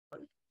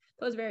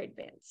It was very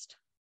advanced.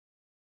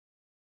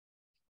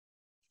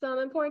 Some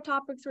important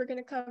topics we're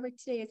going to cover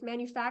today is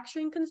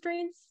manufacturing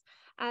constraints.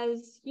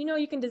 As you know,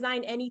 you can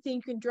design anything,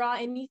 you can draw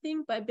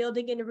anything, but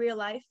building in real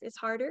life is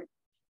harder.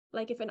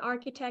 Like if an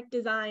architect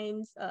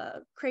designs a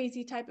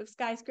crazy type of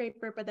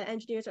skyscraper, but the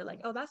engineers are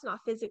like, oh, that's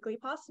not physically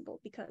possible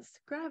because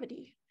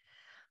gravity.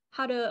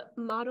 How to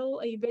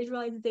model a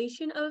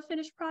visualization of a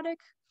finished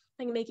product,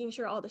 like making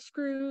sure all the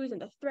screws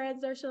and the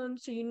threads are shown,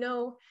 so you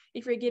know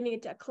if you're giving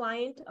it to a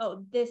client,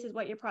 oh, this is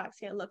what your product's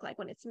gonna look like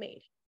when it's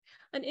made.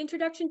 An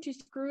introduction to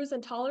screws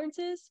and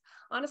tolerances.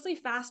 Honestly,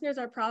 fasteners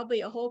are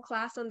probably a whole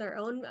class on their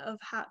own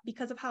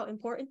because of how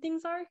important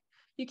things are.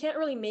 You can't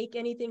really make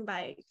anything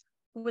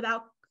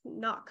without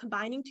not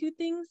combining two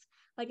things.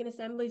 Like in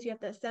assemblies, you have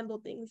to assemble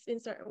things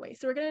in certain ways.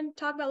 So we're going to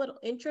talk about a little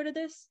intro to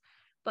this,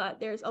 but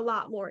there's a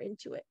lot more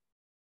into it.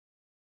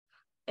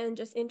 And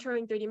just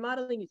introing 3D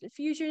modeling using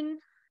Fusion,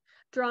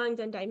 drawings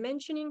and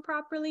dimensioning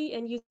properly,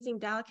 and using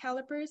dial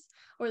calipers,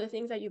 or the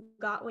things that you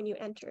got when you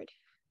entered,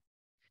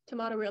 to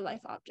model real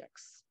life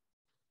objects.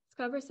 Let's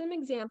cover some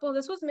examples.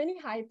 This was mini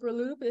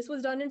Hyperloop. This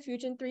was done in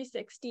Fusion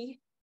 360.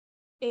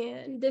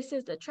 And this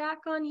is the track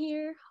on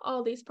here.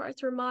 All these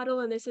parts were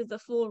modeled, and this is the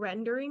full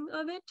rendering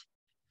of it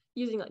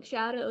using like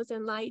shadows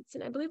and lights.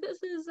 And I believe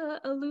this is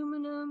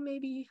aluminum,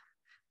 maybe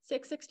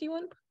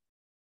 661.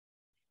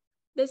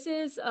 This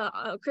is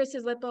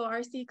Chris's Lipo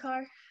RC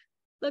car.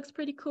 Looks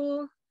pretty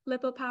cool,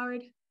 Lipo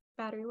powered,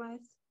 battery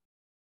wise.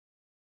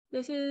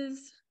 This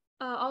is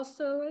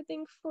also, I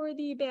think, for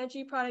the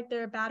Banshee product,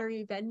 their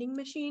battery vending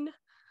machine.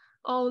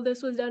 All of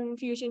this was done in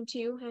Fusion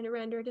 2 and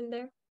rendered in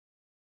there.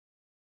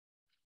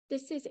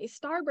 This is a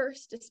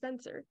Starburst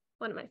dispenser,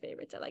 one of my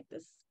favorites. I like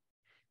this.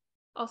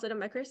 Also done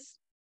by Chris.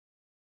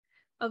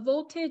 A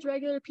voltage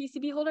regular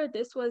PCB holder.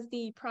 This was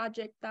the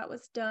project that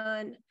was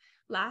done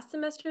last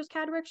semester's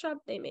CAD workshop.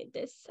 They made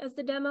this as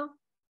the demo.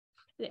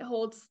 And it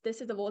holds,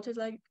 this is a voltage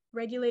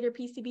regulator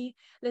PCB.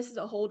 This is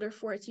a holder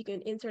for it, so you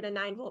can insert a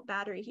 9-volt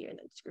battery here and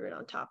then screw it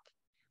on top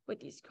with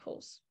these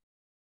holes.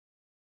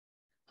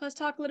 Let's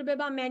talk a little bit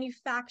about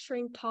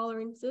manufacturing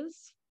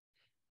tolerances.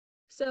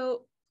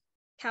 So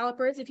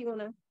calipers, if you want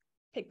to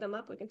pick them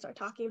up, we can start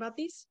talking about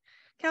these.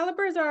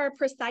 Calipers are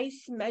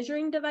precise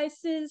measuring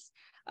devices.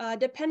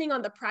 Depending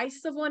on the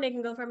price of one, it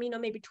can go from,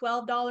 maybe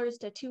 $12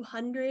 to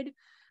 $200.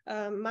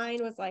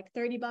 Mine was like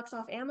 $30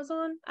 off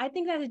Amazon. I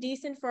think that's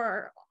decent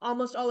for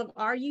almost all of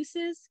our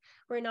uses.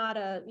 We're not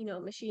a,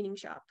 machining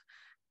shop.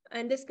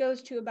 And this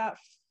goes to about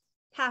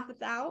half a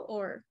thou,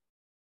 or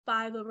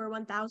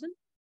 5/1000.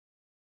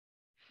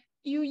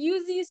 You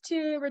use these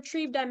to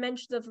retrieve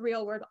dimensions of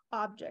real world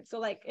objects. So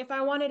like if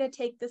I wanted to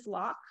take this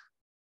lock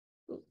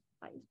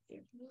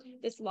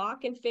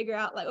and figure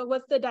out like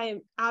what's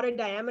the outer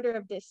diameter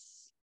of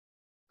this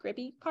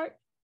grippy part,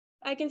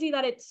 I can see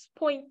that it's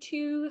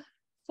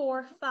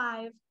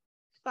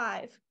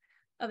 0.2455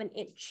 of an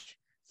inch.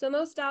 So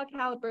most dial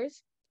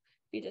calipers,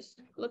 if you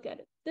just look at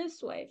it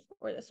this way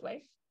or this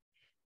way,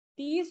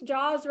 these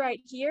jaws right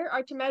here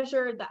are to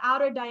measure the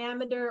outer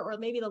diameter or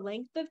maybe the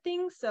length of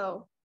things.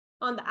 So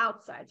on the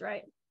outsides,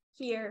 right?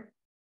 Here.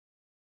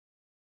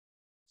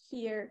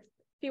 If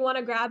you want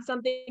to grab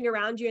something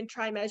around you and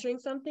try measuring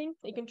something,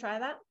 you can try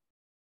that.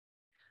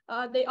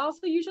 They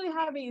also usually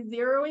have a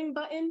zeroing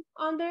button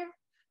on there.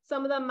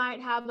 Some of them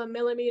might have a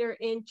millimeter,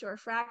 inch, or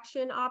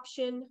fraction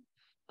option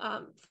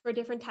for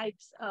different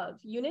types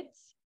of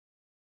units.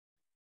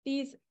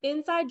 These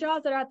inside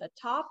jaws that are at the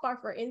top are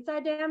for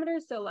inside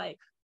diameters. So like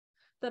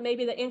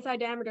maybe the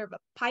inside diameter of a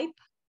pipe,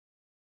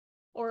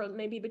 or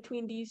maybe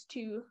between these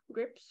two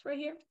grips right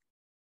here.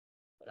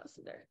 What else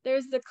is there?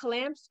 There's the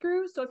clamp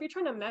screw. So if you're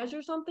trying to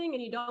measure something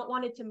and you don't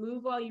want it to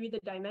move while you read the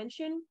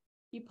dimension,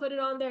 you put it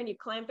on there and you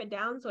clamp it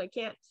down so it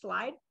can't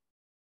slide.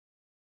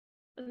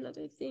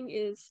 Another thing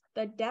is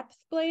the depth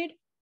blade.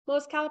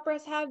 Most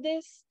calipers have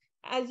this.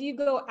 As you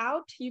go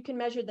out, you can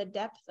measure the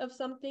depth of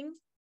something.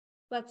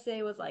 Let's say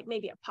it was like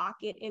maybe a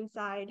pocket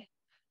inside,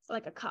 so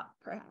like a cup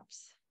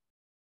perhaps.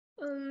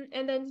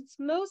 And then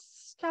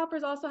most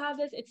calipers also have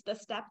this. It's the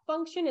step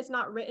function. It's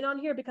not written on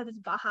here because it's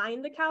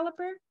behind the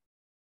caliper.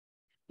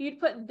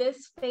 You'd put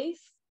this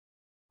face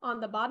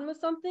on the bottom of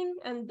something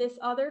and this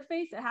other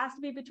face, it has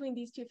to be between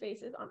these two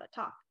faces on the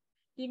top.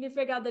 You can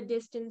figure out the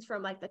distance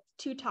from like the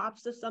two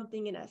tops of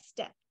something in a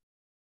step,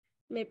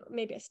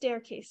 maybe a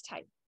staircase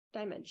type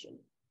dimension.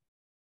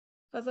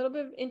 That's a little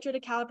bit of intro to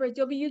calipers.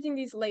 You'll be using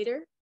these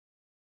later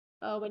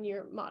when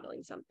you're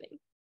modeling something.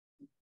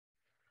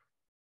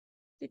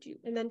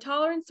 And then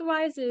tolerance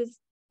wise is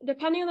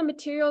depending on the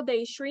material,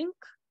 they shrink.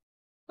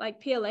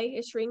 Like PLA,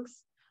 it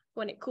shrinks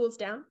when it cools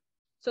down.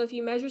 So if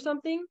you measure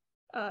something,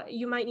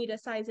 you might need to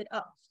size it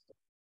up.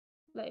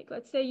 Like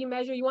let's say you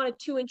want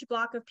a 2-inch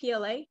block of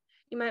PLA,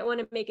 you might want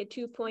to make it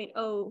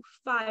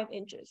 2.05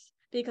 inches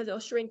because it'll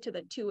shrink to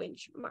the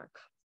 2-inch mark.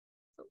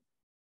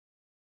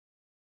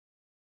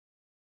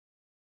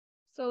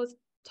 So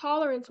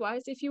tolerance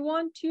wise, if you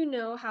want to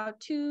know how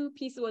two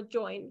pieces will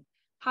join,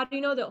 how do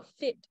you know they'll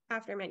fit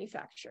after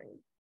manufacturing?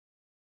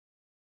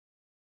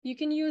 You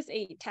can use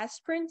a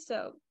test print.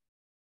 So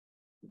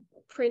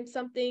print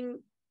something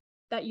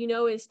that you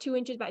know is 2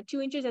 inches by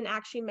 2 inches and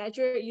actually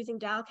measure it using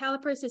dial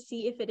calipers to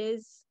see if it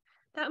is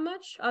that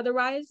much.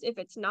 Otherwise, if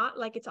it's not,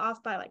 like it's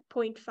off by like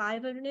 0.5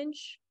 of an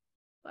inch,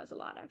 well, that's a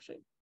lot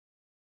actually,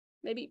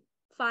 maybe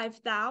 5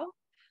 thou,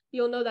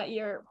 you'll know that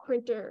your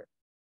printer,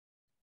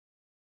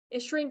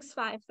 it shrinks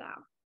 5 thou.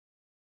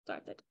 Sorry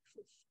if that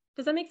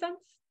does that make sense?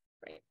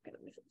 Right, kind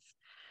of makes sense.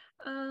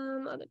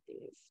 Other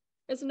things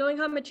is knowing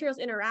how materials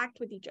interact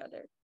with each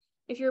other.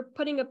 If you're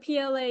putting a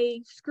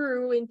PLA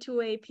screw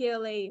into a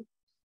PLA,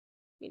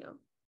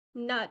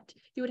 nut,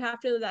 you would have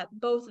to know that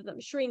both of them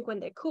shrink when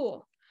they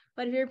cool.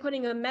 But if you're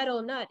putting a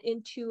metal nut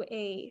into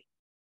a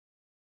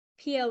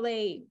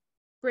PLA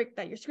brick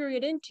that you're screwing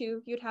it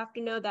into, you'd have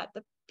to know that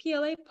the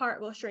PLA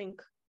part will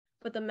shrink,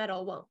 but the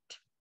metal won't.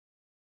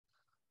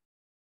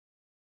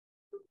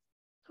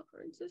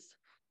 Tolerances.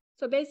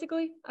 So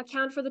basically,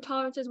 account for the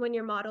tolerances when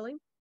you're modeling.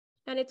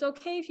 And it's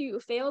okay if you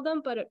fail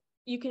them, but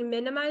you can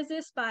minimize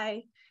this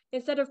by,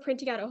 instead of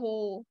printing out a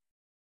whole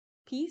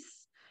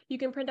piece, you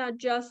can print out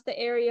just the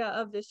area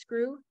of the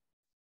screw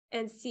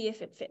and see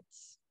if it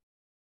fits.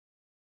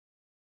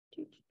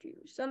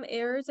 Some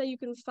errors that you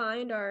can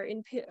find are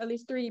in at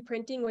least 3D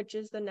printing, which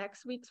is the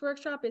next week's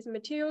workshop, is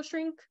material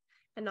shrink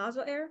and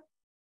nozzle error.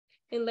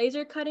 In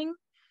laser cutting,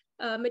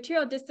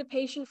 material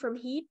dissipation from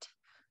heat.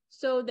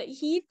 So the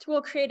heat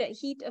will create a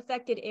heat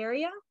affected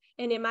area,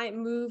 and it might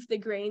move the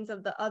grains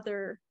of the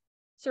other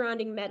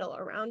surrounding metal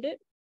around it.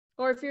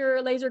 Or if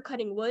you're laser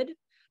cutting wood,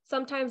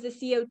 sometimes the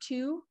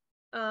CO2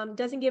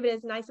 doesn't give it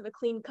as nice of a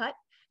clean cut,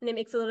 and it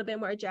makes it a little bit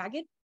more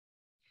jagged.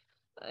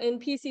 In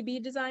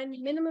PCB design,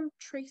 minimum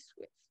trace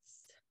widths.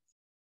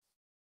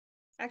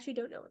 I actually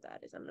don't know what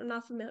that is. I'm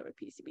not familiar with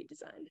PCB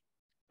design,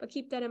 but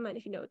keep that in mind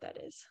if you know what that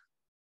is.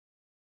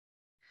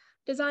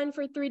 Design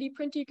for 3D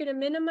printing, you're gonna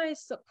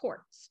minimize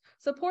supports.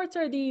 Supports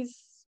are these,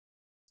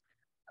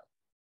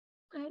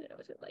 I don't know,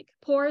 is it like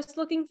porous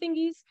looking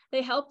thingies?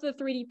 They help the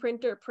 3D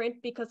printer print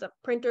because a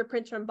printer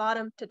prints from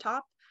bottom to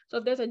top. So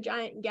if there's a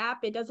giant gap,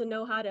 it doesn't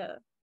know how to,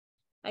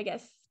 I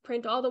guess,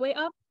 print all the way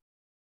up.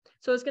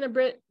 So it's gonna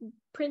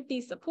print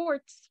these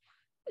supports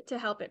to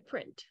help it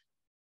print.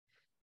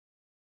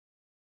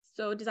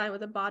 So design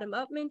with a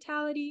bottom-up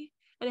mentality,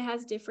 and it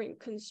has different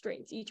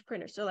constraints, each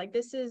printer. So like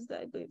this is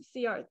the, I believe,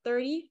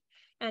 CR30,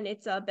 and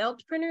it's a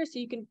belt printer, so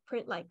you can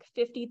print like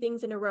 50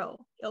 things in a row.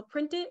 It'll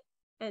print it,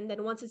 and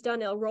then once it's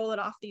done, it'll roll it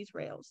off these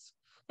rails.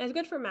 And it's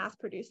good for mass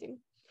producing.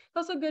 It's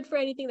also good for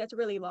anything that's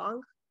really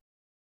long,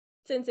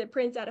 since it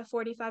prints at a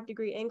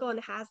 45-degree angle and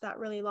it has that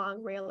really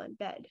long rail and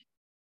bed.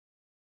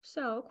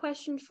 So,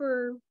 question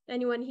for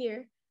anyone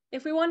here.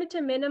 If we wanted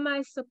to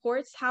minimize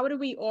supports, how do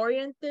we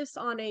orient this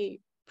on a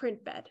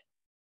print bed?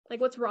 Like,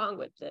 what's wrong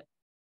with it?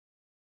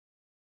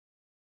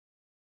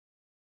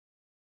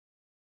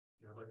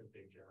 You have like a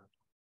big gap.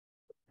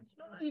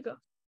 There you go.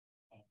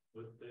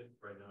 With it,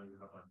 right now you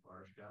have like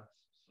large gaps,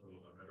 so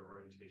a better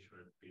orientation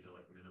would be to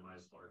like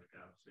minimize large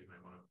gaps. So you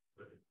might want to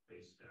put it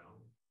face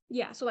down.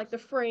 Yeah, so like the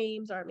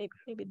frames are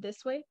maybe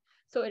this way.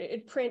 So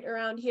it'd print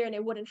around here and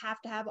it wouldn't have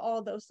to have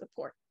all those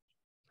support.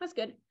 That's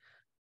good.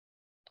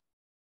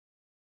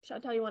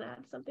 Chantal, you want to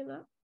add something to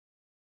that?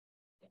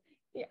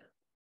 Yeah.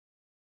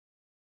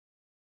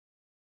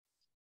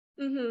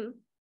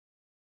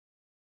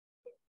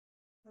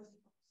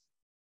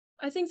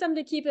 I think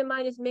something to keep in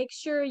mind is make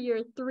sure your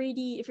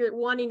 3D, if you're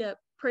wanting to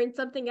print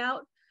something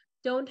out,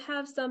 don't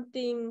have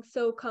something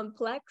so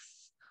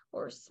complex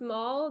or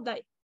small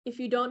that if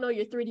you don't know,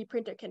 your 3D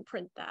printer can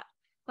print that.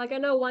 Like I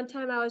know one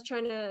time I was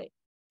trying to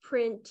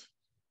print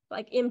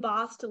like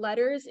embossed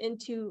letters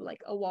into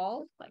like a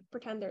wall, like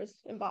pretend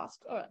there's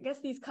embossed, or I guess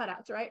these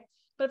cutouts, right?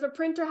 But if a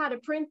printer had to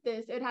print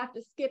this, it'd have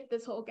to skip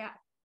this whole gap.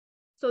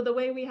 So the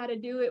way we had to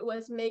do it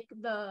was make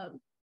the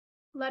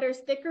letters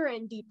thicker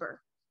and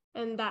deeper,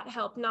 and that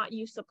helped not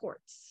use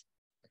supports.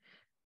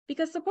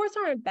 Because supports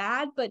aren't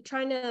bad, but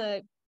trying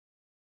to,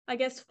 I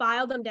guess,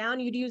 file them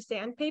down, you'd use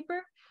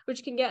sandpaper,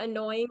 which can get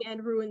annoying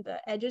and ruin the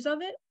edges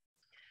of it.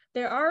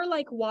 There are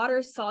like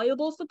water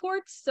soluble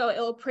supports, so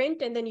it'll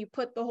print and then you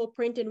put the whole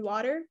print in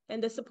water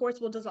and the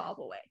supports will dissolve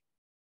away.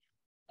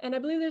 And I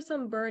believe there's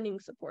some burning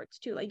supports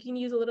too, like you can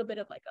use a little bit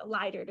of like a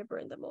lighter to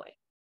burn them away.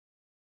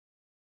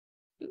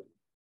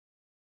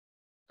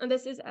 And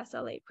this is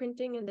SLA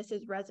printing and this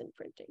is resin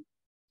printing.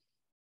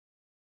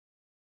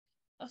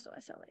 Also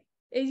SLA.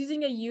 It's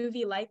using a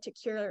UV light to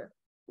cure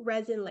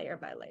resin layer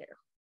by layer.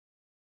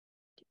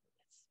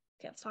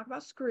 Okay, let's talk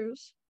about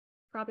screws.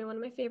 Probably one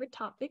of my favorite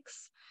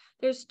topics.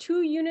 There's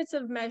 2 units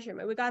of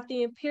measurement. We got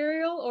the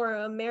imperial or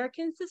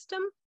American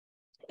system,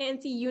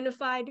 ANSI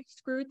unified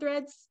screw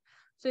threads.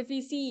 So if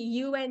you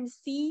see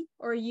UNC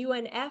or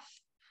UNF,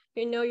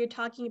 you know you're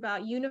talking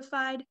about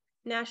unified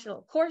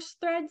national coarse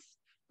threads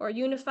or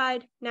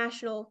unified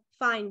national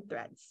fine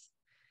threads.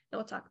 And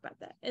we'll talk about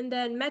that. And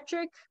then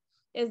metric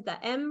is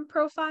the M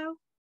profile.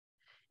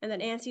 And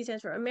then ANSI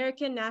stands for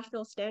American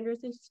National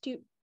Standards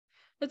Institute.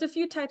 There's a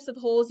few types of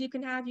holes you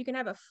can have. You can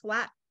have a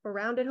flat or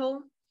rounded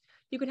hole.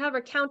 You can have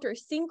a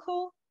countersink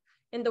hole.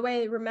 And the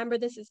way I remember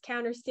this is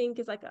countersink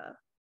is like a,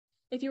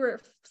 if you were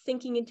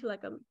sinking into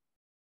like a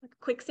like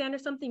quicksand or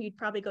something, you'd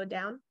probably go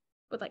down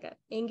with like an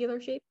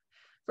angular shape,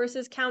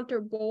 versus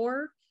counter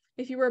bore.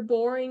 If you were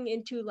boring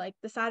into like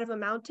the side of a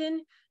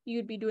mountain,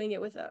 you'd be doing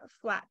it with a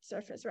flat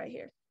surface right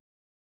here.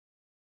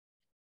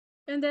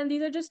 And then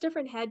these are just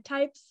different head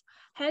types.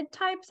 Head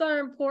types are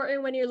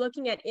important when you're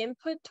looking at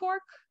input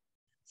torque.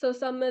 So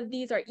some of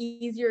these are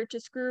easier to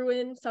screw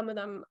in, some of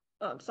them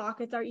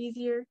sockets are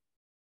easier.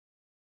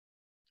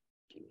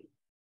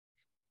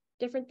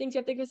 Different things you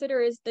have to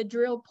consider is the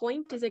drill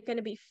point. Is it going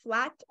to be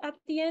flat at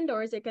the end,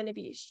 or is it going to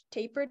be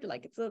tapered,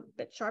 like it's a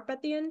bit sharp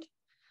at the end?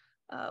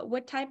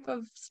 What type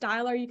of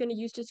style are you going to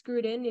use to screw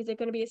it in? Is it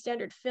going to be a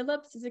standard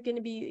Phillips? Is it going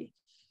to be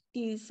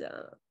these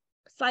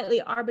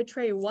slightly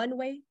arbitrary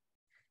one-way?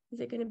 Is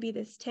it going to be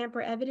this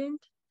tamper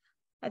evident?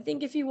 I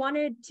think if you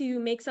wanted to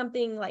make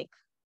something like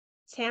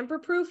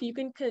tamper-proof, you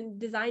can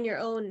design your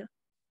own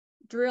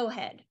drill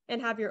head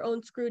and have your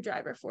own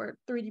screwdriver for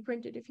 3D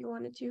printed if you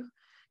wanted to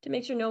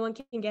make sure no one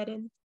can get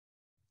in.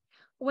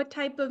 What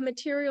type of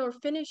material or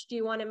finish do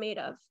you want it made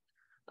of?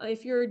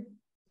 If you're,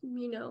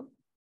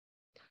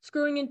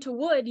 screwing into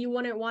wood, you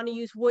wouldn't want to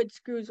use wood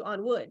screws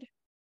on wood.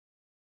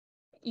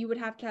 You would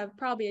have to have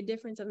probably a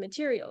difference of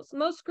materials.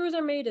 Most screws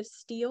are made of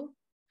steel,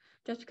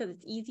 just because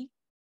it's easy.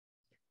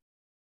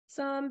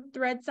 Some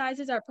thread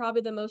sizes are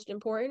probably the most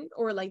important,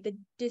 or like the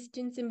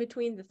distance in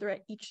between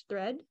each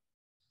thread.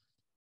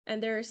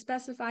 And they're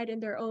specified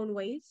in their own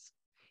ways.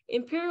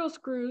 Imperial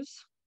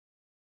screws.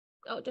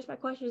 Oh, just my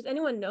question, does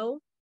anyone know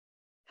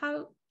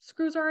how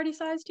screws are already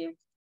sized here?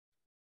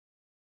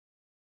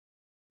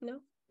 No?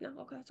 No?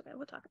 Okay, that's okay.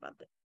 We'll talk about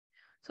that.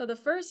 So the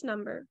first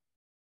number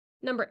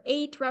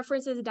 8,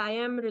 references the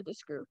diameter of the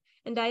screw.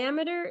 And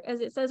diameter,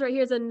 as it says right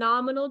here, is a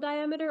nominal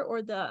diameter,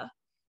 or the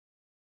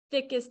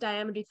thickest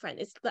diameter you find.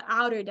 It's the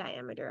outer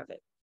diameter of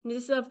it. And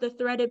this is of the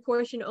threaded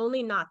portion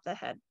only, not the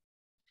head.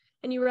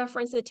 And you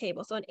reference the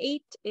table. So an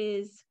 8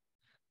 is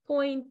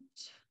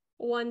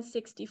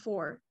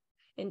 0.164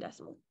 in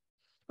decimal.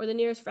 Or the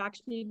nearest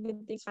fraction, you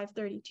can think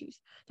 532s.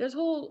 There's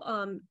whole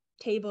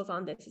tables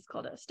on this. It's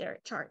called a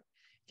steric chart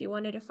if you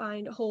wanted to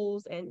find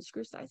holes and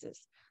screw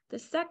sizes. The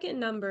second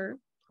number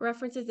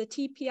references the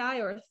TPI,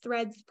 or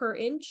threads per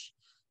inch.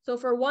 So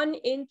for 1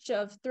 inch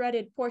of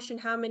threaded portion,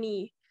 how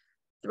many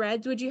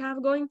threads would you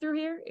have going through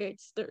here?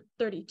 It's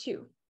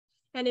 32.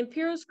 And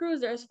imperial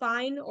screws, there's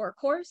fine or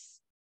coarse.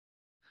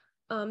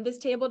 This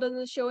table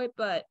doesn't show it,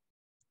 but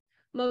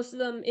most of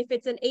them, if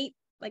it's an 8,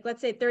 like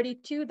let's say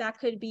 32, that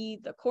could be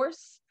the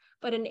coarse,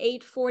 but an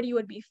 840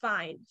 would be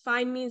fine.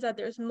 Fine means that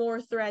there's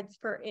more threads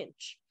per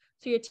inch.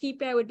 So your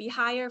TPI would be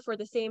higher for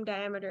the same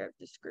diameter of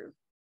the screw.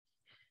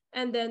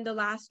 And then the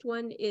last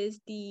one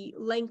is the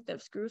length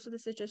of screw. So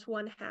this is just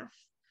 1/2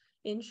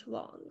 inch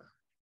long.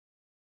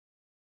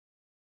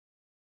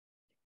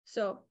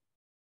 So,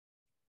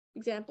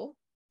 example,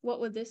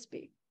 what would this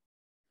be?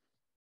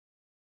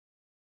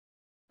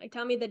 Like,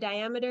 tell me the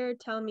diameter,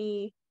 tell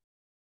me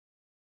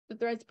the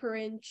threads per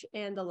inch,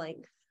 and the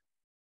length.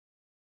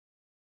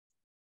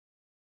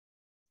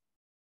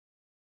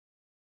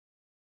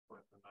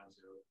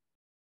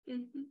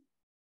 Mm-hmm.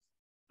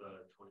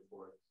 The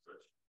 24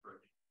 threads per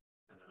inch,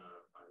 and then a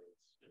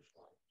 5/8 inch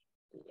long.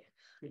 Yeah.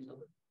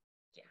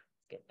 Yeah,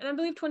 good. And I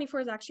believe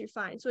 24 is actually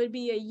fine. So it'd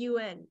be a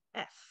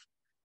UNF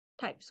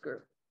type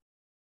screw.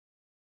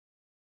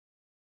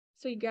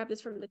 So you grab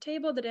this from the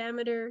table, the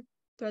diameter,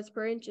 threads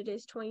per inch, it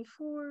is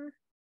 24,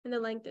 and the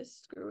length of the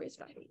screw is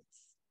 5/8.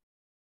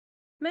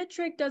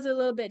 Metric does it a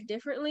little bit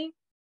differently.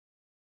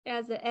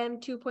 As the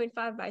M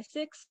 2.5 by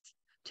 6,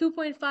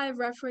 2.5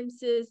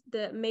 references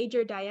the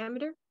major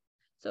diameter.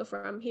 So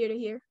from here to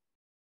here,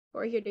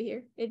 or here to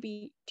here, it'd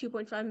be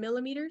 2.5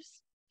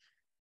 millimeters.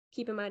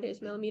 Keep in mind it's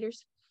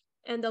millimeters.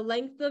 And the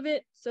length of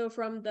it, so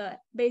from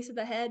the base of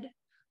the head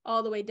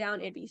all the way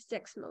down, it'd be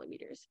 6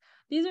 millimeters.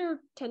 These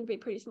tend to be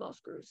pretty small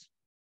screws.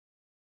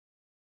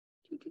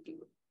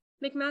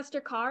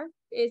 McMaster Car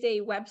is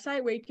a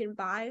website where you can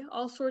buy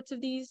all sorts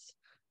of these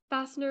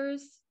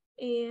fasteners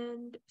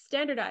and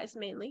standardized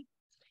mainly.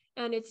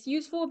 And it's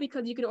useful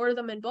because you can order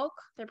them in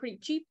bulk. They're pretty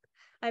cheap.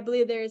 I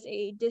believe there's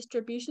a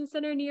distribution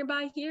center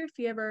nearby here if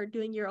you're ever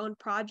doing your own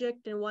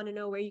project and want to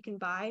know where you can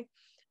buy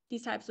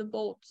these types of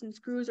bolts and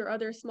screws or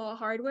other small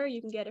hardware,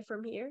 you can get it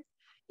from here.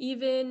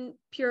 Even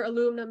pure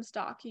aluminum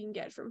stock, you can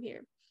get it from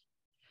here.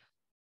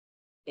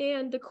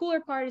 And the cooler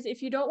part is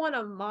if you don't want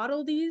to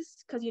model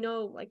these, because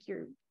like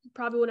you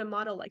probably want to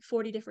model like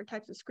 40 different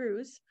types of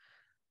screws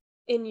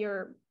in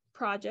your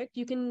project,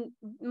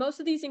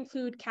 most of these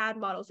include CAD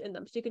models in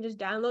them. So you can just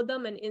download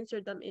them and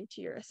insert them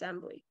into your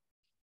assembly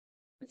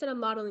instead of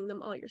modeling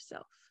them all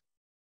yourself.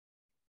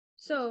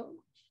 So,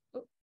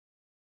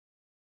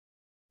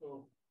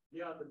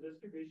 yeah, the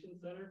distribution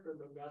center for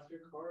the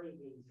McMaster Car is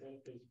in Santa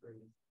Fe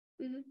Springs.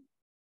 Mm-hmm.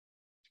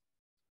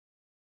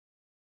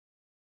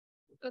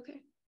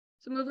 Okay,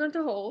 so moving on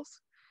to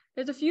holes.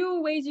 There's a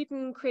few ways you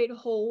can create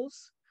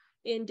holes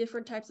in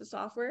different types of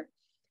software.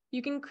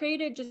 You can create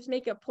it, just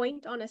make a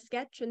point on a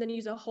sketch and then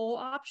use a hole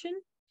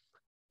option.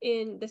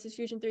 this is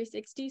Fusion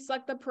 360,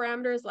 select the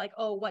parameters like,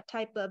 oh, what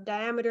type of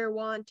diameter you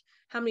want,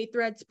 how many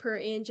threads per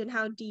inch, and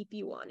how deep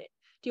you want it.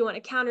 Do you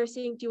want to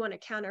countersink? Do you want to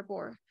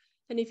counterbore?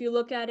 And if you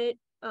look at it,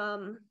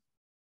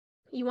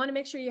 you want to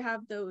make sure you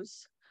have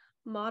those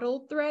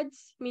model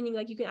threads, meaning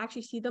like you can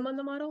actually see them on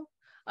the model.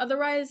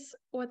 Otherwise,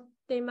 what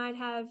they might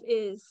have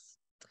is,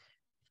 I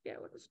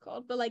forget what it's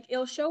called, but like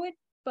it'll show it,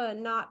 but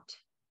not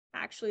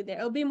actually there.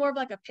 It'll be more of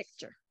like a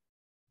picture.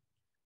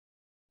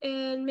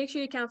 And make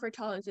sure you account for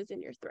tolerances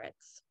in your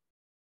threads.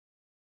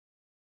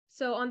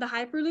 So on the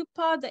Hyperloop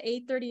pod, the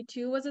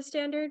 832 was a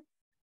standard.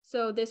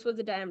 So this was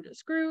the diameter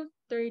screw,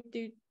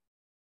 32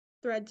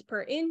 threads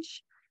per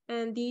inch.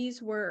 And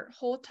these were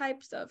hole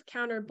types of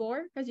counter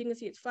bore. As you can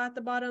see, it's flat at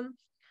the bottom.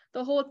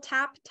 The hole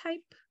tap type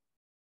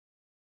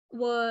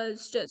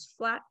was just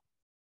flat.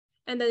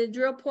 And then the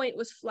drill point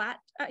was flat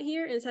at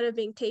here instead of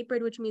being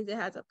tapered, which means it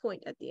has a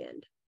point at the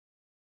end.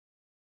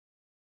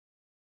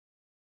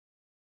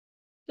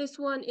 This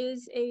one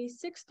is a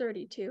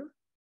 632.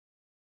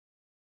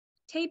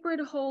 Tapered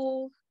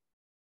hole,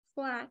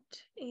 flat,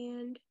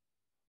 and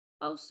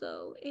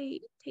also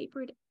a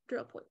tapered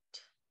drill point.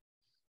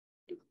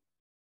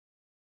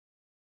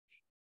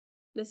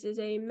 This is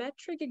a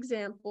metric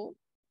example.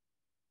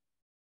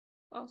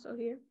 Also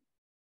here,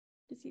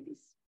 to see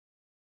these.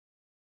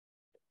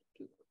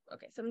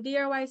 Okay, some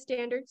DIY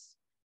standards.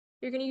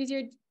 You're gonna use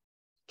your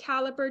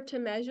caliper to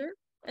measure,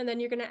 and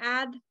then you're gonna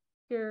add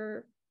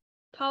your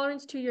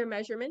tolerance to your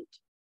measurement.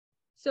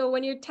 So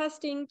when you're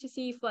testing to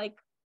see if like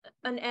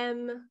an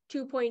M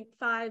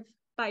 2.5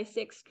 by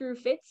 6 screw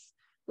fits,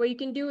 what you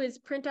can do is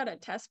print out a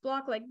test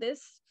block like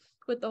this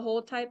with the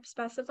hole type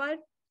specified.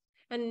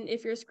 And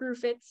if your screw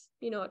fits,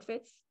 you know it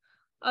fits.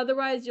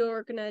 Otherwise,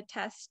 you're gonna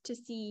test to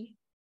see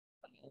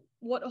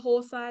what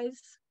hole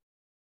size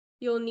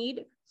you'll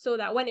need so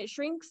that when it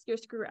shrinks, your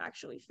screw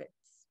actually fits.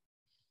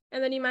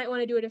 And then you might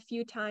want to do it a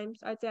few times.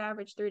 I'd say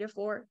average 3 to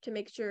 4 to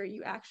make sure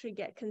you actually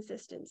get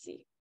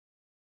consistency.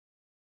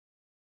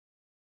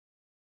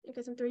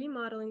 Okay, some 3D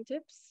modeling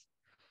tips.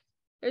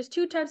 There's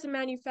two types of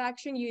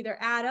manufacturing. You either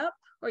add up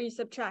or you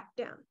subtract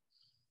down.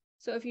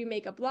 So if you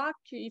make a block,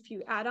 if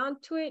you add on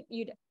to it,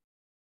 you'd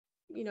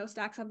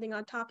stack something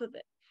on top of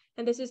it.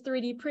 And this is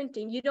 3D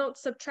printing. You don't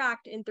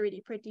subtract in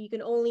 3D printing. You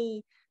can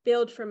only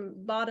build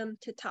from bottom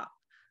to top.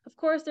 Of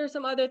course, there's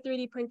some other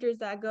 3D printers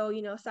that go,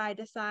 side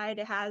to side.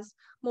 It has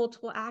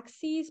multiple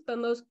axes, but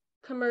most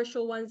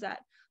commercial ones that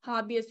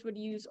hobbyists would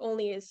use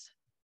only is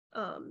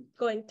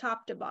going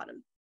top to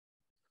bottom.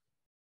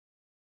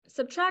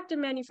 Subtractive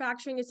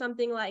manufacturing is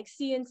something like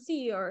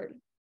CNC or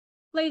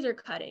laser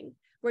cutting,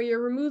 where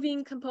you're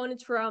removing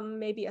components from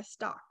maybe a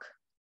stock.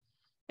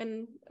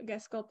 And I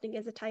guess sculpting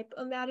is a type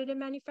of additive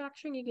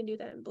manufacturing. You can do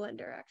that in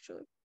Blender,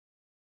 actually.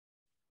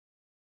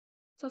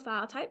 So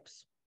file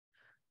types.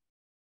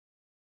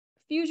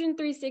 Fusion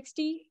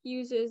 360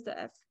 uses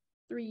the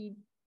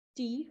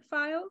F3D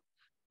file,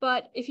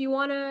 but if you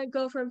want to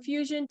go from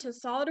Fusion to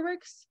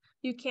SolidWorks,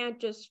 you can't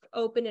just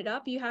open it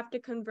up. You have to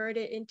convert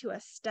it into a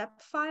step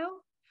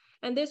file.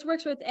 And this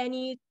works with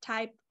any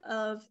type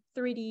of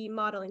 3D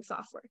modeling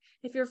software.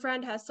 If your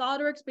friend has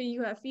SolidWorks, but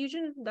you have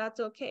Fusion, that's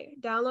okay.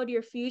 Download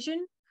your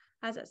Fusion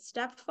as a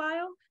step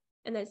file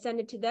and then send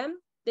it to them.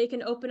 They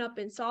can open up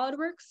in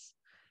SolidWorks.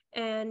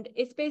 And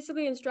it's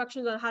basically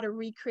instructions on how to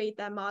recreate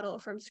that model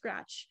from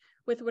scratch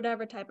with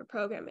whatever type of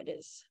program it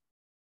is.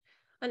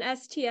 An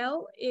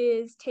STL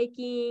is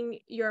taking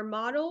your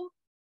model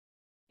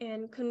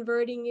and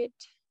converting it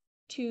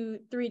to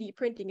 3D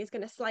printing. It's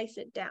going to slice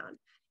it down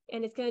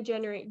and it's going to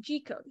generate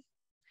G code.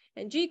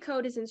 And G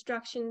code is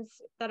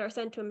instructions that are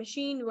sent to a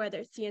machine, whether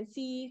it's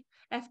CNC,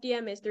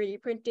 FDM is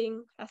 3D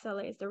printing,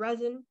 SLA is the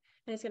resin,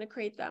 and it's going to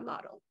create that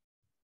model.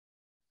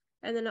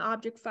 And then an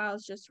object file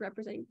is just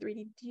representing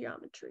 3D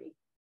geometry.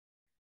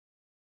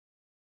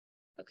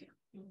 Okay.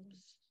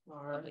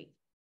 All right.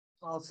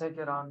 I'll take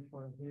it on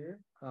from here.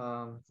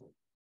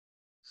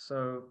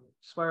 So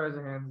just by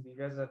raising hands, do you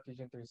guys have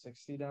Fusion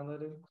 360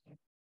 downloaded?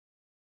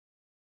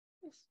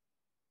 Yes.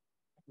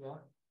 Yeah.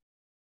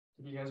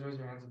 Can you guys raise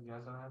your hands if you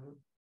guys don't have it?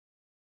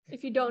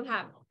 If you don't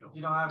have,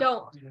 You don't have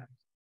don't. it? Yeah.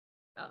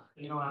 Oh.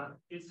 You don't have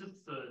it? It's just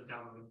the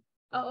download.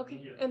 Oh, okay.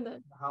 Yeah. And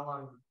then How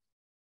long?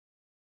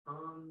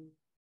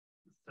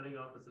 Setting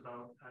up is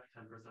about at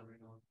 10%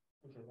 right now.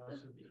 Okay, that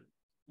should be.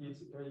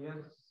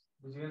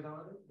 Did you guys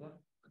download it? Yeah.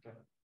 Okay.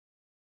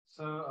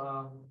 So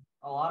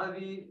a lot of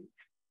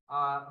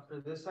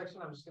for this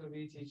section, I'm just going to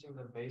be teaching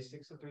the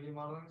basics of 3D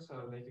modeling,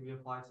 so they can be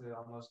applied to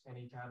almost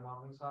any CAD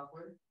modeling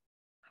software.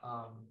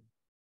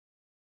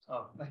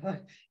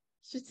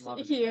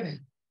 just here.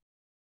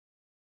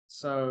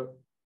 So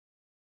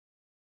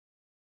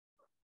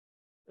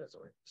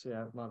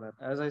yeah, my bad.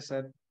 As I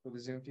said for the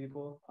Zoom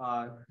people,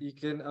 you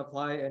can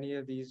apply any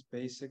of these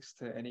basics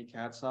to any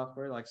CAD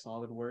software like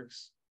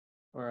SolidWorks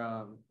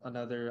or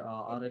another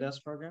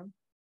Autodesk program.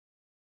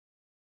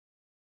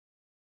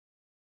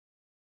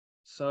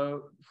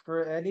 So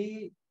for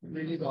any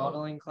 3D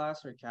modeling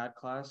class or CAD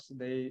class,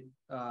 the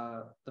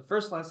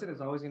first lesson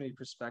is always going to be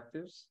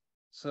perspectives.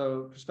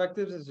 So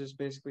perspectives is just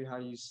basically how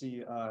you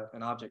see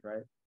an object,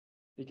 right?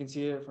 You can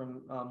see it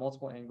from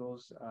multiple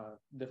angles,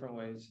 different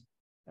ways.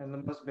 And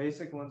the most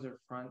basic ones are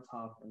front,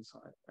 top, and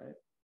side, right?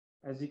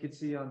 As you can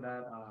see on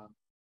that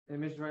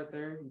image right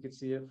there, you can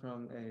see it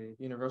from a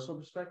universal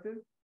perspective.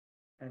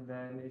 And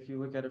then if you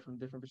look at it from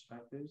different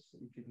perspectives,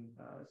 you can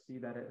see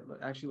that it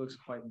actually looks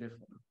quite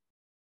different.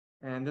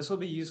 And this will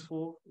be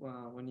useful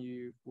when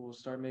you will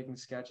start making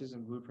sketches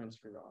and blueprints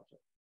for your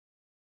object.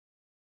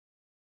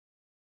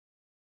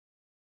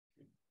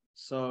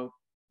 So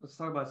let's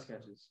talk about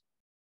sketches.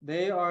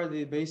 They are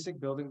the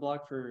basic building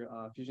block for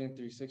Fusion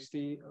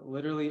 360.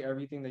 Literally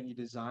everything that you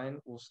design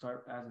will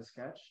start as a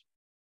sketch.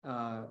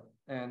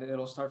 And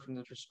it'll start from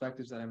the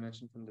perspectives that I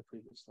mentioned from the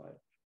previous slide.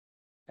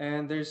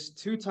 And there's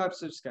two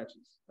types of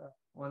sketches.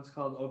 One's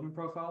called open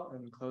profile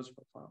and closed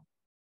profile.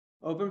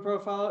 Open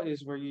profile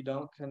is where you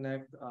don't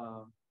connect,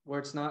 where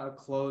it's not a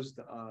closed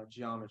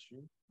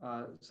geometry.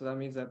 So that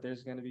means that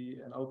there's going to be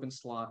an open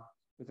slot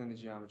within the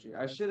geometry.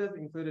 I should have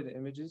included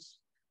images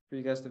for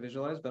you guys to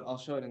visualize, but I'll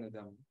show it in the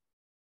demo.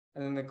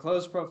 And then the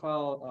closed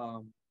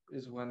profile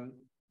is when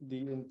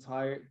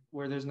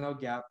where there's no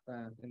gap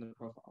in the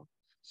profile.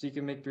 So you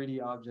can make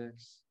 3D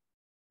objects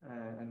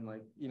and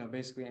like,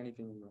 basically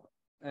anything you want.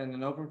 And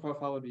an open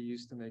profile would be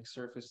used to make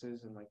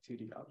surfaces and like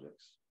 2D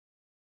objects.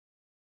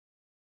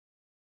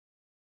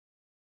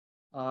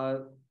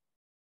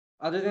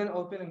 Other than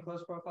open and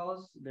closed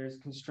profiles, there's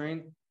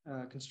constrained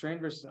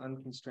versus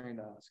unconstrained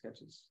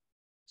sketches.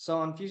 So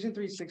on Fusion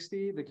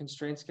 360, the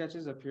constrained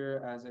sketches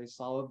appear as a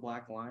solid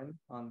black line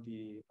on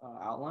the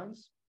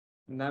outlines.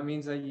 And that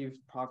means that you've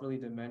properly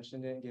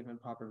dimensioned it and given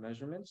proper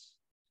measurements.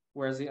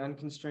 Whereas the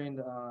unconstrained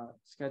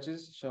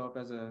sketches show up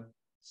as a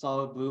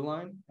solid blue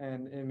line,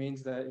 and it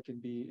means that it can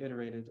be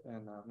iterated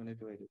and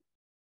manipulated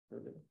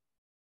further.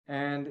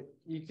 And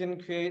you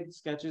can create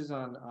sketches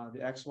on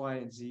the X, Y,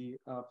 and Z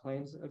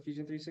planes of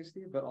Fusion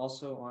 360, but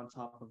also on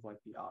top of like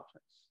the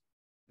objects.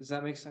 Does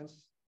that make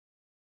sense?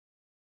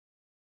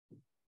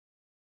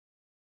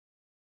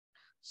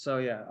 So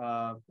yeah,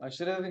 I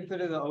should have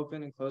included the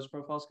open and closed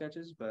profile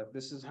sketches, but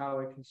this is how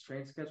a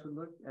constrained sketch would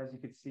look. As you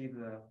can see,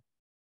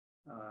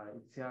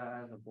 you see how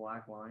it has a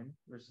black line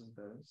versus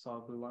the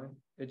solid blue line.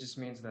 It just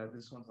means that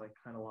this one's like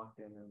kind of locked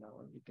in, and that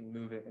one you can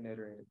move it and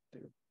iterate it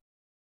through.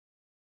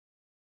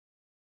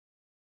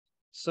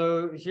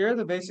 So here are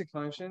the basic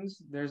functions.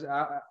 There's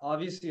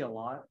obviously a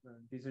lot.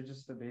 These are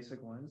just the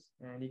basic ones,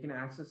 and you can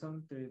access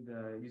them through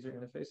the user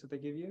interface that they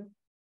give you,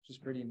 which is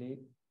pretty neat.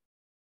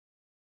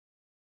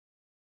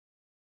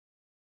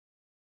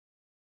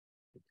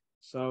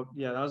 So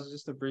yeah, that was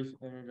just a brief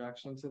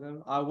introduction to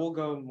them. I will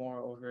go more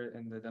over it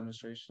in the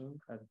demonstration.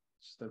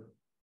 Just a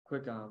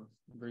quick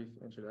brief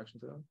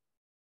introduction to them.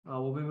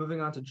 We'll be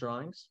moving on to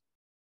drawings.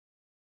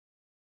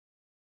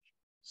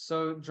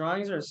 So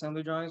drawings or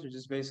assembly drawings are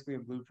just basically a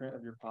blueprint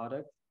of your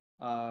product.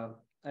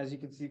 As you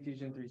can see,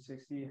 Fusion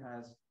 360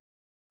 has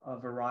a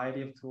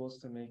variety of tools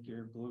to make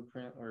your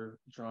blueprint or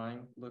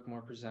drawing look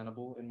more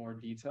presentable and more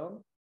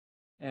detailed.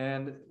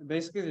 And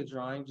basically the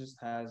drawing just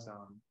has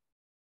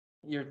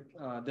your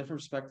different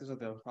perspectives of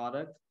the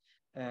product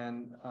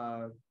and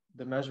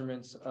the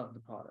measurements of the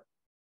product.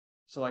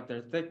 So like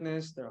their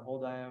thickness, their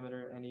hole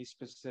diameter, any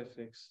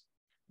specifics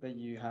that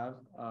you have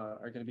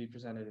are going to be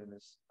presented in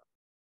this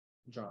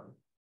drawing.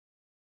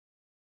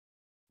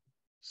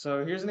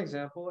 So here's an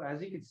example.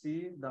 As you can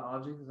see, the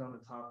object is on the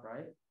top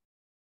right,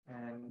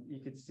 and you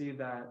can see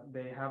that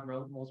they have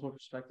multiple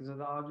perspectives of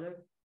the object,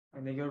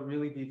 and they go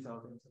really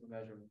detailed into the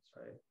measurements,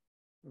 right?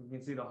 You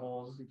can see the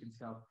holes, you can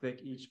see how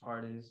thick each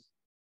part is,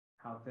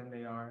 how thin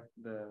they are,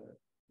 the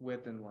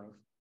width and length.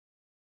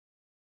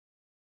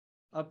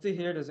 Up to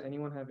here, does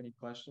anyone have any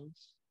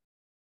questions?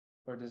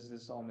 Or does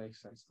this all make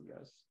sense to you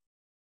guys?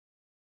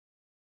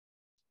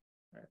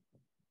 All right.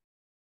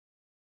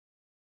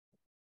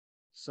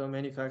 So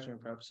manufacturing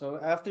prep. So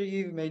after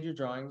you've made your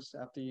drawings,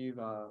 after you've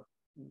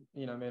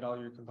made all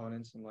your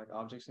components and like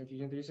objects in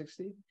Fusion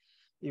 360,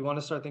 you want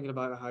to start thinking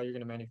about how you're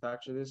going to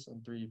manufacture this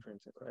and 3D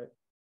print it, right?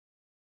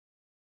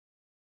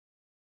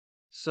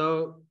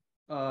 So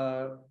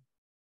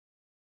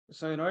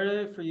in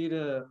order for you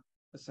to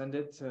send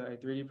it to a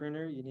 3D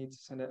printer, you need to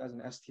send it as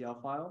an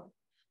STL file.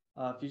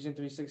 Fusion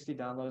 360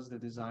 downloads the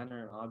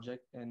designer and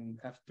object in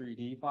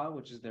F3D file,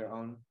 which is their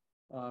own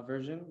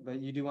version, but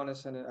you do want to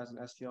send it as an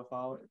STL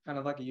file, kind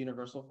of like a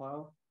universal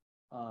file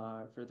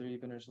for 3D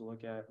printers to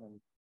look at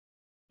and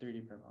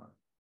 3D print on.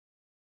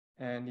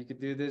 And you could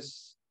do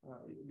this,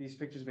 these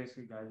pictures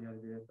basically guide you how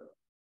to do it. But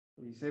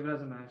you save it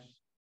as a mesh,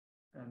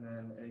 and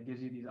then it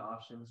gives you these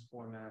options,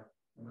 format,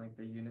 and like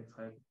the unit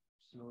type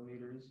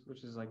millimeters,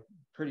 which is like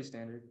pretty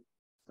standard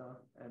stuff,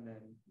 and then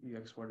you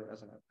export it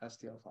as an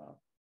STL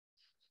file.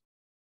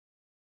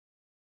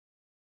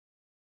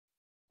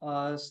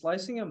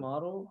 Slicing a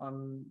model,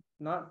 I'm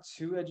not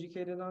too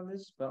educated on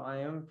this, but I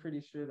am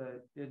pretty sure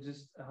that it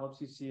just helps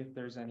you see if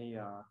there's any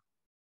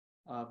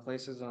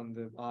places on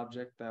the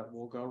object that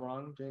will go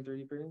wrong during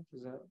 3D printing.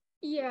 Is that?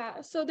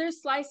 Yeah, so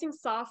there's slicing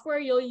software.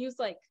 You'll use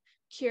like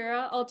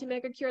Cura,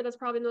 Ultimaker Cura. That's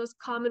probably the most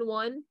common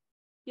one.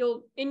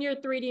 you'll, in your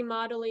 3D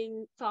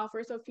modeling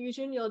software, so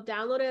Fusion, you'll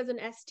download it as an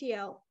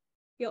STL.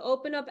 You'll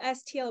open up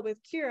STL with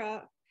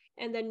Cura,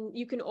 and then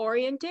you can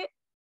orient it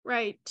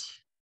right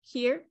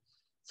here.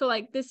 So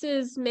like this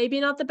is maybe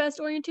not the best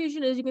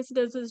orientation. As you can see,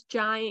 there's this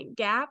giant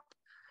gap.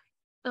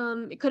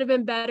 It could have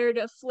been better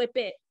to flip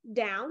it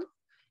down,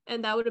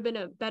 and that would have been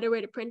a better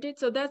way to print it.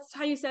 So that's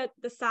how you set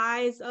the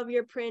size of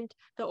your print,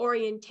 the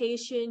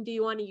orientation. Do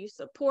you want to use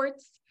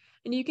supports?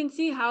 And you can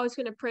see how it's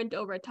going to print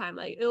over time.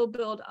 Like it'll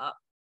build up.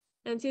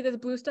 And see, this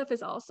blue stuff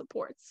is all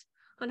supports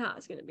on how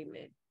it's going to be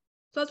made.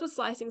 So that's what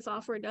slicing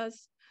software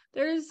does.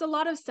 There's a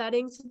lot of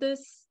settings to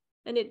this,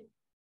 and it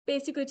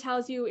basically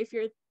tells you if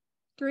your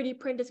 3D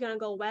print is going to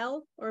go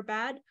well or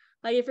bad.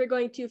 Like if you're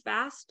going too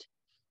fast,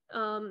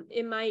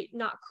 it might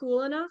not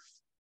cool enough.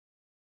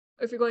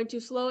 Or if you're going too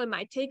slow, it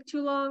might take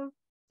too long.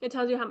 It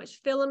tells you how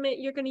much filament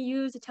you're going to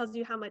use. It tells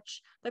you how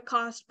much the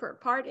cost per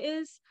part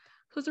is.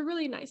 So it's a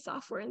really nice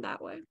software in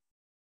that way.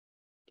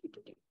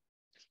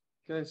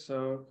 Okay,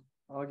 so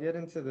I'll get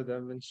into the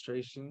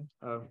demonstration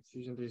of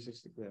Fusion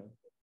 360. Yeah.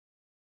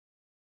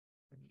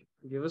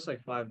 Give us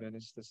like 5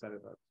 minutes to set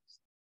it up.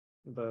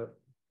 But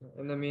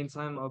in the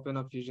meantime, open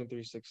up Fusion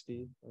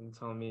 360 and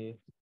tell me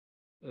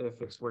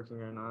if it's working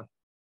or not.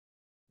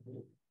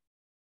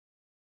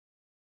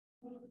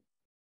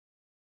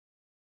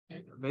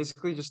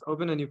 Basically, just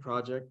open a new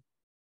project.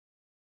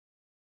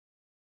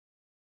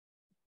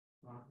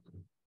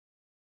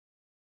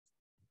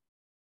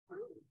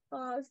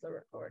 Pause the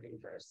recording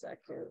for a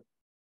second.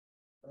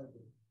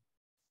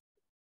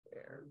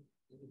 There.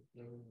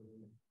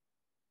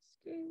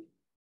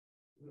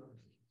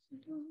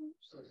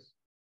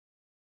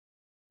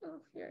 Oh,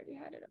 you already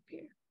had it up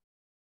here.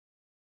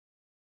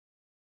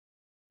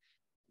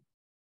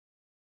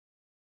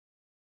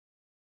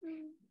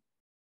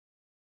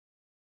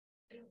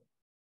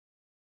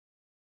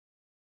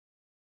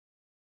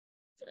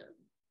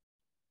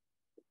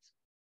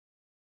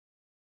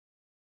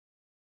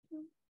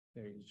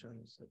 There, you're trying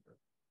to set that.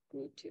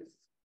 Bluetooth.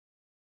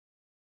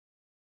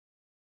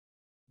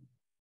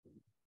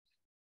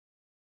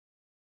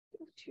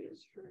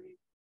 Bluetooth free.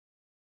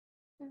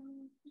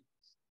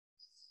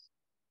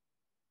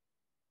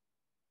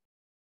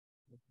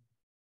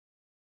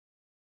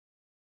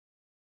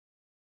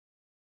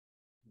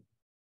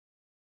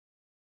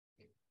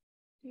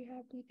 Do you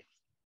have Bluetooth?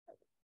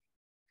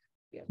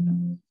 Yep.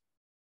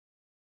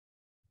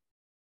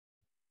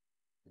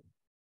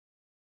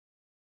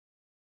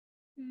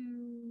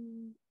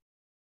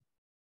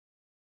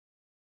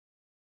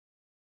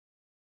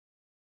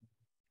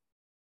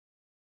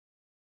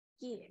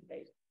 Yeah,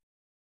 baby.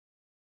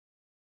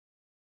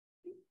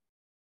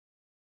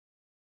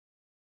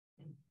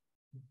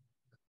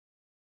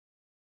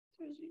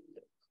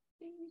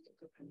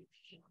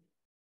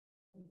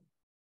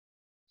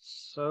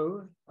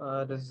 So,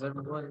 does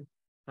everyone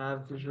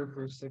have Visual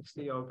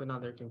 360 open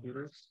on their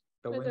computers?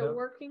 The Is window? it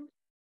working?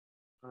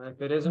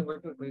 If it isn't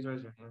working, please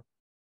raise your hand.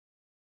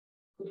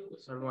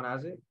 So everyone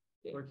has it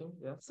working?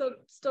 Yeah. So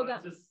still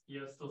got. Just,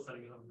 yeah, still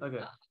setting it up.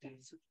 Okay.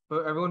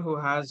 But everyone who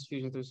has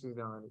Fusion 360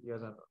 downloaded, you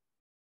guys have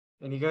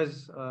it. And you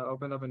guys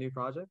opened up a new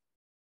project?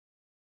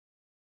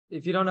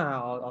 If you don't know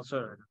how, I'll show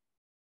it.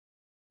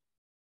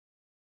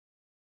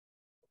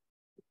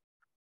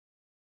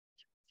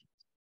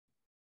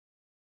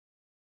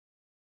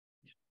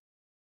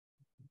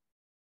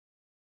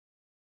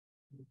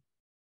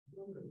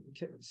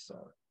 Okay,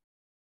 so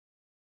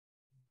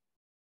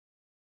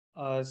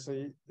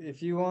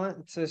if you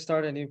want to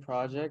start a new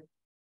project,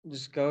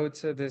 just go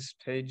to this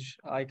page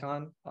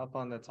icon up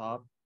on the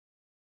top.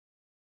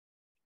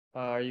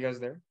 Are you guys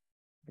there?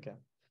 Okay.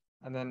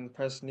 And then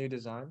press new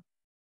design.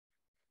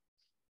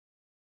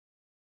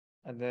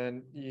 And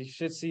then you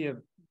should see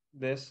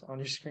this on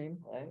your screen,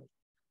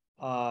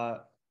 right?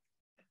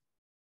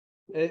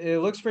 It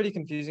looks pretty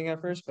confusing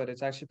at first, but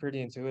it's actually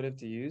pretty intuitive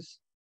to use.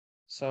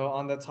 So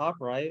on the top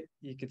right,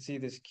 you could see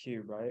this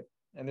cube, right?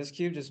 And this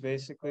cube just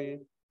basically,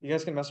 you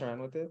guys can mess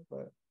around with it,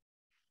 but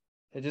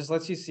it just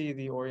lets you see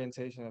the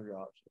orientation of your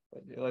object.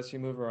 Like it lets you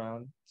move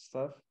around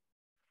stuff.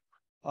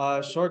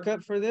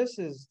 Shortcut for this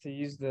is to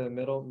use the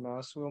middle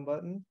mouse wheel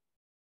button,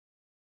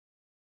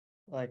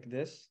 like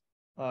this.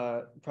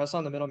 Press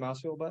on the middle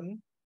mouse wheel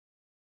button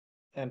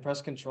and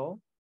press Control.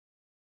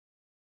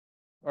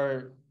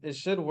 Or it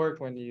should work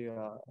when you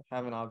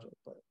have an object,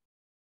 but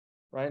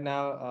right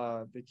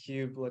now the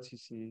cube lets you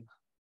see,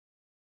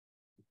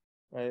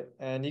 right?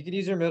 And you can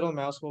use your middle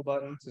mouse wheel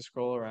button to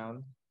scroll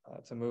around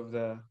to move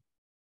the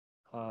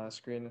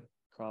screen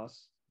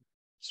across.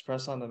 Just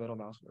press on the middle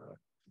mouse wheel.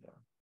 Yeah.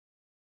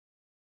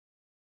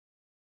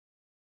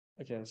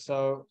 Okay,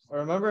 so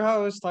remember how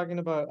I was talking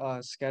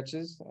about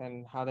sketches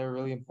and how they're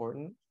really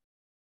important?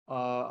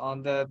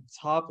 On the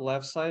top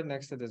left side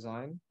next to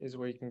design is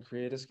where you can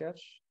create a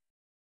sketch.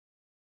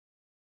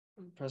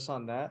 Press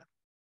on that.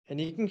 And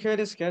you can create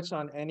a sketch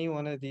on any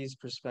one of these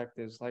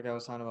perspectives, like I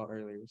was talking about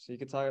earlier. So you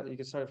could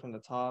start from the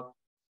top,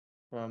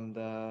 from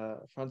the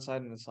front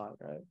side and the side,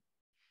 right?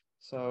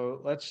 So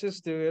let's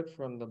just do it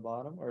from the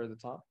bottom or the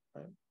top,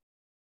 right?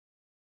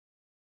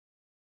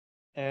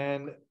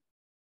 And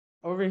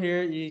over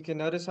here, you can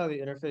notice how the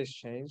interface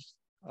changed.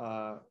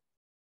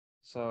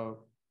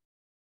 So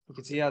you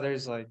can see how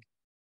there's like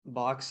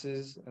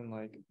boxes and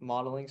like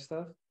modeling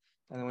stuff.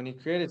 And then when you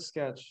created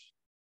Sketch,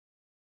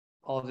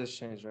 all of this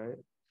changed, right?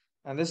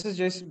 And this is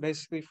just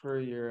basically for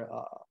your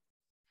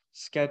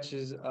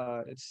sketches.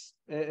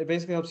 It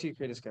basically helps you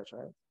create a sketch,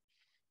 right?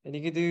 And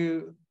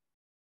you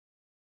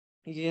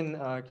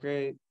can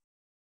create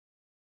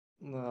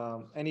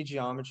any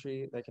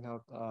geometry that can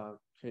help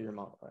create your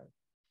model, right?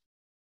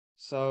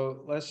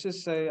 So let's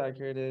just say I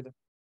created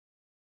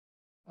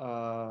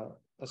a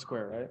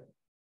square, right?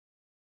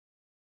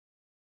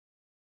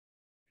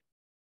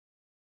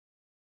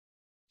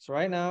 So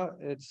right now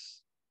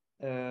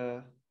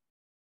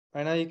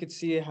right now you could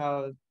see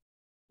how,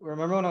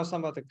 remember when I was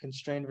talking about the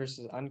constrained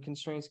versus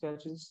unconstrained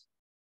sketches,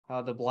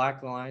 how the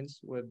black lines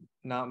would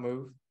not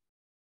move.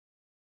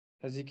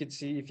 As you can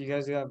see, if you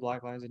guys got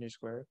black lines in your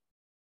square,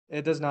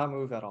 it does not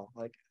move at all.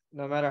 Like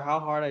no matter how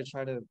hard I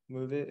try to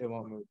move it, it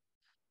won't move.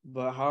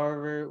 But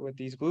however, with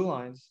these blue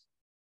lines,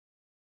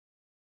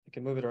 I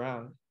can move it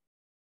around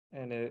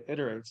and it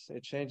iterates.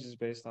 It changes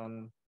based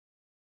on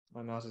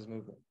my mouse's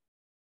movement.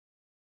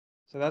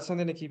 So that's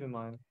something to keep in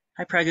mind.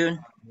 Hi, Pragun.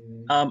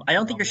 I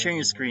don't think you're sharing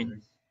your screen.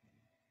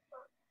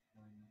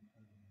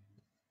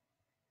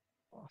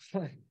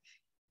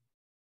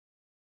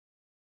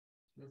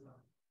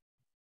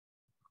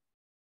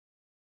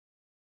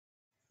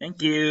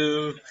 Thank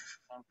you.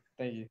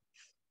 Thank you.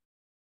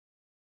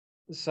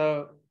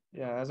 So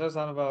yeah, as I was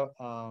talking about,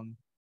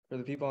 for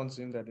the people on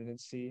Zoom that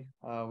didn't see,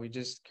 we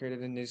just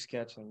created a new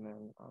sketch and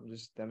then I'm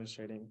just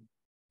demonstrating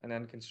an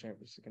unconstrained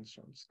versus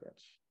constrained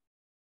sketch.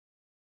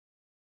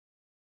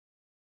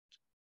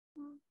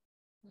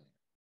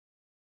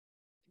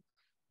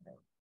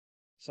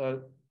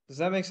 So does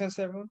that make sense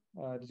to everyone?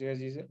 Did you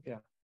guys use it? Yeah.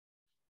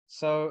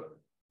 So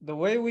the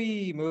way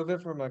we move it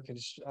from a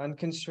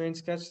unconstrained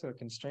sketch to a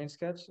constrained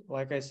sketch,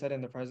 like I said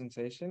in the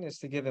presentation, is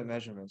to give it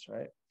measurements,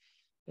 right?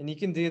 And you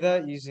can do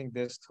that using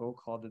this tool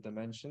called the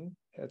dimension.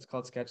 It's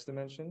called Sketch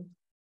Dimension.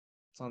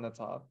 It's on the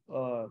top.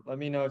 Let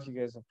me know if you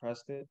guys have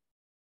pressed it.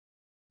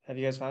 Have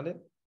you guys found it?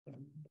 Yeah.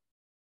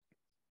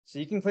 So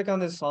you can click on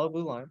this solid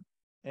blue line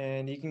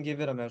and you can give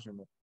it a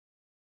measurement.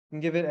 You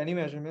can give it any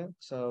measurement.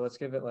 So let's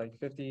give it like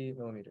 50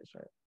 millimeters,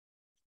 right?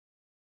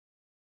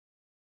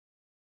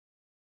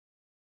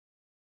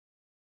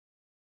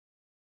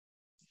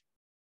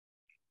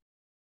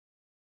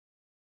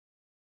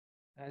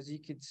 As you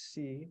can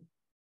see,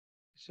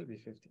 it should be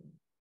 15.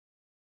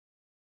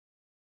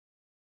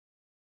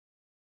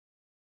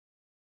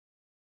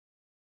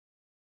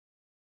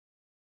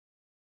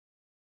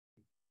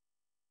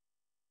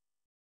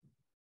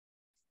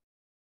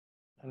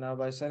 And now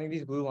by setting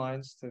these blue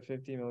lines to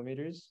 50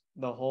 millimeters,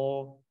 the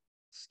whole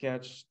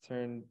sketch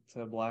turned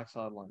to black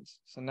solid lines.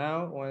 So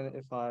now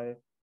if I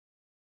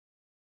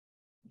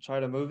try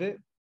to move it,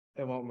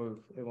 it won't move,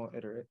 it won't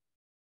iterate.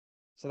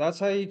 So that's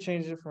how you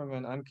change it from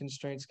an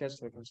unconstrained sketch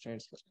to a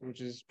constrained sketch,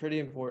 which is pretty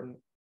important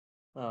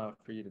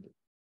for you to do.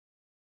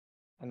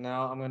 And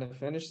now I'm going to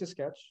finish the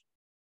sketch.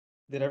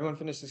 Did everyone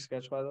finish the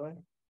sketch, by the way,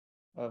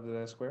 of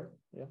the square?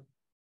 Yeah.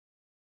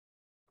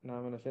 Now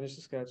I'm going to finish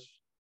the sketch.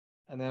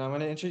 And then I'm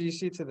going to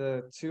introduce you to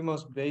the two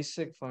most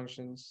basic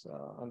functions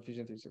on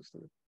Fusion 360.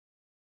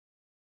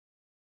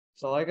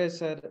 So like I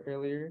said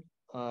earlier,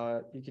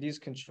 you could use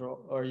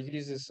control, or you could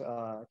use this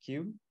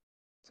cube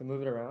to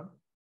move it around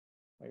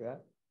like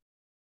that.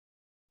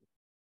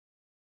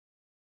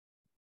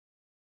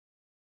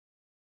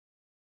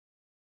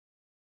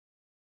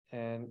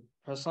 And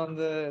press on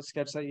the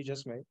sketch that you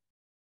just made.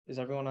 Is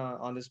everyone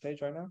on this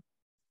page right now?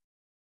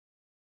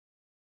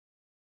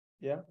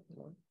 Yeah.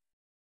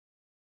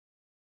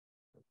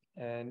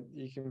 And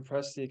you can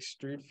press the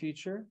extrude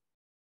feature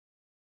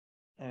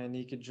and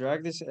you could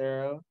drag this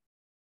arrow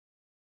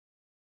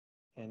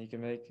and you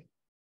can make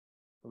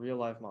a real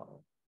life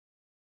model.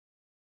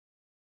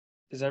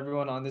 Is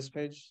everyone on this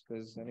page?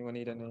 Does anyone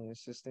need any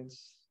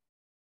assistance?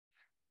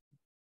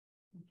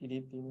 You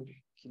need.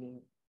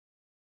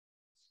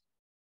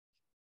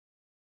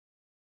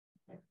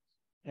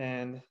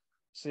 And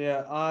so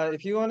yeah,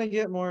 if you want to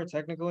get more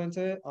technical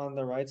into it, on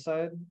the right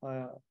side,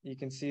 you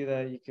can see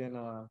that you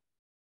can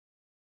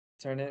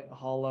turn it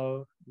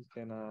hollow. You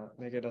can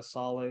make it a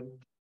solid.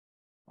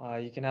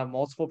 You can have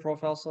multiple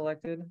profiles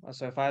selected.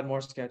 So if I had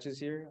more sketches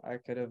here, I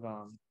could have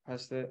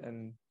pressed it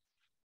and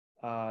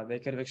they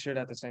could have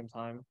extruded at the same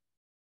time.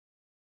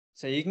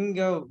 So you can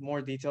go more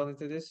detailed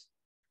into this.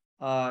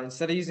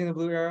 Instead of using the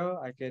blue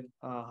arrow, I could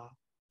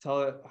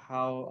tell it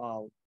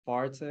how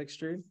far to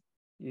extrude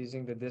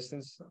using the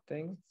distance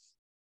thing,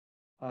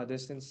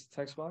 distance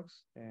text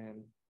box,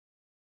 and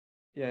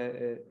yeah,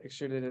 it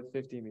extruded at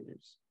 50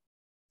 meters.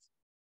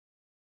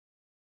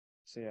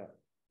 So yeah,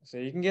 so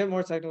you can get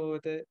more technical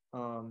with it.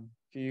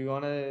 If you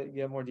want to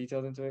get more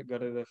detailed into it, go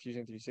to the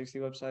Fusion 360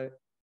 website.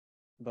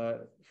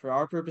 But for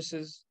our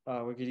purposes,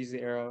 we could use the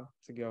arrow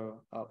to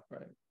go up,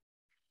 right?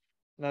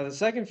 Now the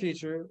second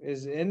feature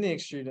is in the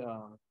extrude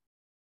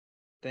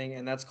thing,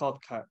 and that's called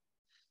cut.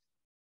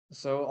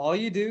 So all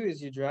you do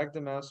is you drag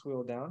the mouse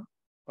wheel down,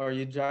 or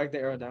you drag the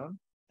arrow down,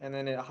 and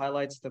then it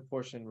highlights the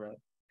portion red.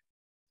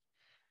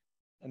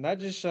 And that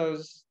just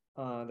shows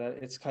that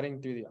it's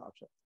cutting through the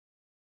object.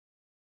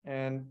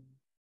 And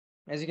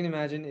as you can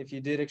imagine, if you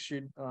did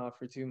extrude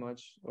for too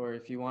much, or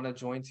if you want to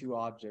join two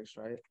objects,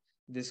 right,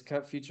 this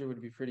cut feature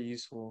would be pretty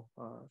useful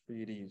for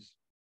you to use.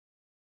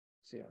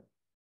 So yeah.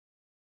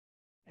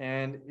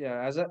 And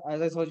yeah, as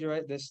I told you,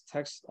 right, this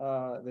text,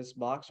 this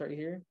box right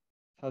here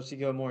helps you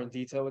go more in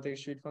detail with the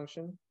extrude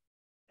function.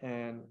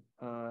 And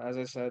as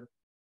I said,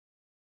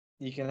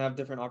 you can have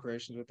different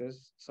operations with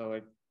this. So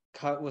like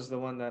cut was the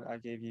one that I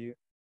gave you,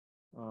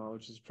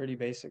 which is pretty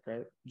basic,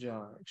 right?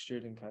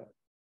 Extrude and cut.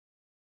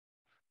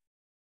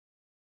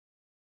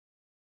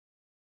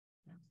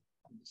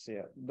 So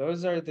yeah,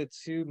 those are the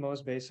two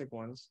most basic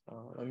ones.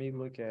 Let me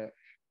look at.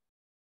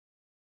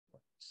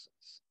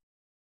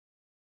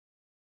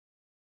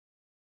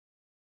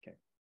 Okay.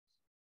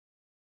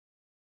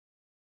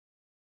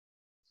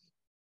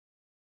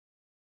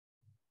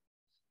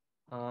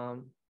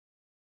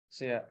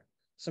 So yeah,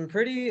 some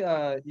pretty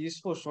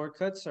useful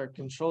shortcuts are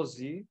Control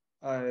Z.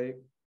 It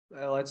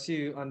lets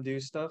you undo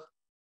stuff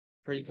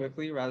pretty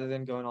quickly rather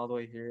than going all the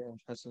way here and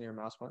pressing your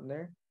mouse button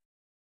there.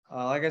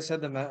 Like I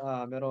said,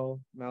 the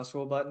middle mouse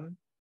wheel button.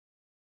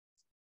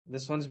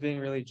 This one's being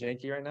really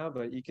janky right now,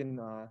 but you can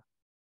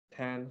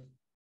pan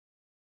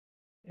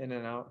in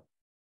and out.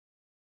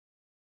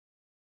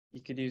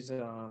 You could use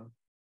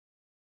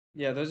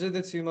yeah, those are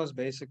the two most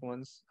basic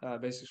ones,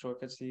 basic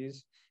shortcuts to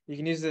use. You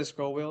can use the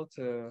scroll wheel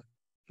to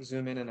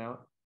zoom in and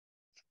out.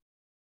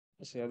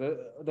 So yeah,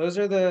 those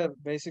are the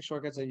basic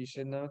shortcuts that you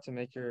should know to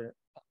make your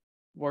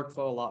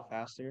workflow a lot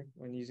faster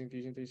when using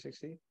Fusion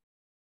 360.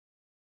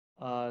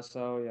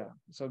 So yeah,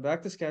 so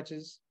back to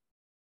sketches.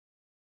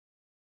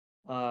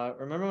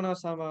 Remember when I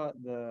was talking about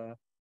the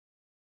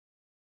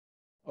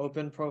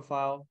open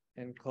profile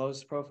and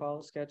closed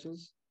profile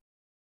sketches?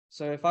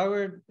 So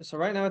so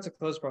right now it's a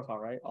closed profile,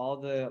 right? All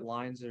the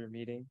lines are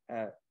meeting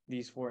at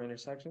these four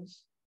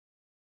intersections.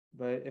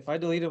 But if I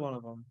deleted one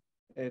of them,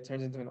 it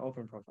turns into an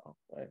open profile,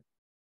 right?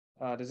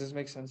 Does this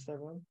make sense to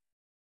everyone?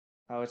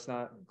 How it's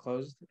not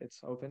closed,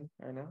 it's open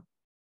right now.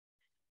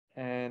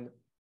 And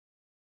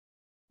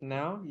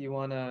now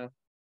now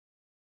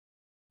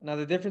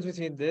the difference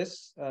between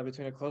this,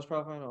 between a closed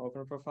profile and an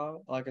open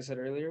profile, like I said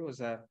earlier, was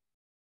that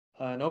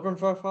an open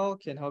profile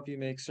can help you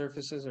make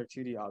surfaces or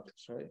 2D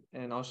objects, right?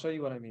 And I'll show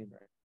you what I mean,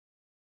 right?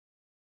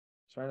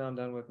 So right now I'm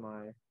done with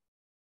my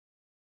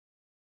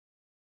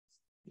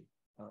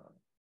uh,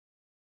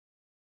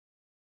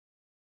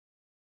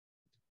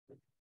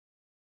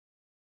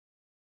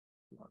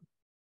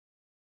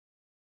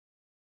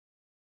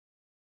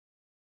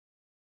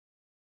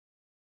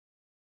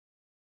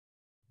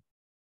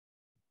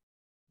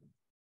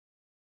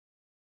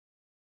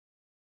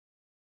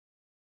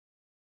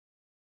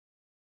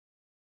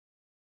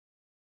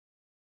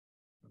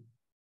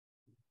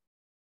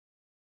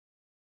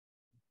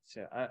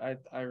 so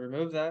I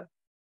remove that,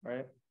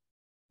 right?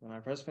 When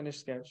I press finish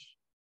sketch.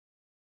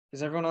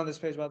 Is everyone on this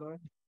page, by the way?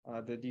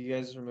 Did you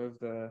guys remove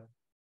the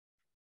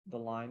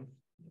line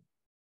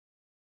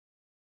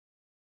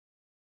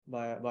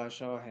by a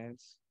show of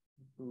hands?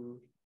 Who?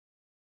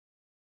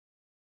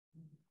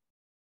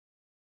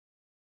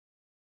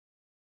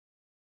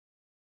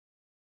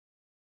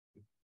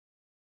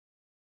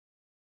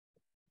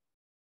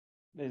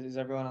 Is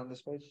everyone on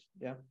this page?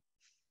 Yeah.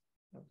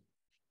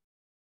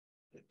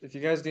 If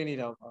you guys do need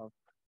help, you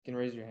can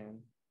raise your hand,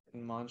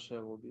 and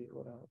Manshaa will be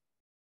able to help.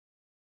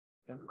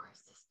 Yeah.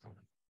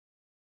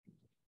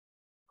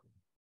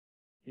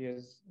 You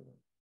guys,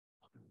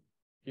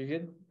 you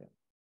good? Yeah.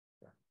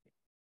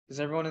 Is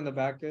everyone in the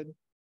back good?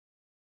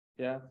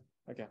 Yeah.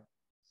 Okay.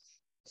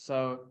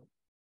 So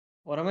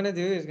what I'm gonna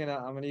do is I'm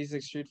gonna use the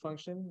extrude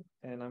function,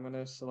 and I'm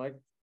gonna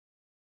select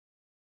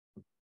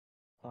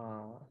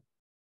uh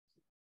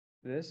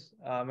this.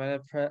 I'm gonna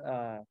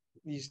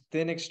use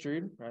thin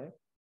extrude, right?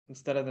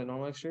 Instead of the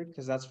normal extrude,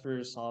 because that's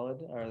for solid,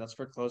 or that's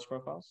for closed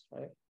profiles,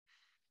 right?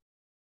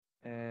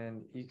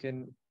 And you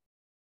can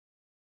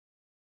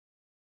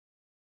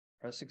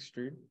press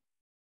extrude,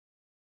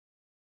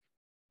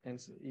 and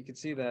so you can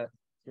see that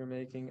you're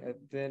making a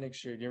thin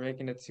extrude. You're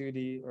making a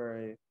 2D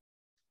or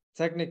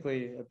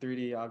technically a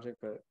 3D object,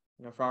 but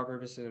for our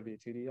purposes, it would be a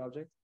 2D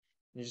object.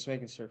 You're just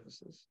making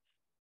surfaces.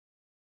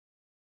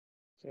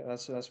 So yeah,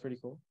 that's pretty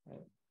cool,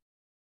 right?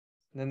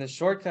 And then the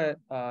shortcut,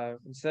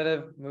 instead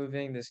of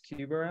moving this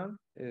cube around,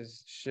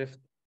 is shift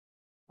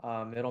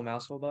middle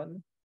mouse wheel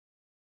button.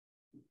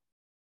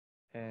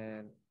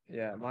 And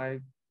yeah, my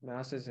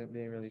mouse isn't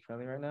being really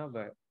friendly right now,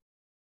 but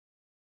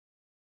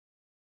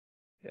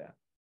yeah,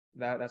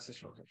 that's the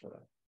shortcut for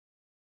that.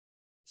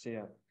 So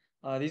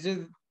yeah, these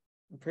are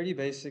pretty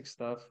basic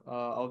stuff.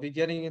 I'll be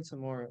getting into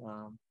more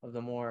of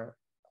the more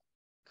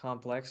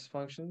complex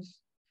functions.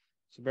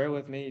 So bear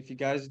with me. If you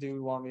guys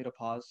do want me to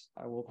pause,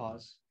 I will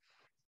pause.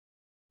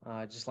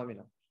 Just let me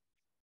know.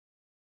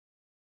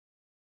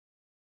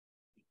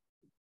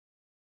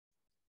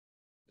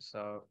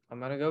 So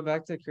I'm gonna go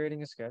back to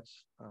creating a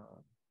sketch.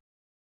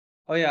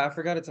 Oh yeah, I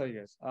forgot to tell you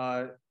guys.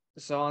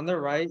 So on the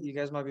right, you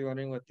guys might be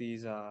wondering what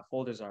these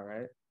folders are,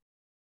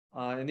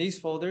 right? In these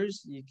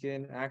folders, you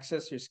can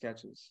access your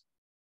sketches,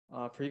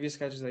 previous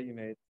sketches that you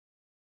made,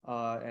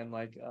 and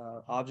like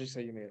objects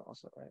that you made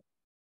also, right?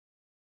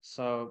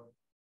 So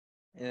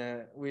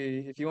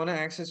if you want to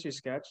access your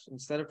sketch,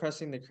 instead of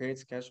pressing the create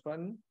sketch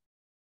button,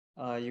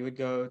 you would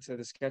go to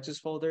the sketches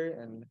folder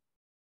and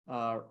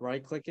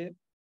right click it.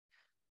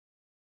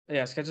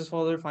 Yeah, sketches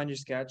folder, find your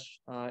sketch.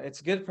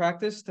 It's good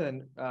practice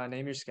to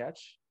name your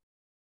sketch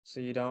so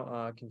you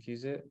don't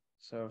confuse it.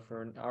 So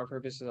for our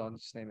purposes, I'll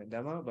just name it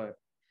demo. But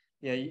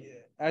yeah,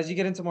 as you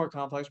get into more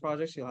complex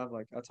projects, you'll have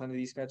like a ton of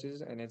these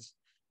sketches, and it's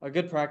a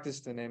good practice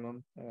to name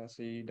them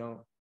so you don't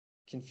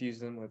confuse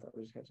them with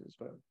other sketches.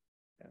 But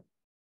yeah.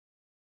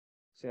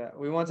 So yeah,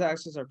 we want to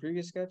access our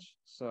previous sketch.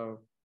 So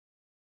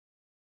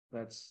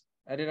let's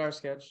edit our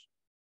sketch.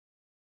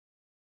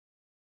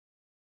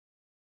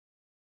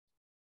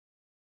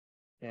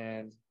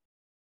 And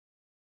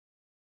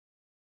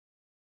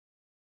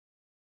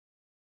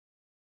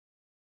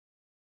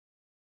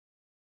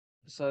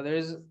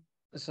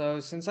so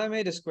since I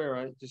made a square,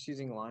 right, just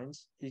using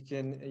lines, you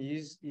can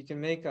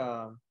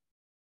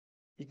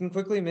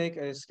quickly make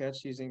a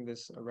sketch using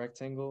this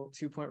rectangle,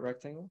 2-point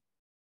rectangle.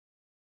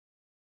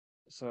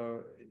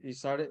 So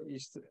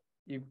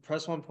you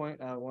press one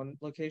point at one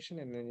location,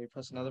 and then you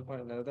press another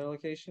point at another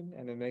location,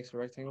 and it makes a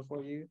rectangle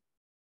for you.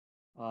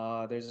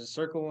 There's a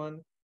circle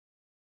one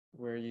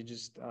where you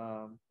just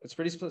it's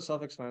pretty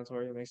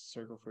self-explanatory. It makes a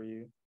circle for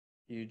you.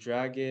 You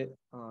drag it,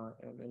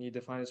 and then you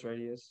define its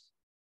radius.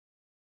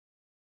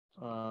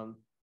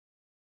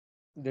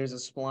 There's a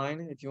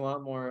spline if you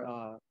want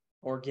more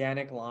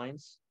organic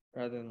lines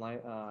rather than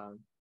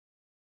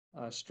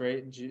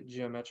straight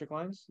geometric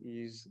lines. You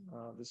use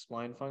the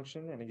spline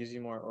function, and it gives you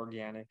more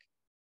organic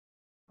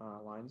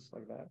lines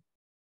like that.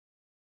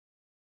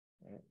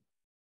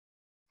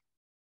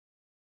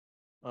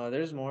 Right.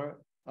 There's more.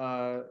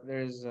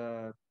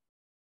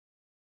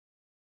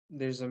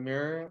 There's a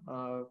mirror.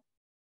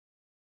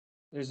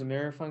 There's a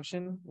mirror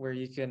function where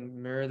you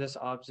can mirror this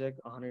object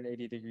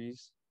 180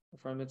 degrees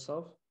from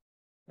itself.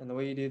 And the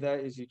way you do that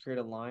is you create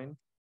a line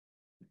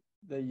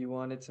that you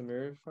want it to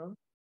mirror from.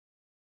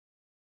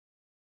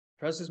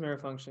 Press this mirror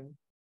function.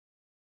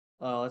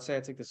 Let's say I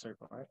take the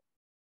circle, right?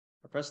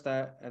 I press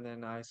that, and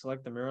then I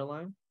select the mirror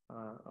line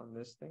on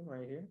this thing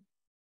right here.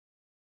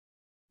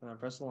 And I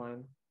press the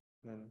line,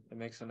 and then it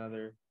makes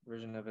another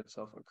version of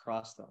itself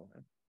across that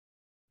line.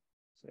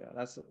 So yeah,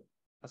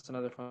 that's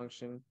another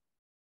function.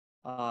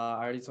 I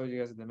already told you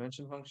guys the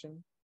dimension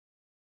function.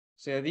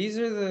 So yeah, these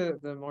are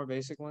the more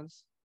basic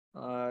ones.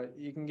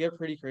 You can get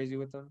pretty crazy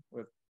with them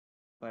with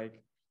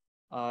like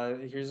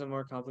here's a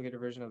more complicated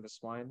version of the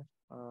spline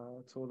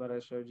tool that I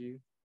showed you.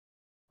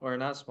 Or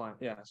not spline,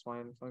 yeah,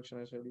 spline function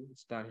I showed you.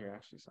 It's down here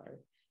actually,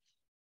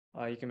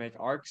 sorry. You can make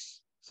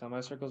arcs,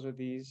 semicircles with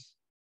these.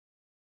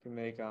 You can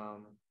make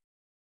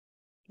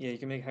you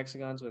can make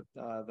hexagons with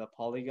the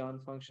polygon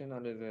function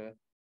under the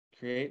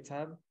create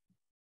tab.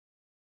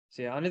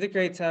 So yeah, under the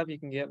create tab, you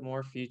can get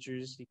more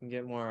features. You can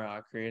get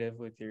more creative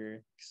with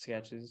your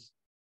sketches,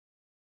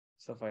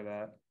 stuff like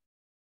that.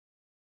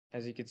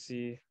 As you can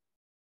see,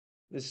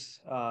 this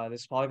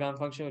polygon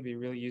function would be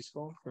really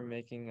useful for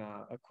making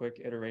a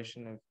quick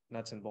iteration of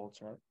nuts and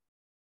bolts, right?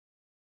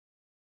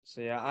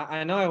 So yeah,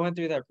 I know I went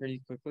through that pretty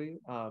quickly,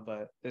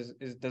 but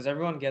does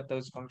everyone get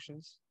those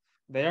functions?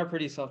 They are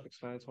pretty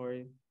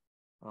self-explanatory.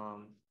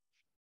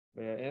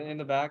 But yeah, in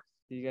the back,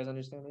 do you guys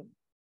understand it?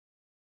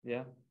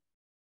 Yeah,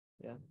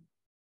 yeah.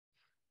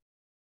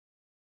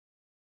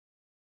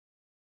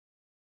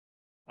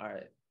 All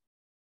right.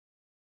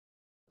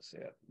 So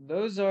yeah,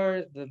 those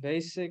are the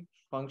basic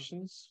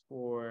functions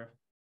for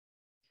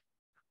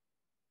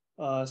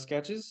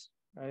sketches,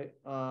 right?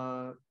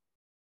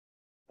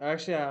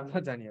 Actually, I'm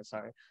not done yet,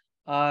 sorry.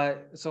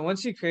 So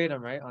once you create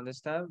them, right, on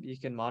this tab, you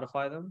can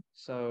modify them.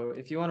 So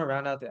if you want to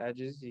round out the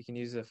edges, you can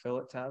use the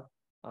fillet tab,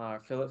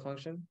 fillet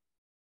function.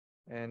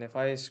 And if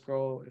I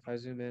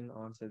zoom in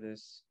onto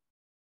this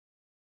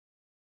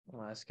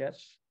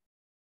sketch,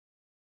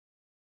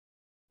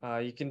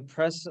 you can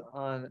press it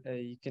on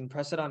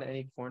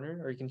any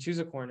corner, or you can choose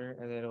a corner,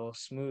 and it'll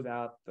smooth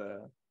out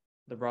the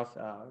rough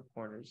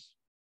corners,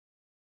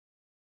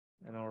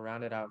 and it'll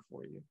round it out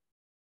for you.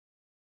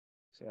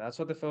 So that's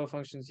what the fill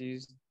function is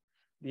used.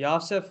 The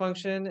offset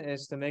function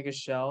is to make a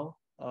shell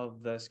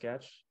of the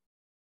sketch.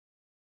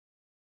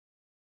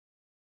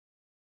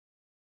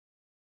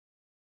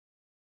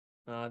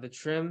 The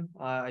trim,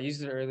 I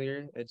used it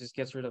earlier. It just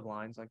gets rid of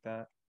lines like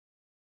that,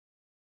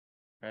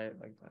 right?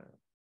 Like that.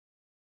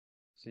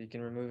 So you can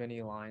remove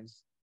any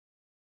lines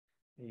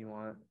that you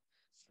want.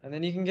 And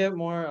then you can get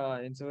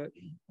more into it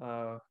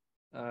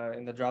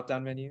in the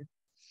drop-down menu.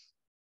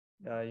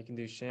 You can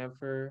do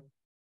chamfer.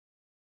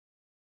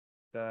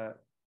 So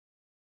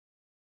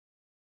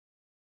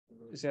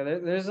yeah,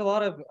 there's a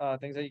lot of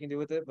things that you can do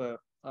with it, but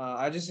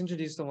I just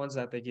introduced the ones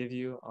that they give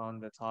you on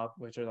the top,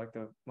 which are like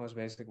the most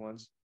basic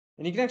ones.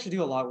 And you can actually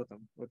do a lot with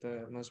them, with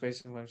the most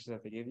basic functions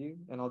that they give you.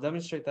 And I'll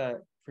demonstrate that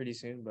pretty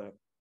soon, but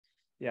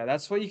yeah,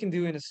 that's what you can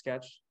do in a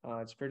sketch.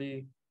 It's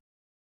pretty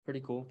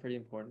cool, pretty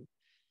important.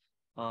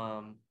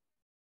 And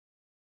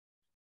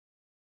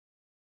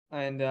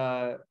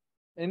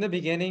in the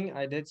beginning,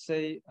 I did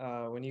say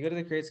when you go to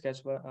the create sketch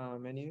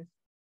menu,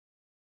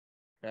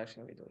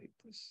 actually, let me delete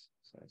this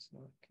so it's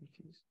not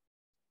confused.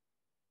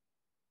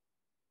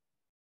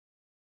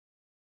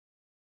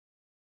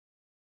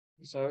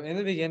 So in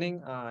the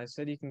beginning, I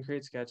said you can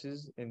create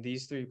sketches in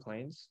these 3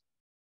 planes,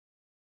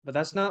 but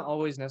that's not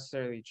always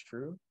necessarily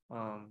true.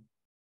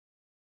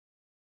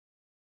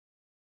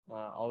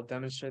 I'll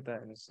demonstrate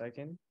that in a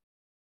second.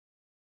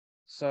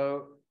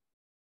 So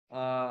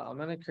I'm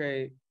gonna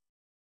create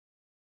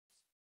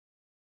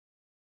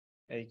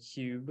a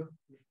cube.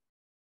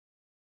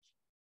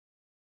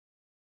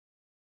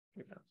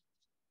 And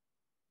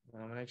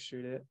I'm gonna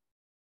extrude it.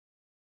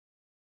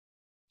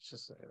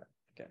 Just like that.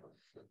 Okay.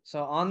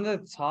 So on the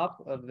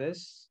top of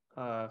this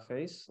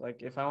face,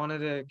 like if I wanted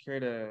to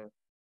create a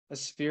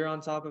sphere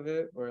on top of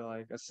it or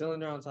like a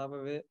cylinder on top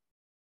of it,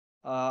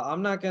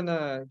 I'm not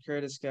gonna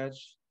create a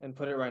sketch and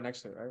put it right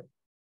next to it, right?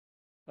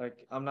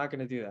 Like I'm not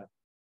gonna do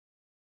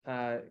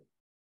that.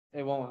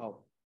 It won't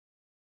help.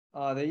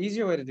 The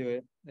easier way to do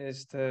it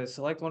is to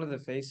select one of the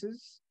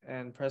faces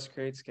and press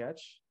create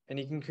sketch, and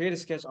you can create a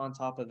sketch on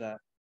top of that,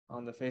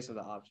 on the face of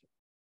the object.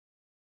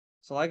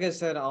 So like I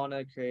said, I want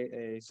to create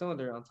a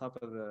cylinder on top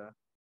of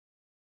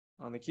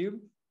on the cube,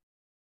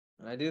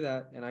 and I do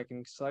that, and I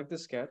can select the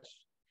sketch.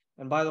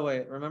 And by the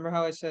way, remember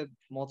how I said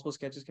multiple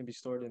sketches can be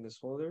stored in this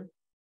folder?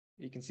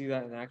 You can see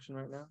that in action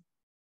right now.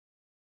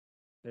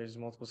 There's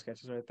multiple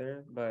sketches right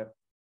there, but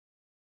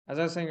as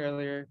I was saying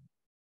earlier,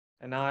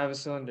 and now I have a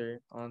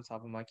cylinder on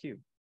top of my cube.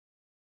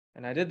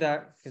 And I did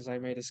that because I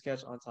made a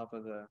sketch on top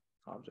of the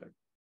object,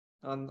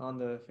 on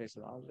the face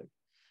of the object.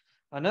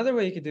 Another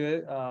way you could do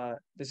it,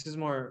 this is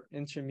more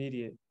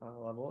intermediate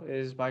level,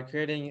 is by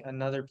creating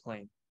another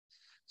plane.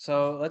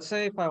 So let's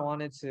say if I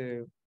wanted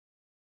to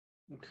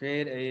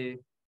create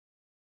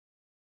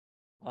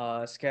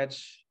a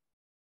sketch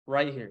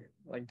right here,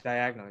 like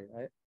diagonally,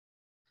 right?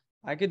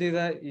 I could do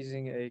that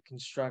using a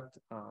construct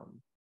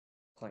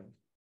plane.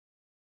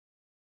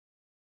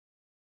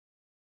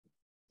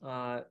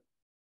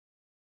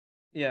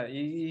 Yeah,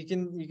 you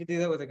can do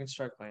that with a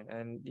construct plane,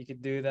 and you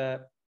could do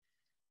that.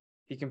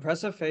 You can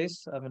press a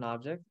face of an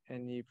object,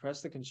 and you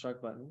press the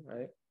construct button,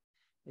 right?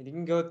 And you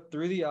can go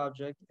through the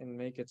object and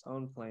make its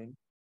own plane.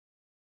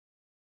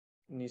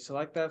 And you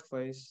select that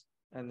face,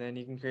 and then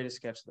you can create a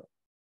sketch there.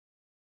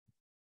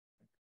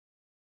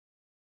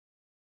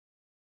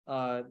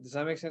 Does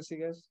that make sense to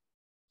you guys?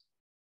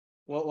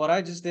 Well, what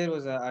I just did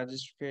was I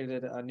just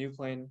created a new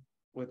plane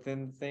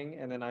within the thing,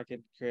 and then I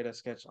could create a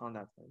sketch on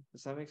that plane.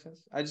 Does that make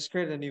sense? I just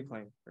created a new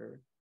plane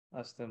for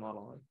us to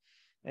model on.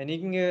 And you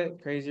can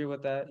get crazier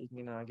with that. You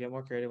can get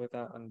more creative with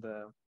that on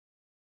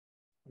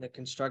the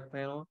construct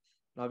panel.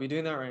 And I'll be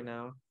doing that right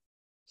now.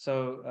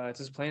 So it's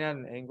just plane at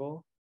an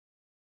angle.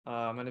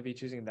 I'm going to be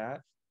choosing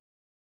that.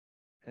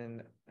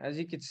 And as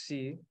you can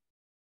see,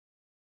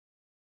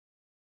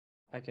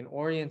 I can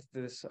orient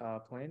this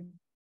plane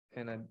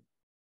in an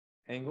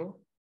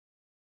angle.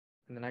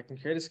 And then I can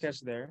create a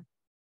sketch there.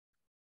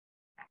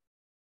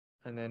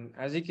 And then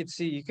as you can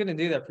see, you couldn't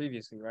do that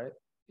previously, right?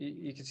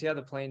 You can see how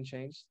the plane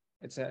changed.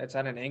 It's at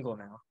an angle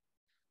now.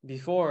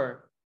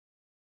 Before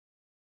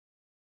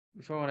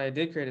when I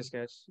did create a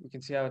sketch, you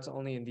can see how it's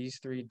only in these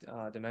 3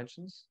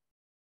 dimensions.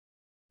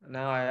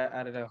 Now I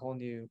added a whole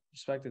new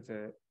perspective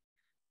to it.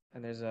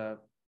 And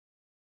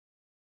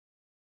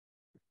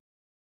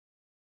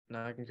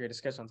now I can create a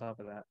sketch on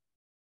top of that.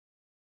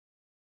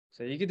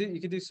 So you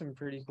could do some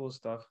pretty cool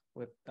stuff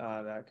with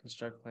that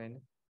construct plane.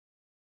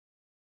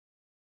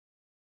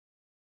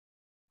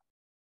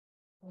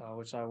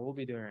 Which I will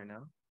be doing right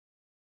now.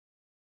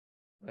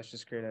 Let's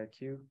just create a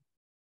cube.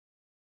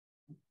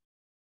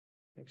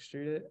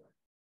 Extrude it.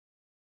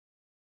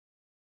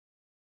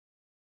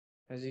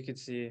 As you can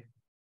see,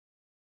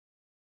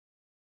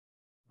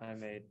 I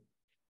made.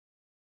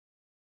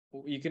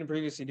 You couldn't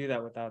previously do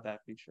that without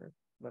that feature,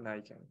 but now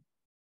you can.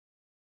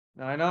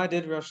 Now I know I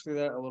did rush through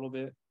that a little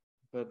bit,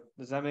 but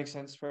does that make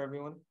sense for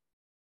everyone?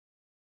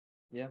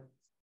 Yeah.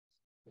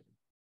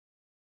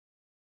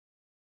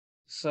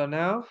 So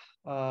now,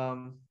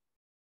 I'm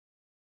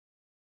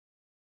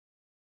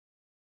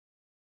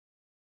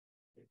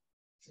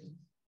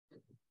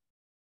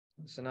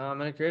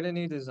gonna create a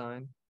new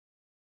design,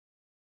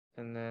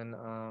 and then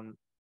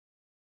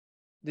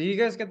do you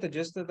guys get the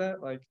gist of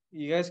that? Like,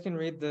 you guys can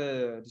read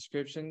the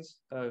descriptions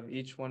of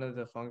each one of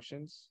the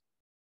functions.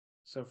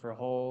 So for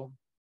whole,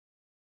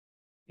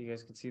 you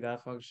guys can see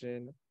that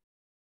function.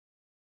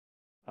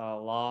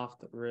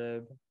 Loft,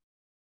 rib,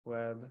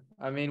 web.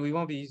 I mean, we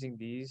won't be using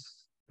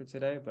these for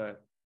today,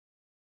 but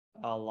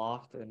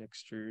loft and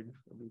extrude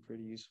would be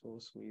pretty useful.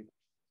 Sweep.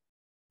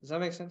 Does that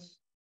make sense?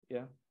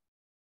 Yeah.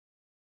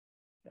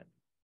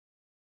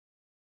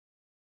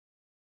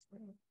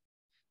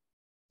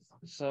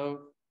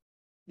 So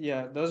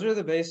yeah, those are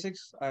the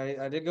basics.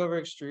 I did go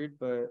over extrude,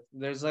 but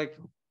there's like,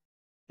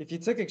 if you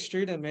took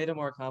extrude and made it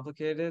more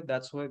complicated,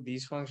 that's what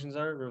these functions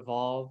are: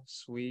 revolve,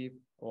 sweep,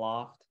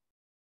 loft.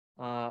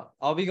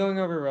 I'll be going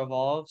over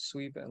revolve,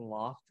 sweep, and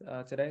loft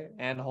today,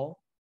 and hole,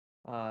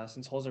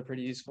 since holes are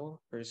pretty useful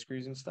for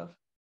screws and stuff.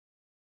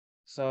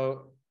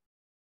 So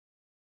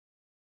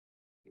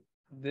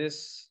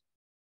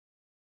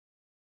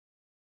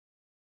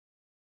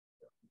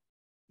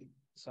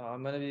so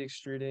I'm gonna be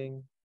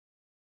extruding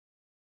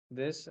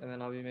this, and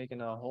then I'll be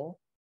making a hole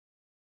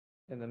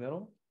in the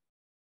middle,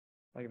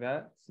 like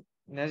that.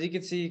 And as you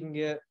can see, you can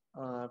get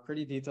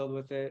pretty detailed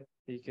with it.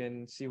 You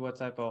can see what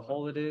type of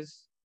hole it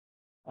is.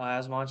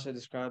 As Manshaa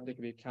described, it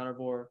could be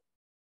counterbore,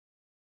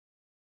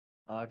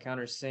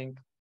 countersink.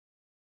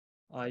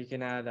 You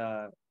can add,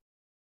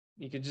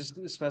 you could just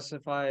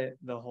specify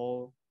the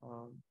hole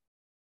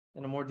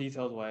in a more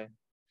detailed way.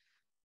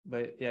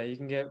 But yeah, you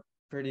can get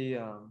pretty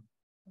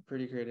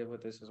creative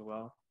with this as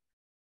well.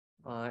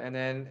 And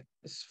then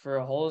for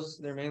holes,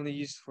 they're mainly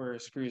used for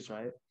screws,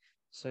 right?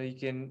 So you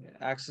can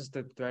access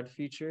the thread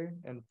feature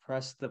and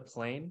press the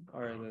plane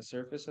or the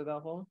surface of that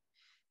hole.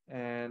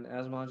 And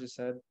as Manja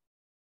said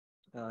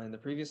in the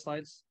previous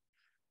slides,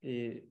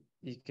 you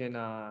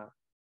can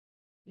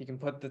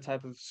put the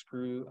type of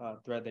screw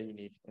thread that you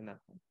need in that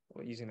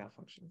using that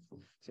function.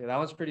 So yeah, that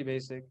one's pretty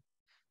basic.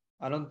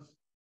 I don't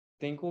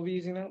think we'll be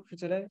using that for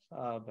today,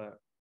 but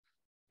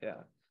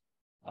yeah.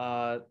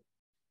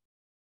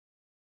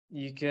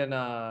 You can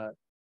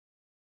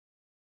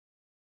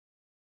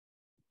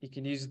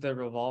use the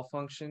revolve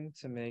function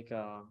to make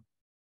I'll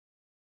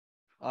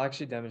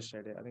actually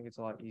demonstrate it. I think it's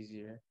a lot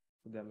easier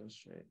to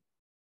demonstrate.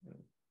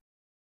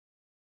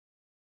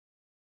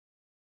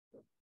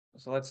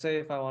 So let's say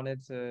if I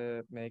wanted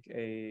to make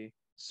a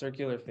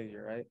circular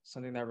figure, right?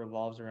 Something that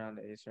revolves around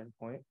a certain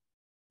point.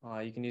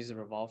 You can use the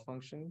revolve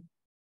function.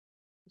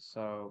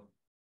 So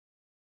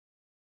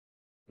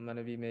I'm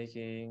gonna be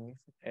making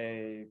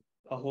a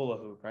hula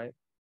hoop, right?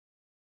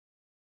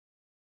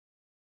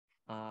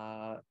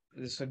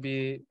 This would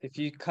be, if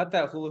you cut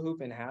that hula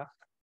hoop in half,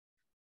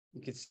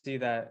 you could see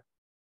that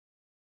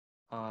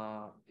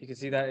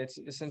it's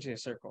essentially a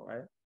circle,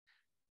 right?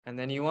 And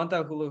then you want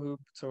that hula hoop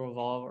to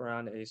revolve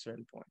around a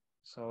certain point.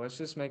 So let's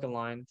just make a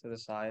line to the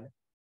side.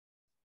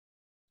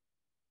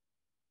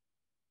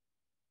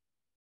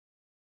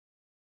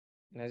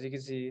 And as you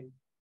can see,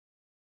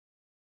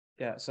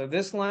 yeah, so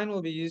this line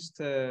will be used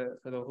for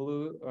the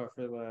hula or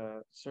for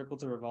the circle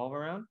to revolve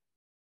around.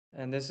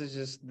 And this is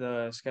just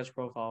the sketch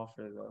profile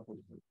for the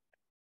hula hoop.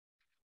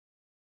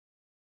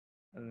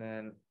 And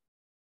then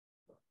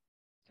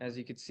as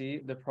you can see,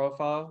 the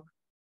profile.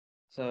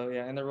 So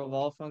yeah, in the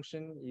revolve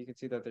function, you can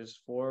see that there's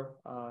 4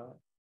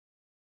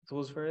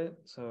 tools for it.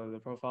 So the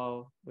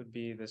profile would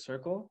be the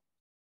circle,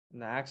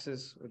 and the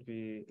axis would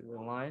be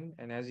the line.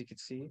 And as you can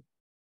see,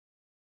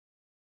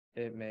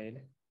 it made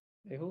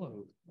a hula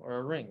hoop or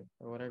a ring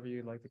or whatever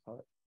you'd like to call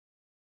it.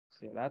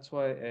 So yeah, that's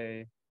what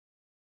a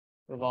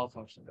revolve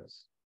function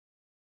does.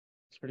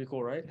 It's pretty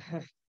cool, right?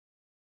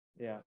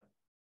 Yeah.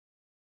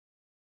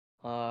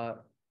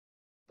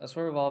 That's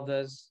what revolve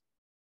does.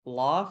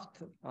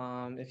 Loft,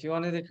 if you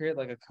wanted to create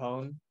like a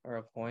cone or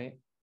a point,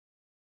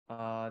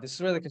 this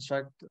is where the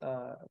construct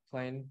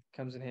plane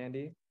comes in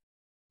handy.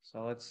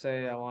 So let's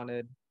say I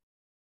wanted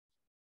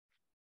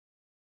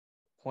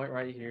point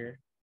right here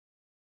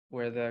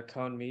where the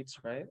cone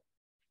meets, right?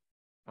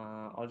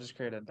 I'll just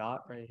create a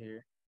dot right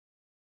here.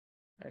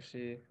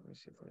 Actually, let me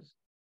see if there's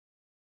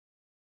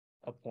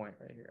a point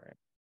right here, right?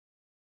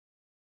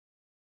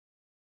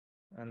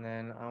 And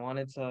then I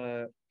wanted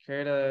to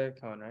create a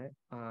cone, right?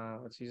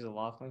 Let's use the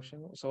loft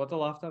function. So what the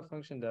loft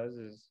function does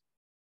is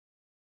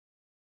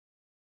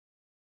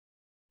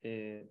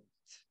it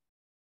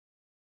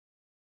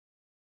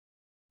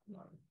yeah.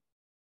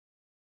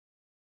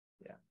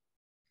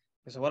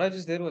 So what I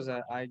just did was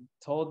that I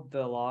told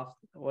the loft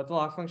what the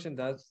loft function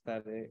does,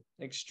 that it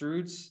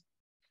extrudes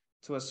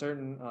to a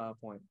certain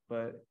point,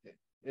 but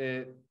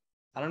it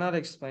I don't know how to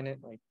explain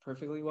it like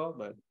perfectly well,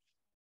 but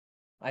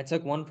I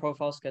took one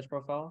sketch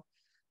profile,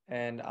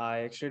 and I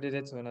extruded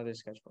it to another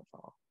sketch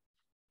profile.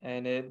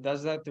 And it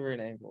does that through an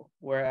angle.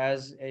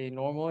 Whereas a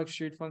normal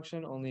extrude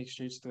function only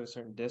extrudes to a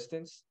certain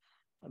distance,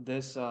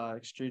 this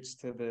extrudes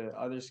to the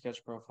other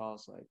sketch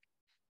profiles like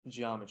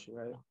geometry,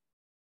 right?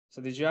 So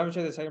the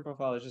geometry of the second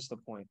profile is just a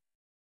point.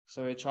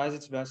 So it tries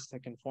its best to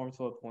conform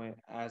to a point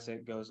as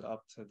it goes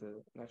up to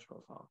the next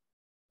profile.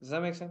 Does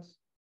that make sense?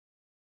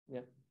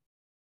 Yeah.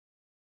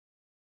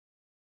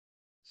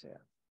 So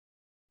yeah.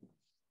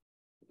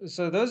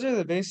 So those are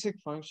the basic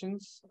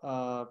functions.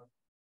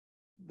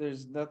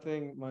 There's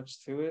nothing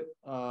much to it.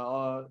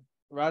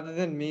 Rather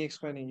than me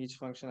explaining each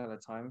function at a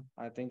time,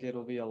 I think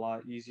it'll be a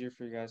lot easier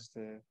for you guys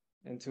to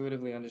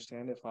intuitively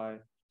understand if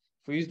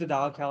we use the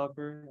dial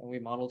caliper and we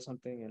modeled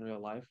something in real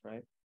life,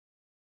 right?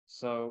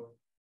 So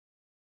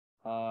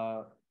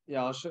yeah,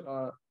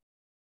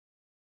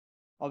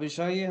 I'll be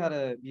showing you how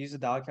to use the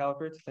dial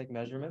caliper to take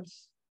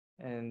measurements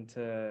and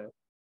to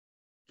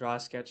draw a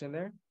sketch in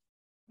there.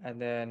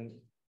 And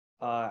then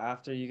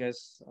after you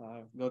guys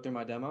go through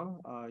my demo,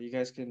 you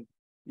guys can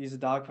use the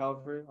dial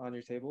caliper on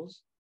your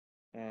tables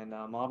and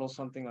model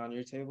something on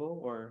your table,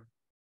 or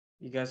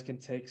you guys can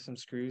take some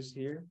screws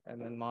here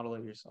and then model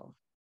it yourself.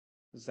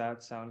 Does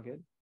that sound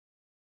good?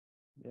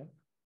 Yeah.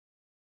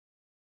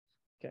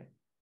 Okay.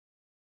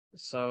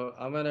 So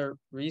I'm gonna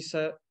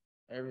reset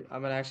I'm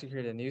gonna actually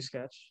create a new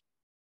sketch,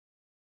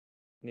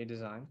 new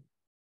design.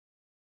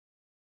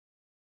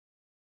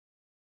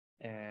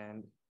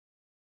 And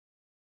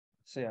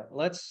so yeah,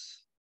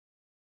 let's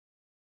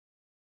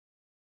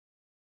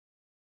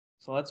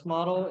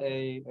model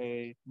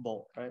a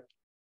bolt, right?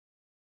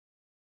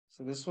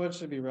 So this one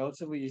should be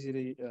relatively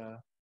easy to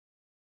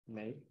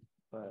make,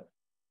 but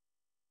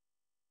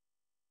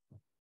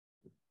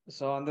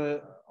so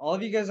on all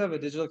of you guys have a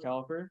digital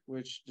caliper,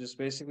 which just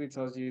basically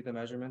tells you the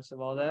measurements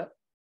of all that.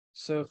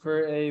 So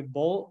for a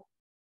bolt,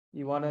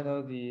 you want to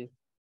know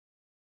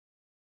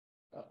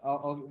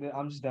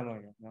I'm just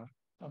demoing it. No,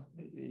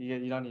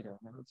 you don't need it.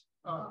 No,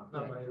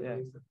 yeah.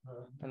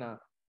 No.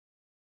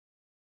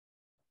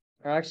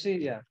 Or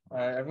actually, yeah.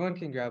 Everyone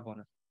can grab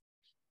one.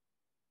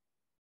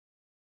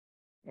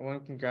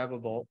 Everyone can grab a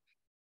bolt.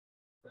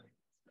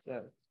 Yeah.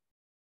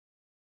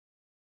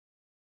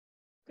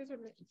 Do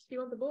you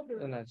want the bolt?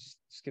 No, just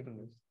skip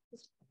them.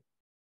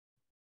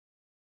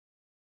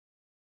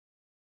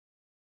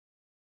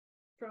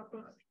 Drop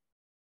off.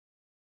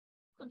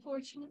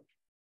 Unfortunate.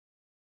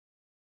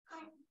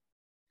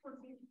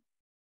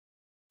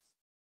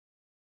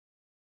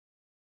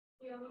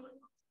 Yeah.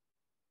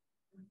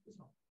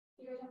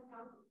 You guys have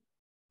power?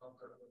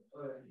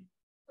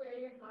 Where are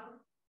your power?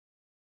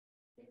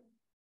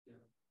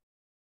 Yes.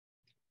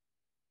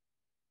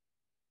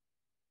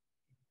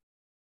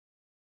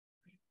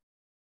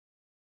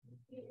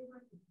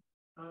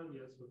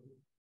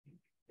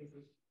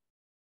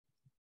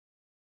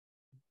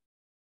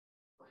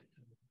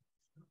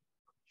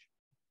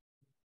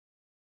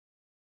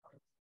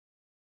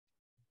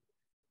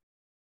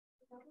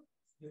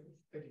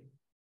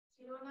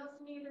 Anyone else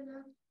need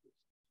enough?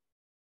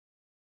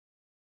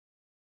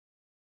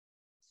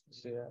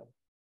 So yeah.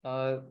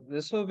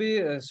 This will be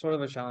a sort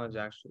of a challenge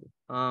actually.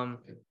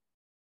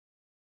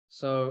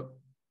 So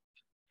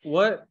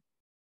what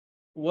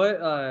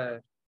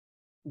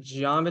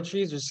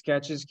geometries or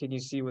sketches can you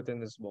see within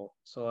this bolt?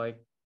 So like,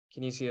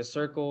 can you see a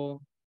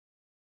circle?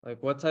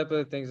 Like what type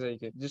of things that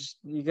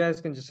you guys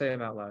can just say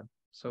them out loud.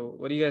 So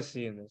what do you guys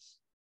see in this?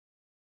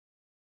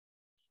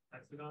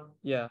 Hexagon?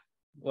 Yeah.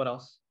 What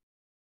else?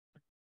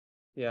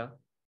 Yeah.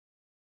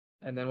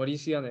 And then what do you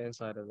see on the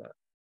inside of that?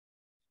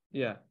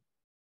 Yeah.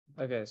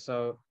 Okay,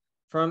 so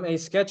from a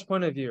sketch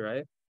point of view,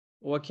 right?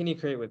 What can you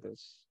create with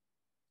this?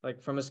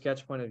 Like from a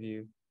sketch point of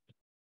view,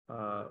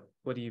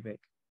 what do you make?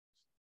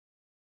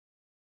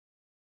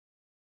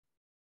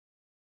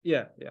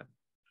 Yeah, yeah.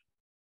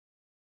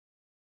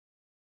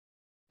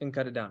 And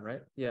cut it down,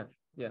 right? Yeah,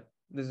 yeah.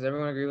 Does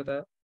everyone agree with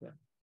that? Yeah.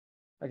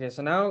 Okay,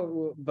 so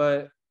now,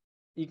 but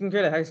you can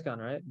create a hexagon,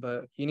 right?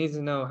 But you need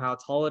to know how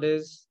tall it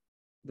is,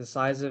 the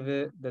size of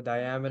it, the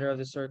diameter of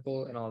the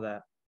circle, and all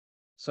that.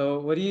 So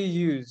what do you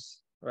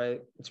use, right?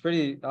 It's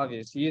pretty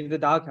obvious. You use the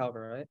dial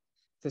caliper, right?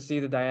 To see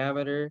the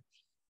diameter,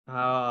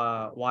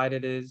 how wide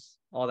it is,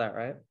 all that,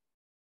 right?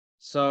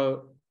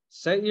 So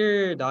set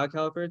your dial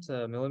caliper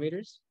to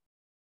millimeters.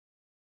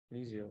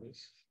 Easy at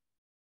least.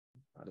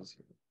 How does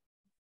it?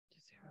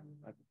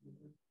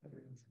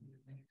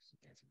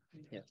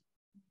 Yeah.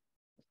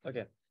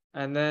 Okay.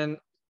 And then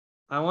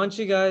I want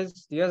you guys,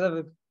 do you guys have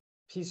a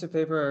piece of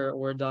paper or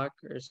Word doc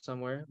or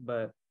somewhere?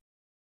 But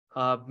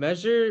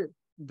measure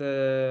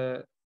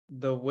the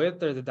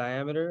width or the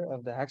diameter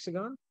of the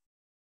hexagon.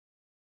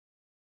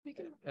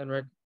 And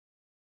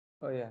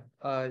oh yeah.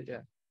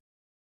 Yeah.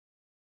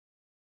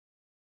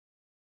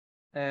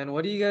 And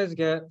what do you guys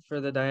get for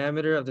the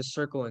diameter of the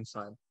circle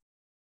inside?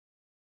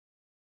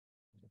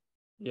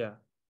 Yeah.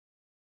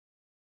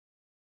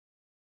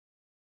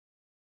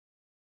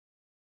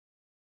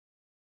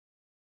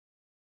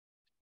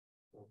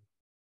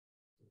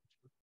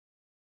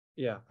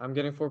 Yeah, I'm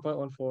getting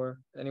 4.14.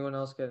 Anyone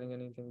else getting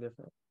anything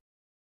different?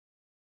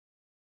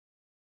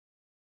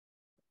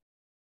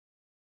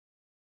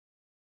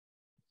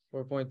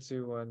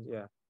 4.21,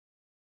 yeah.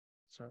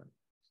 Sorry.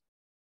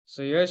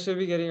 So you guys should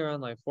be getting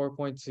around like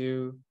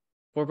 4.2,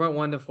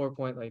 4.1 to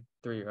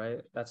 4.3,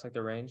 right? That's like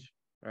the range,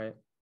 right?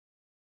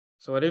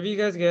 So whatever you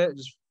guys get,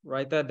 just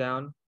write that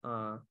down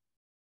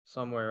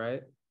somewhere,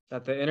 right?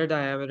 That the inner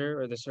diameter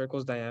or the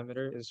circle's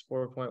diameter is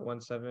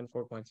 4.17,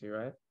 4.2,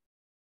 right?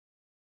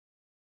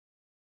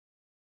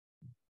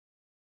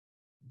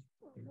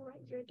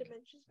 Write your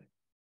dimensions.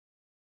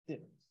 Yeah.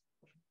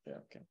 Yeah,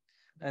 okay.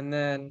 And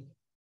then,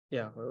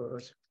 yeah,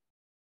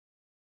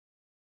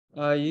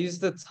 use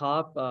the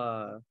top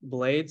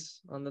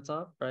blades on the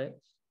top, right?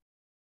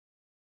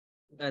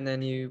 And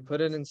then you put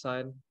it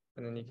inside,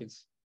 and then you can.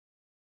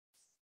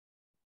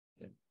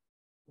 Yeah.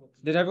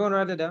 Did everyone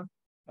write it down?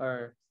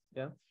 Or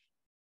yeah?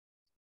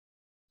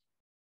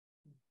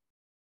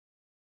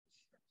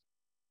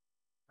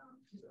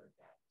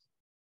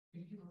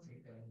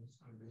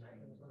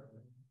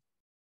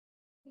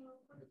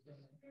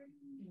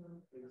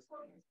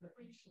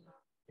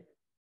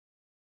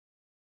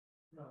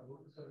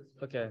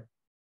 Okay.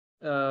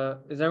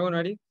 Is everyone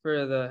ready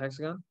for the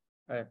hexagon?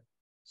 All right.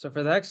 So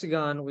for the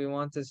hexagon, we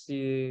want to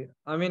see,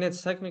 I mean,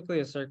 it's technically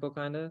a circle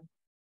kind of,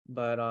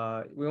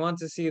 but we want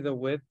to see the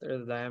width or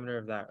the diameter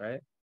of that,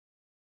 right?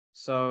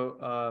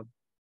 So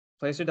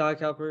place your die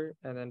caliper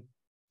and then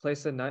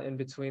place the nut in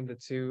between the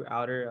two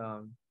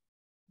outer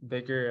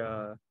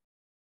bigger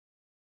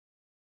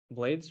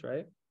blades,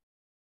 right?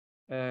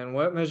 And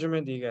what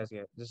measurement do you guys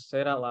get? Just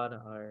say it out loud,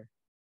 or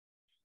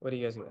what do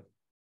you guys get?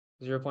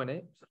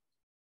 0.8?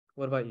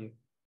 What about you?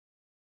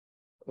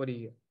 What do you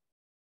get?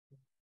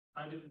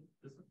 I did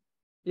this one.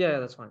 Yeah,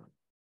 that's fine.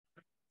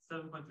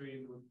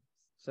 7.3.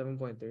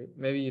 7.3.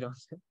 Maybe you don't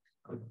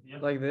Yeah.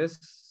 like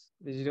this.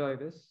 Did you do like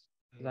this?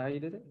 Is that how you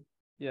did it?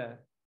 Yeah.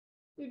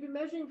 We've been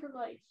measuring from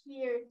like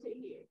here to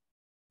here.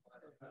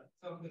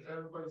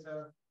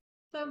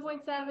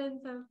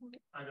 7.7.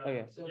 I got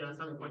Okay. Yeah,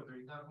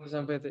 7.3.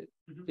 7.3.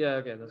 Yeah,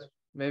 okay, that's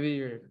maybe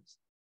you're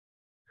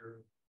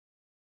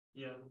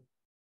Yeah.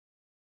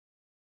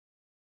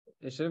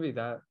 it shouldn't be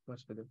that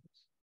much of a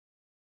difference.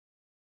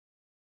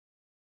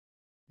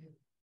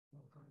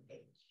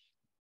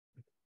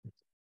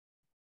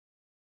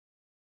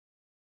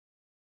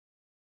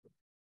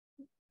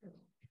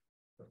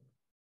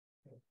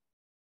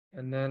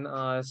 And then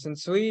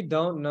since we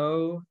don't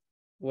know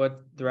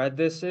what thread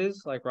this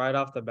is, like right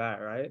off the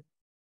bat, right?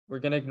 We're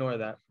gonna ignore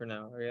that for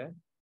now, okay?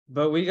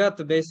 But we got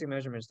the basic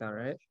measurements down,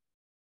 right?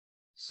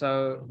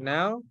 So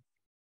now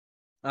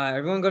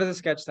everyone go to the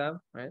sketch tab,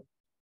 right?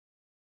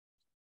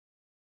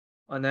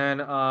 And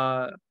then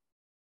I'm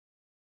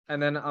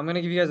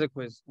gonna give you guys a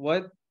quiz.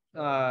 What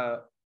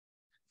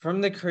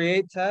from the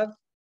create tab,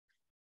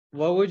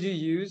 what would you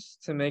use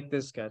to make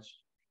this sketch?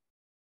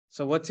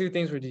 So what two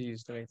things would you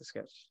use to make the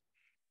sketch?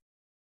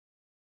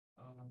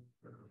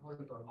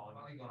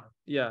 Polygon.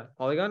 Yeah,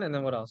 polygon, and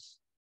then what else?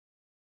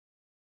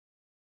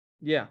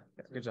 Yeah,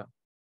 good job.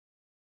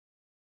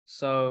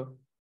 So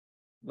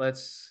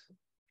let's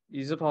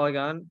use a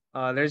polygon.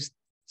 There's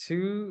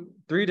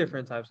three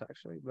different types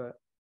actually, but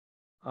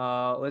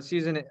let's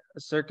use a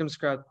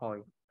circumscribed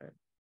polygon. Right?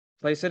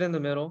 Place it in the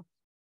middle.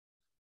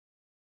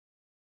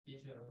 You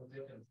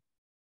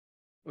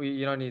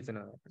don't need to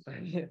know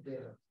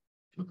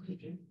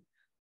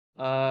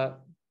that.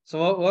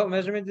 So what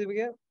measurement did we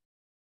get?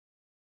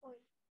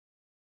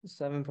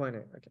 7.8.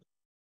 Okay.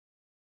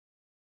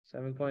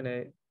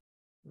 7.8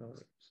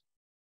 millimeters.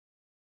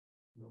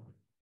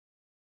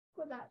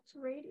 Well, that's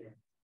radius.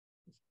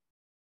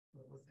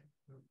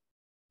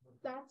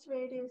 That's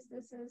radius.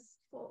 This is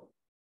full.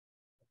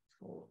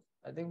 Full.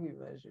 I think we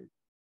measured.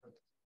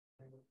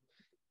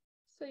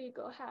 So you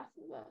go half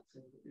of that.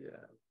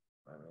 Yeah.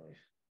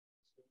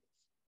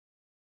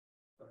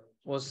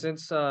 Well,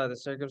 since the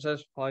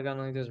circumscribed polygon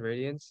only does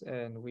radians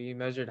and we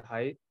measured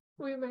height.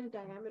 We measured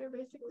diameter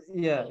basically.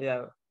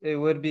 Yeah. It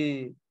would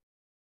be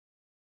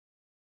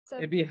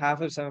it'd be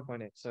half of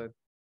 7.8. So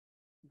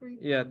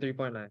yeah,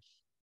 3.9.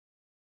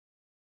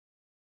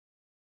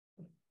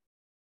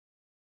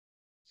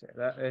 So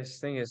this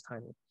thing is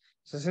tiny.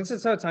 So since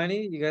it's so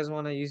tiny, you guys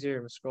want to use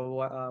your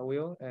scroll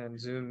wheel and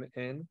zoom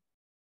in,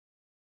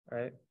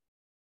 right?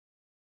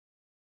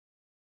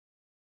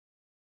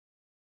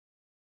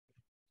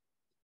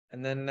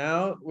 And then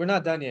now we're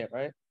not done yet,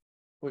 right?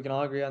 We can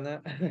all agree on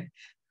that.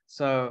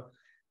 So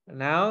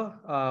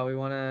now we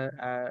want to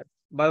add.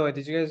 By the way,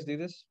 did you guys do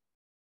this?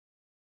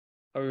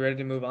 Are we ready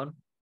to move on?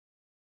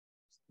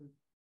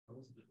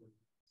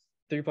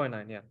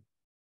 3.9, yeah.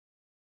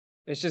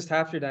 It's just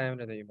half your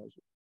diameter that you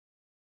measure.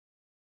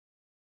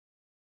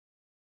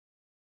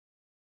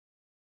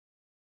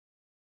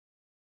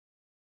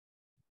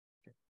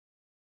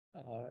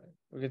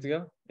 We're good to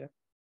go? Yeah.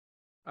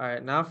 All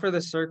right, now for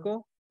the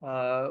circle,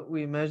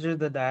 we measured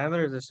the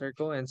diameter of the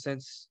circle, and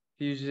since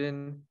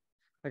fusion,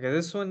 okay,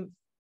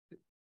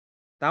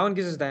 that one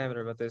gives us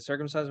diameter, but the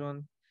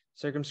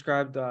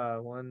circumscribed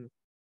one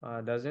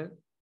doesn't.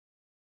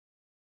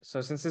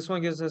 So since this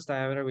one gives us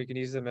diameter, we can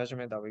use the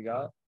measurement that we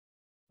got,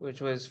 which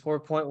was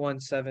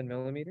 4.17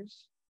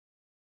 millimeters.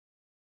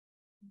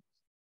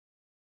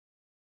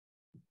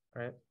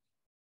 Right.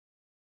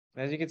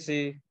 As you can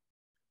see,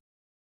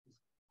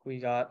 we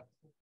got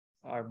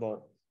our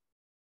bolt.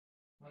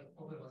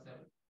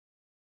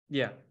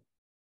 Yeah.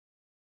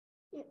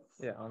 Yes.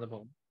 Yeah, on the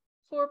bolt.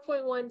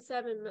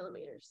 4.17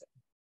 millimeters.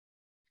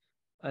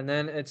 And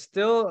then it's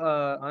still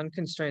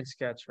unconstrained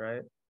sketch,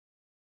 right?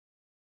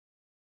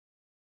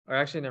 Or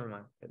actually, never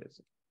mind. It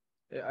is.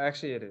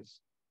 Actually, it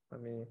is.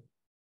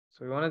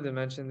 So we wanted to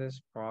mention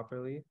this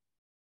properly.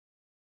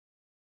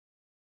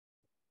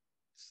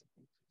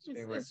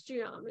 It's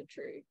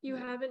geometry. You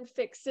haven't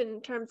fixed it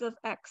in terms of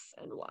X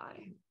and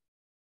Y.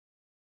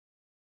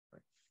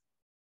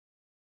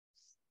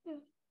 Yeah.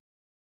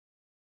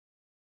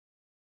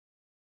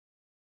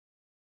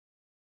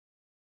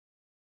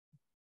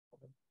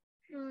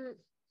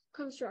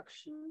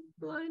 Construction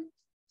line.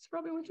 It's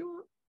probably what you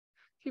want.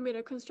 If you made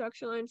a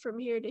construction line from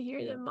here to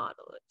here, then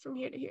model it from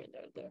here to here and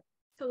there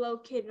to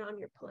locate it on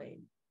your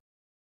plane.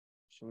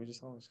 Should we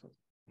just always go?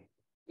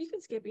 You can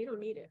skip it, you don't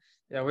need it.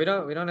 Yeah, we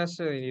don't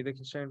necessarily need the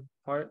constraint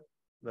part,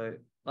 but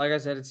like I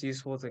said, it's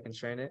useful to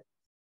constrain it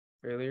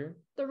earlier.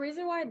 The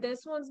reason why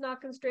this one's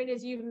not constrained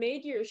is you've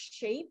made your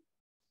shape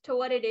to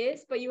what it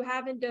is, but you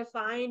haven't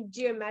defined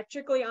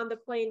geometrically on the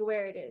plane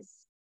where it is,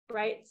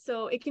 right?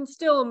 So it can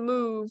still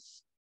move,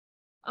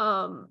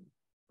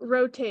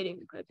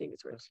 rotating, I think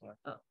it's where it's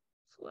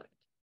select.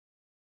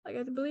 Like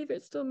I believe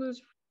it still moves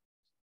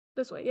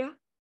this way, yeah?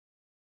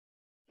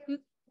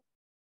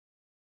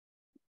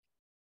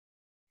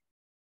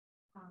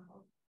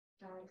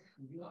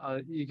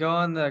 You go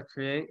on the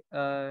create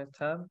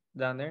tab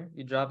down there,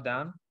 you drop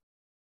down,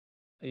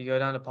 you go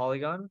down to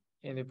polygon,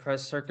 and you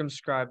press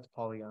circumscribed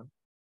polygon.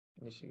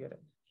 You should get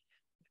it.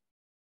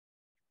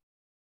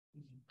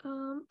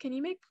 Can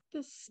you make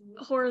this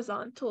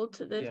horizontal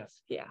to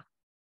this? Yeah.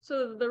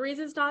 So the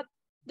reason it's not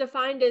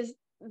defined is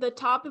the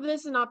top of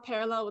this is not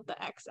parallel with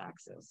the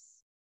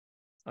x-axis.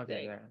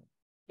 Okay, there.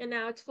 And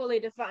now it's fully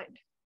defined.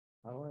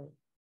 Oh,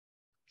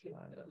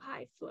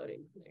 High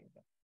floating.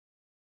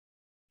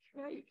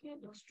 Yeah, you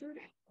can't extrude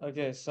it.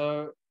 okay,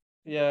 so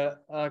yeah,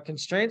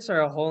 constraints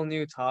are a whole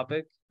new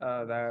topic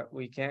that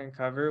we can't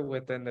cover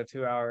within the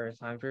 2-hour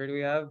time period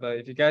we have. But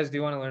if you guys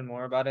do want to learn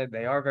more about it,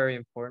 they are very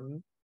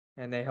important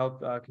and they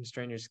help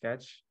constrain your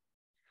sketch.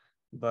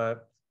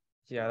 But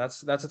yeah,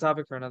 that's a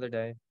topic for another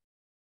day.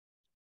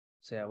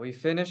 So yeah, we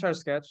finish our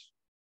sketch.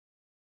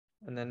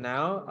 And then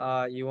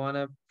now you want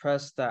to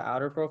press the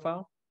outer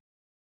profile,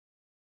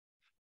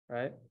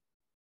 right?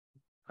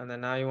 And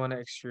then now you want to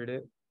extrude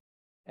it.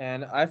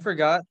 And I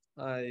forgot,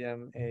 I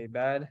am a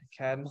bad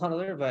CAD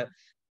modeler, but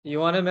you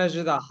want to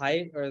measure the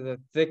height or the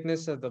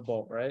thickness of the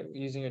bolt, right?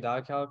 Using your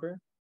dot caliper.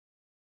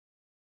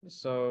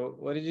 So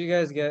what did you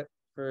guys get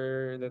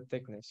for the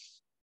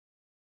thickness?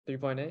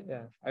 3.8?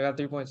 Yeah, I got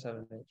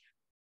 3.78.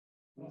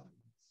 So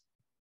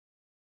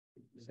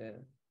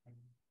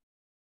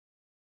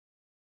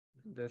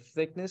the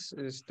thickness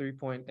is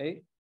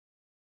 3.8.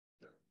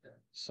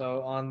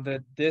 So on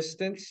the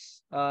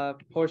distance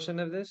portion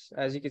of this,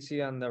 as you can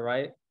see on the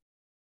right,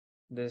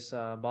 this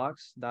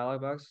box,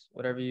 dialog box,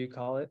 whatever you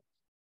call it,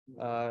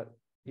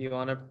 you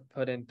want to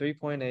put in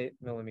 3.8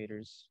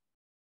 millimeters.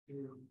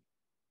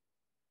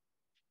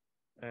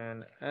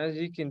 And as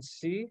you can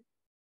see,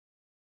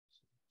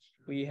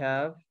 we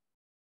have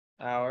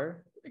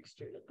our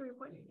Extruded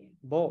 3.8.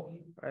 bolt,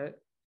 right?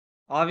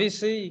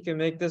 Obviously, you can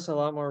make this a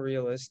lot more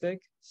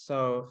realistic.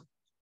 So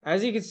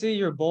as you can see,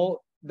 your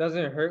bolt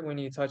doesn't hurt when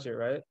you touch it,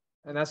 right?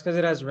 And that's because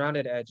it has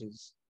rounded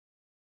edges,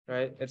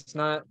 right? It's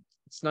not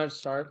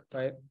sharp,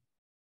 right?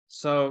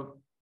 So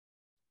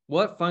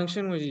what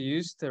function would you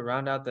use to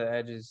round out the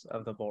edges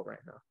of the bolt right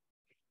now?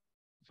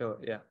 Feel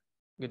it, yeah,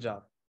 good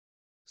job.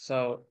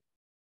 So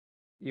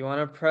you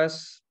want to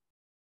press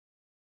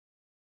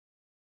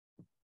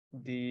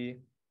the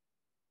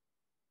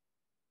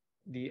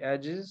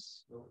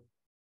edges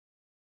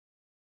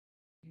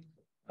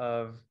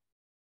of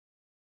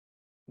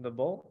the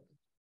bolt.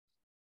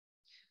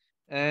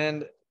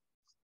 And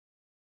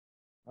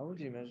how would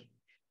you measure?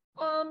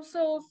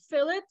 So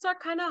fillets are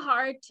kind of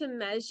hard to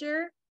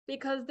measure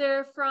because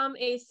they're from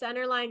a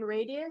centerline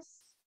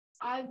radius.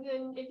 As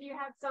in, if you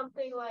have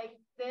something like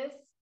this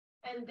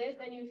and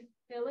you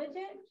fillet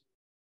it,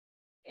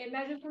 it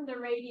measures from the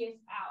radius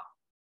out.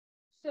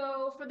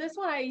 So for this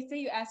one, I say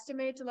you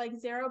estimate to like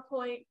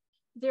 0.02,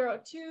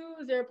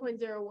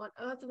 0.01.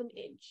 Oh, that's an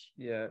inch.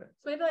 Yeah.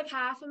 So maybe like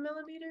half a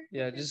millimeter.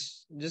 Yeah,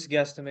 just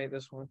guesstimate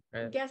this one,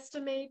 right?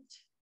 Guesstimate.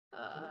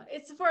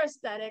 It's for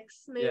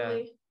aesthetics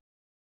mainly.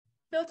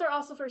 Fillets are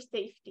also for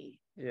safety.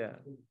 Yeah.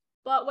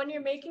 But when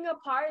you're making a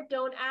part,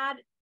 don't add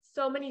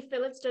so many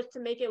fillets just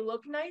to make it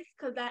look nice,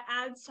 because that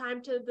adds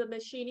time to the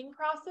machining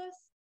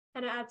process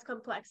and it adds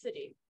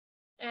complexity.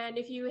 And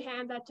if you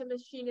hand that to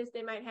machinists,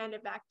 they might hand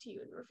it back to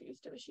you and refuse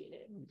to machine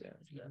it.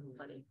 Yeah.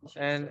 Funny.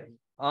 And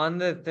on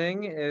the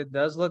thing, it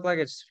does look like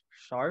it's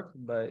sharp,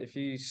 but if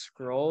you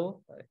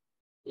scroll,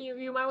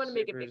 you might want to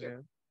make it bigger.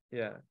 zoom,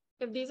 yeah.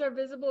 If these are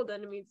visible,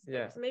 then it means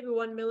so maybe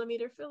 1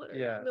 millimeter fillet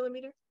or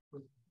millimeter.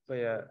 But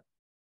yeah,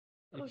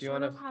 if you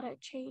want to how to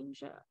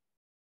change a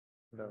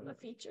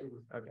feature.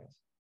 Okay.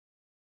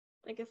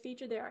 Like a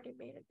feature they already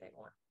made a big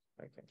one.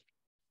 Okay.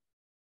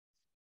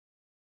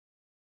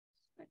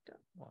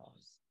 Wow.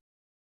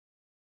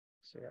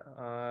 So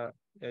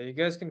yeah, you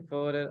guys can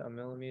fillet it a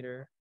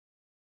millimeter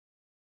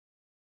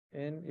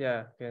in.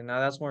 Yeah, okay, now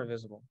that's more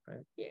visible,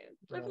 right? Yeah,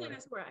 I feel like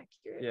that's more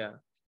accurate. Yeah.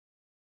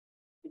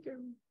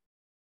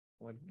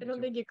 I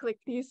don't think you click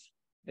these.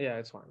 Yeah,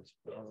 it's fine.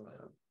 Oh,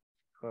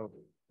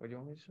 what do you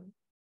want me to show?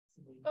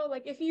 Oh,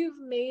 like if you've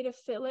made a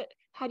fillet,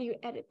 how do you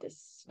edit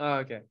this? Oh,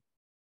 okay.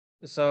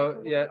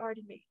 So yeah,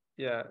 already made.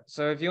 Yeah.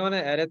 So if you want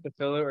to edit the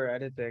fillet or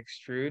edit the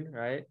extrude,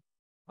 right?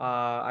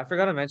 I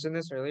forgot to mention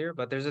this earlier,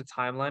 but there's a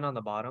timeline on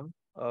the bottom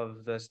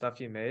of the stuff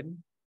you made.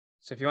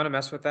 So if you want to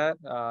mess with that,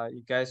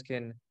 you guys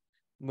can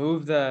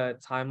move the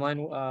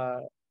timeline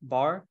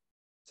bar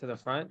to the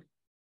front,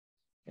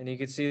 and you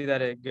can see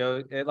that it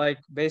like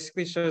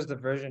basically shows the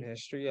version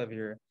history of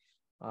your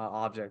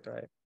object,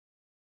 right?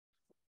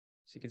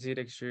 So you can see it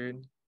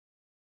extrude.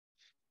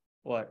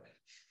 What?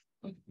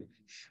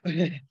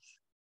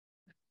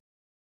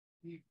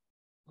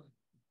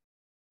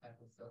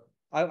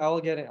 I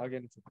will get it. I'll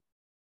get into it.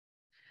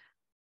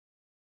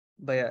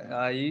 But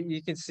yeah,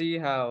 you can see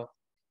how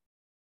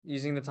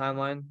using the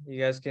timeline,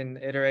 you guys can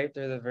iterate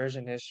through the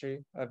version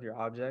history of your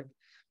object.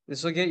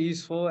 This will get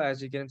useful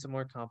as you get into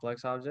more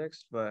complex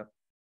objects, but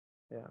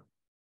yeah.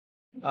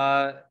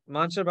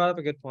 Manshaa brought up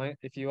a good point.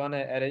 If you want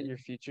to edit your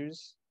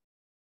features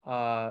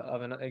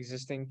of an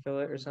existing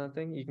fillet or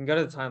something, you can go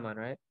to the timeline,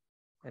 right?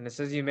 And it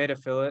says you made a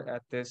fillet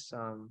at this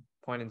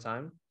point in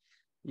time.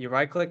 You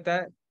right click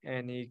that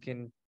and you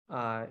can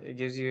it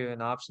gives you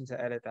an option to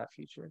edit that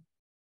feature.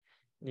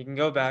 You can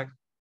go back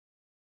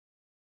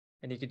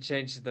and you can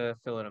change the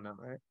fillet amount,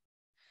 right?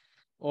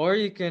 Or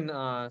you can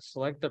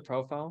select the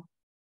profile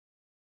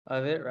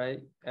of it,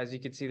 right? As you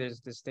can see, there's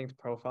distinct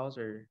profiles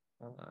or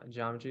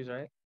geometries,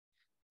 right?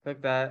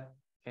 Click that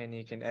and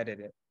you can edit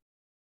it,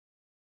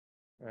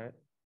 right?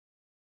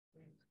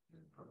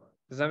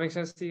 Does that make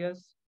sense to you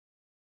guys?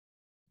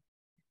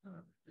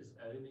 Is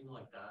editing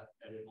like that,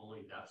 edit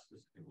only that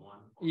specific one?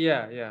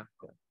 Yeah.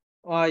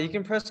 You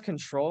can press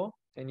Control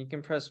and you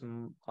can press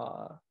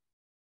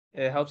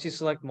it helps you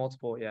select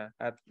multiple, yeah,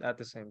 at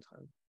the same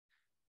time.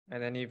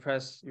 And then you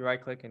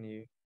right click and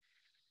you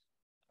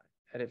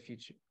edit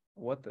feature.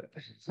 What the?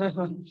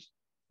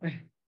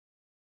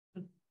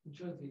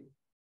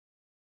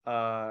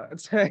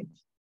 It's like,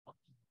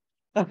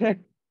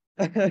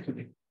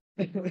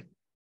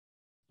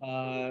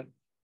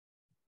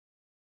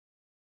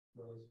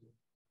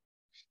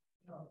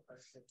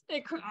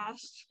 It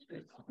crashed.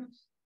 You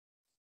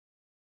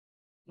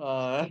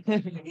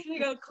You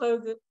gotta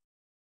close it.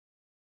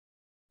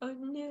 Oh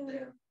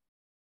no.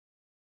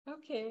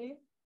 Okay.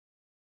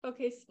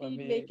 Okay, speed,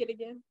 make it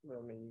again.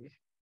 Let me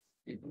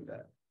do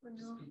that. Oh,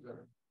 no.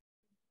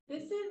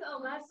 This is a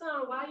lesson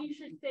on why you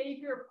should save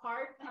your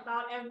part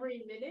about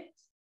every minute.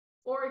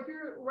 Or if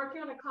you're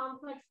working on a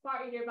complex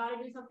part and you're about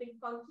to do something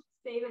funky,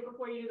 save it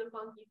before you do the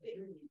funky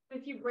thing.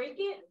 If you break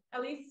it,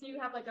 at least you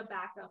have like a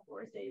backup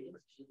or a savings.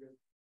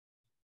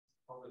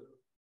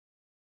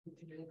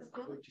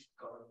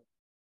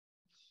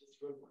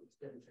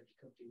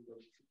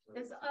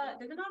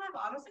 Does it not have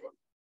autosave?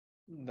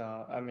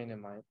 No, I mean it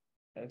might.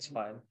 It's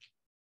fine.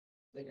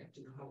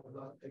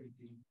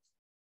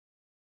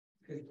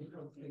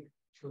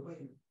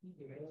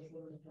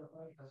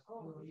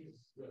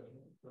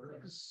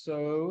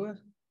 So,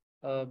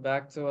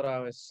 back to what I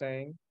was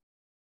saying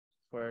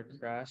before it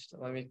crashed.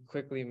 Let me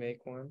quickly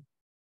make one.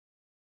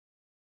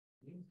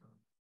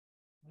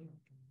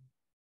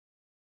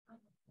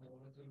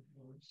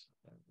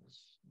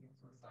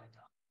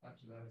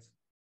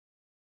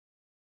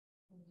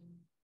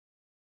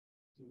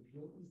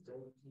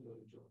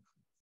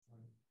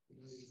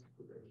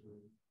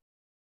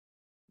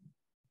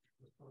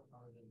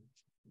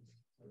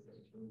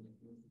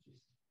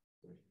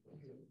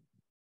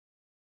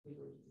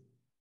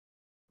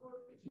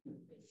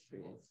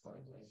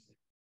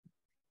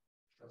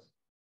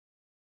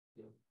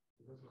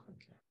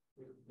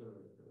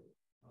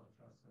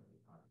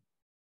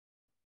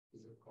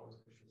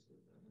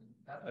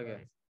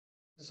 Okay.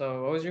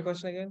 So what was your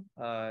question again?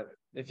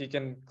 If you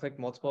can click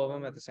multiple of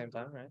them at the same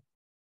time, right?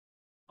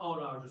 Oh,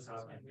 no, I was just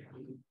asking.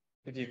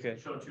 If you could.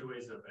 Show two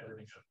ways of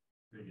editing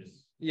a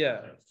previous.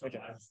 Yeah. So Okay.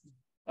 that's-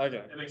 Okay.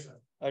 It makes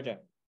sense. Okay.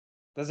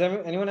 Does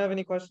anyone have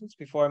any questions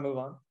before I move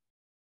on?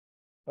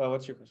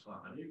 What's your question?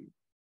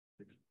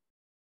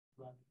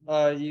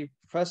 You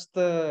press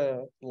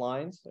the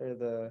lines or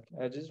the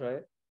edges,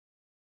 right?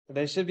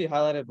 They should be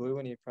highlighted blue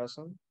when you press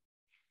them.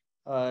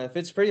 If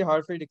it's pretty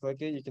hard for you to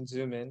click it, you can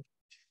zoom in,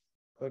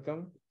 click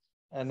them,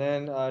 and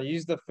then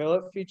use the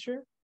fillet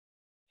feature.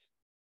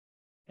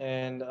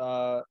 And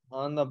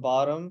on the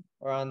bottom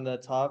or on the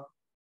top,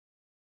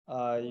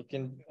 you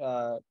can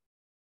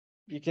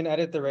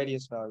edit the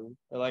radius value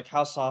or like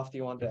how soft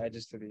you want the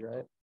edges to be,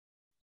 right?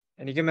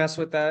 And you can mess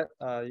with that.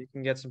 You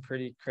can get some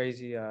pretty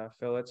crazy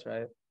fillets,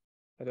 right?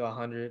 I do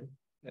 100.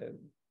 It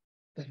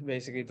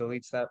basically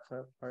deletes that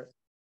part,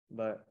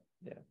 but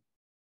yeah.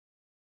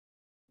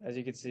 As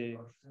you can see,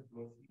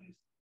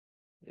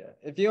 yeah.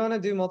 If you want to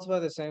do multiple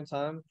at the same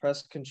time,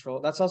 press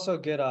Control. That's also a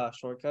good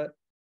shortcut.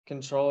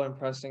 Control and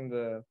pressing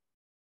the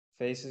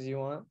faces you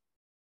want,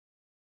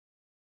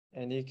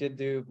 and you could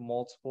do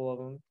multiple of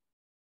them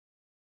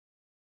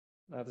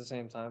at the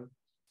same time.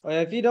 Oh yeah,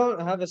 if you don't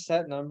have a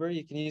set number,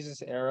 you can use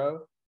this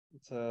arrow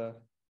to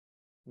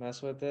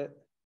mess with it.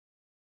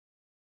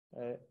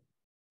 Right,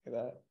 look at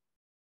that.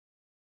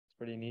 It's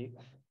pretty neat.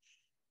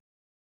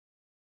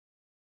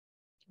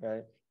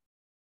 Right.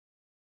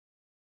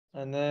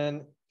 And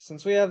then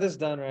since we have this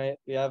done, right,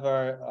 we have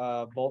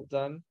our bolt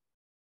done.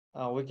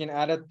 We can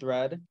add a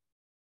thread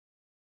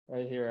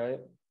right here, right?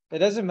 It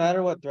doesn't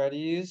matter what thread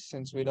you use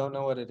since we don't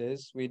know what it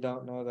is. We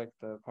don't know like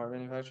the part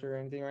manufacturer or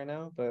anything right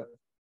now, but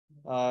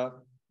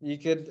you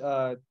could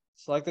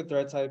select the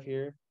thread type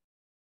here.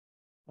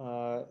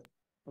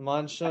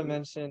 Manshaa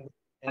mentioned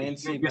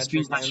ANSI Your metric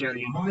screen's not and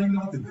sharing.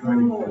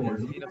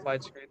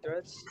 unified screen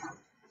threads.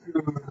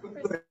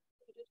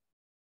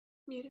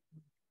 Muted.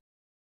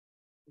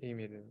 He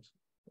muted.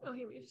 Oh,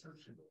 here we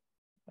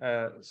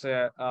So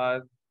yeah,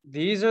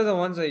 these are the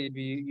ones that you'd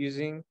be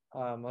using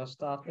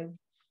most often.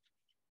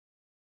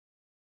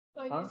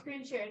 Oh, you Huh?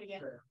 screen share it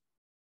again.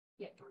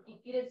 Yeah,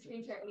 you did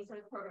screen share it when you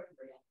started the program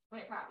again.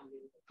 When it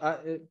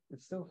happened.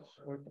 It's still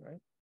working, right?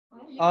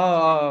 You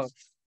Oh,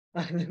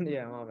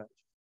 yeah, my bad.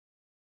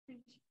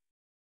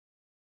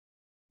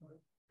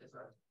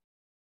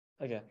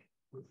 Okay.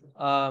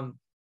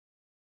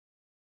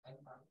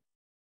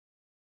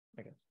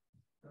 Okay.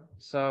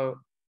 So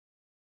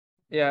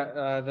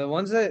yeah,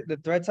 the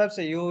thread types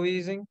that you will be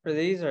using for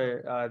these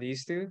are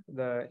these two,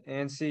 the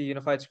ANSI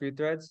unified screw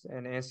threads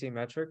and ANSI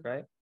metric,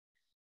 right?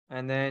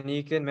 And then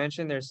you can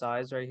mention their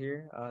size right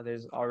here.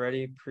 There's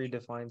already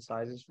predefined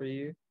sizes for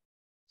you.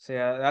 So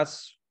yeah,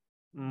 that's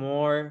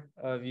more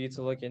of you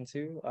to look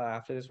into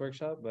after this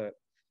workshop, but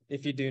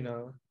if you do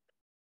know,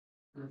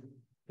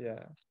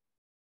 yeah.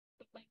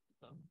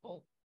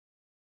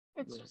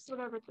 It's just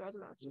whatever thread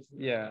matches.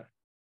 Yeah.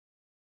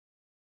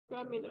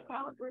 Grab me the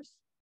calipers.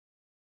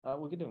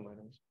 We could do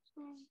minors.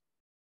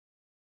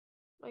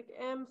 Like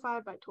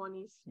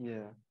M5x20s.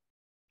 Yeah.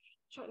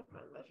 Try to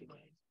find that if you can.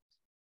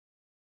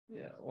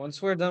 Yeah.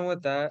 Once we're done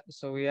with that,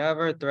 so we have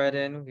our thread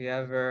in, we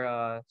have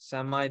our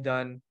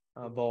semi-done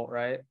bolt,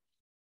 right?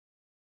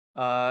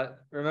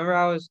 Remember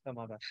I was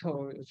my bad.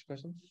 What's your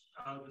question?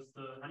 How do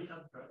you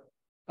add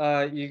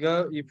thread?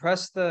 You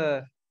press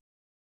the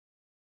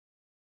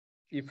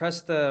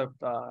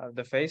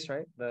face,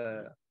 right?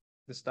 The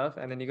stuff,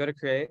 and then you go to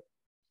create.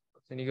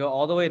 Then you go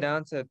all the way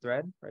down to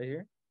thread right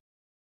here.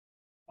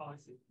 Oh, I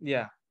see.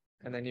 Yeah.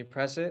 And then you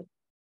press it.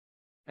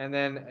 And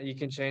then you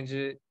can change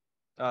it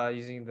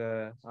using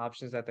the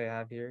options that they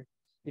have here.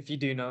 If you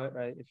do know it,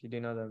 right? If you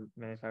do know the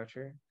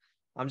manufacturer.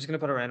 I'm just gonna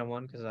put a random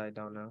one because I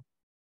don't know.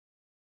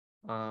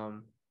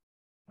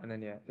 And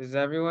then yeah. Is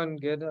everyone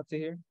good up to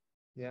here?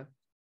 Yeah.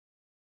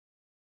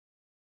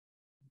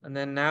 And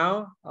then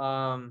now,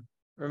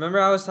 remember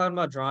I was talking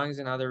about drawings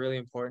and how they're really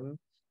important.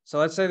 So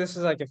let's say this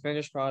is like a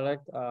finished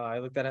product. I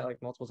looked at it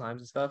like multiple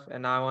times and stuff,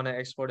 and now I want to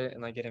export it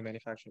and like get it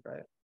manufactured,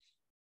 right?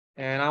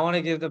 And I want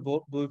to give the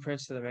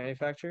blueprints to the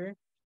manufacturer.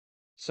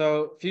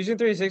 So Fusion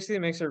 360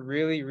 makes it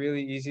really,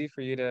 really easy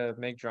for you to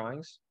make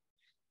drawings.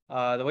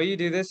 The way you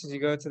do this is you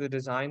go to the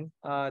design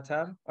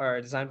tab or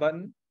design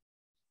button.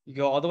 You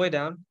go all the way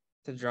down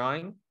to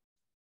drawing,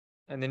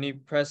 and then you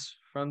press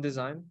from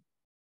design.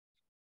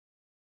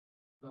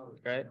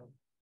 Right?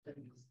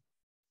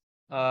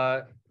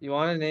 You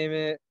want to name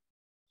it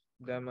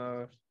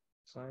demo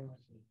sign.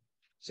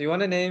 So you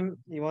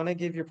want to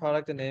give your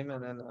product a name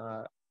and then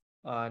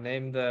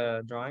name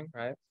the drawing,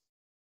 right?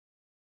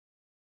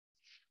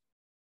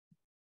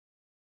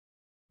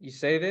 You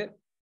save it.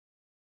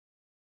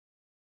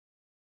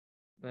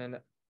 And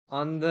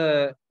on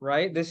the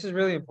right, this is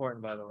really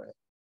important, by the way.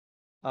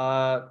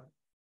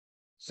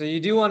 So you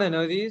do want to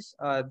know these.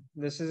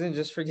 This isn't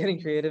just for getting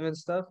creative and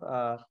stuff.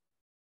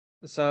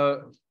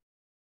 So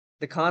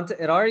the content,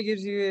 it already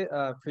gives you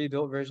a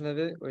pre-built version of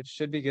it, which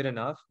should be good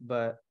enough.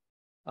 But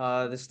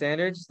the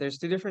standards, there's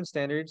two different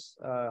standards,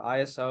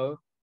 ISO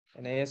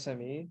and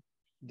ASME.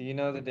 Do you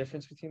know the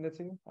difference between the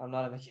two? I'm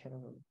not a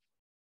mechanic.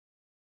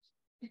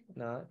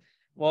 No.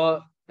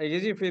 Well, it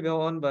gives you a pre-built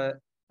one, but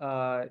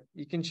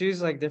you can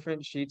choose like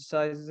different sheet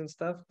sizes and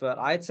stuff. But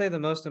I'd say the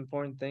most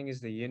important thing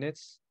is the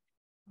units.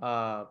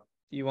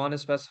 You want to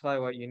specify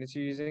what units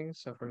you're using,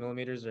 so for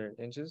millimeters or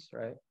inches,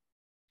 right?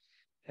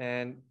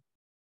 And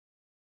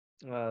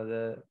you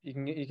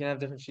can have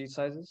different sheet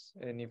sizes,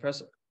 and you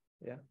press,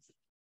 yeah.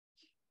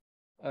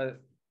 I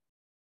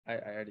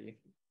already.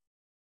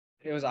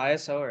 It was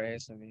ISO or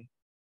ASME.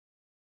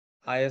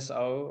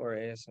 ISO or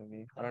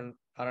ASME. I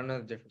don't know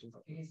the difference.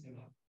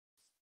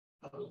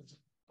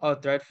 Oh,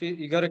 thread feed.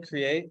 You go to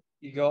create.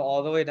 You go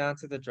all the way down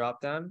to the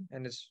drop down,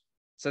 and it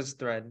says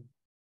thread.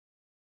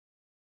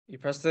 You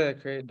press the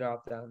create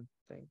drop down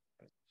thing.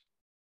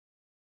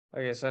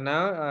 Okay, so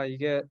now you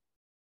get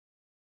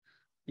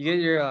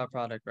your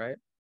product, right?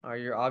 Or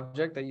your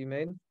object that you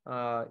made.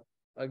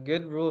 A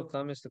good rule of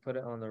thumb is to put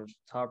it on the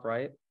top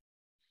right.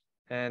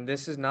 And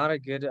this is not a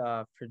good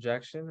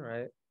projection,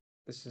 right?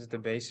 This is the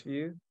base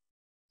view.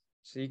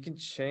 So you can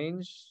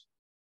change.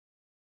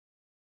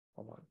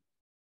 Hold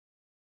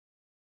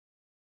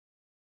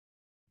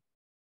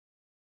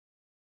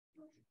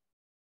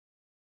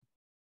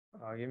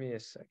on. Give me a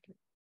second.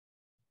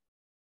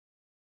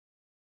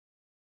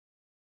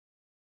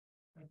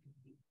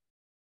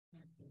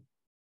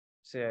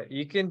 So yeah,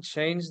 you can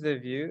change the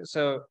view.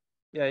 So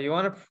yeah, you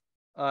want to,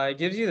 it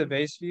gives you the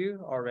base view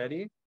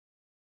already.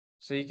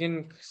 So you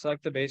can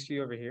select the base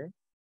view over here.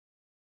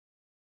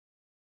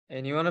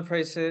 And you want to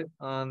place it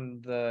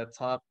on the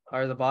top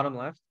or the bottom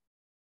left.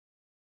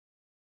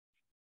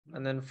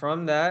 And then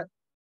from that,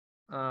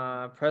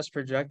 press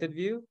projected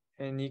view.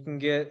 And you can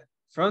get,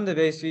 from the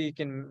base view, you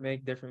can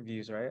make different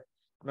views, right?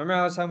 Remember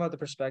I was talking about the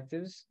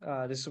perspectives?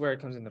 This is where it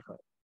comes into play.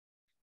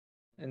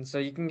 And so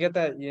you can get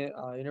that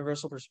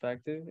universal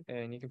perspective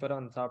and you can put it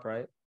on the top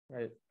right,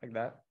 like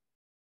that.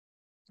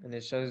 And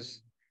it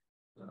shows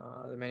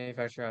the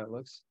manufacturer how it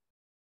looks.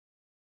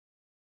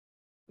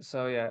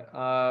 So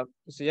yeah,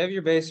 so you have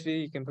your base view,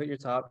 you can put your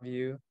top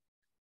view.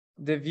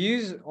 The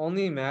views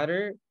only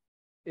matter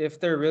if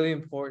they're really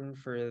important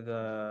for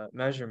the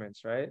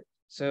measurements, right?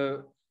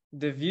 So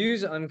the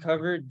views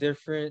uncover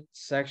different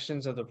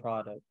sections of the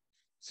product.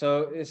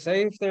 So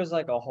say if there's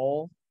like a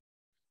hole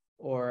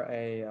or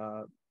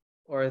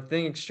a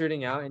thing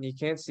extruding out and you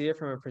can't see it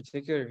from a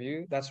particular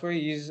view, that's where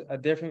you use a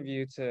different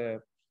view to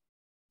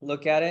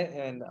look at it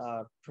and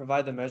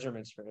provide the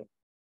measurements for it.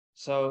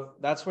 So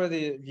that's where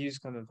the views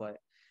come in play.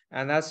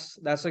 And that's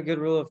a good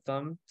rule of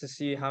thumb to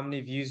see how many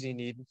views you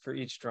need for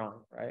each drawing,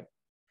 right?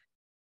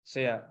 So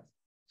yeah.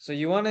 So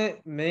you want to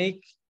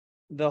make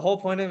the whole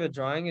point of a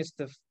drawing is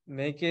to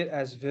make it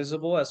as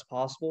visible as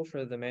possible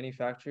for the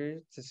manufacturer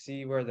to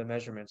see where the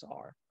measurements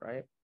are,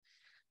 right?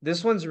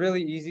 This one's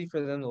really easy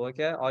for them to look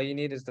at. All you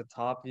need is the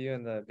top view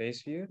and the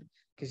base view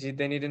because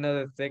they need to know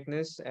the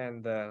thickness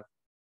and the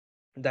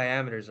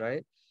diameters,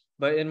 right?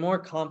 But in more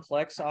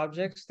complex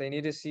objects, they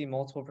need to see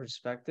multiple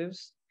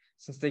perspectives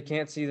since they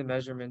can't see the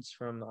measurements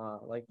from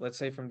like let's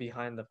say from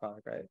behind the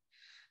product,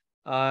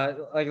 right?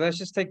 Like let's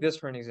just take this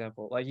for an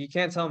example. Like you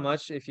can't tell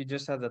much if you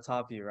just have the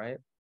top view, right?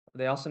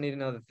 They also need to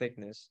know the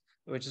thickness,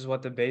 which is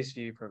what the base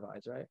view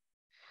provides, right?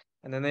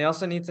 And then they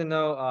also need to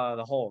know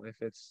the hole, if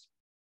it's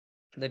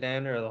the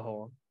diameter of the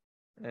hole,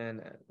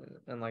 and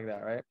and like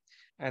that, right?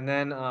 And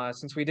then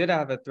since we did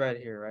have a thread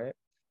here, right?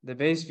 The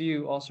base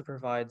view also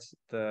provides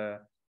the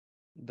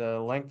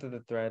length of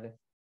the thread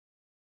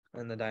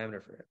and the diameter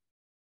for it.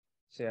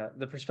 So yeah,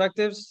 the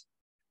perspectives,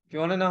 if you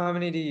want to know how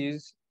many to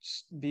use,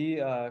 just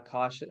be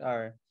cautious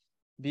or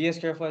be as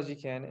careful as you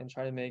can and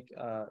try to make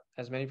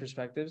as many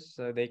perspectives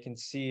so they can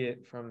see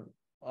it from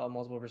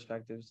multiple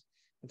perspectives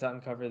and to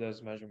uncover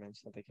those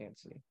measurements that they can't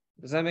see.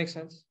 Does that make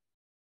sense?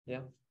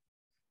 Yeah.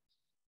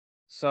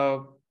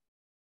 So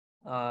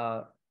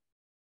uh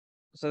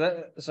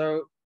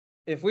so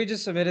if we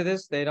just submitted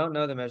this, they don't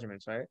know the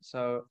measurements, right?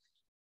 So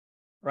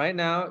right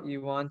now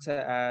you want to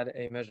add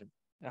a measurement.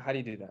 Now, how do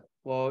you do that?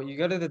 Well, you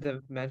go to the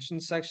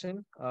dimensions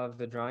section of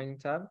the drawing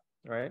tab,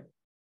 right?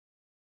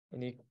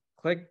 And you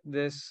click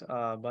this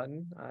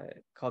button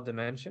called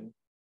dimension.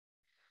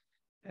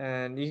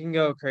 And you can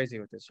go crazy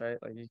with this, right?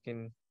 Like you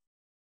can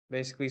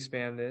basically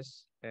spam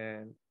this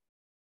and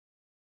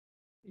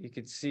you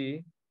could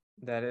see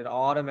that it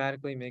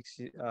automatically makes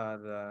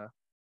the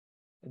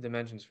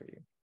dimensions for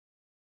you,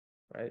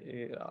 right?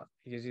 It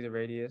gives you the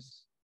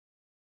radius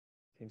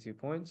in 2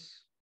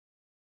 points,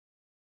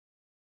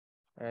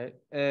 right?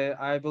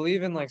 I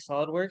believe in like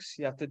SolidWorks,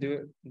 you have to do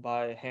it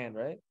by hand,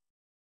 right?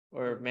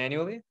 Or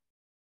manually?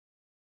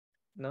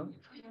 No?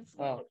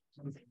 Oh,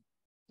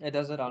 it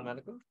does it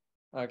automatically?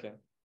 Okay.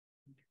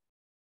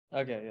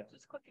 Okay, yeah.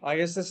 I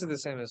guess this is the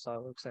same as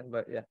SolidWorks then,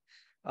 but yeah.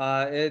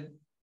 It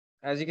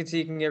as you can see,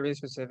 you can get really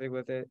specific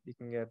with it. You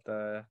can get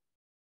the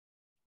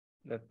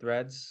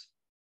threads.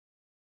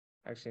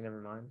 Actually, never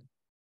mind.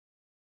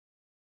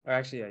 Or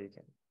actually, yeah, you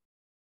can.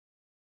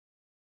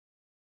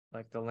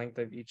 Like the length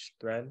of each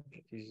thread,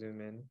 if you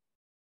zoom in.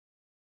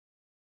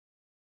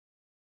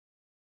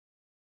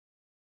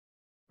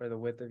 Or the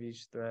width of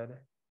each thread.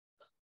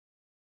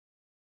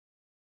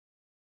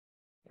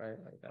 Right,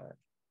 like that.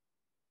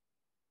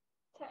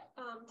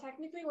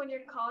 Technically, when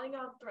you're calling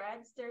out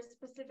threads, there's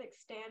specific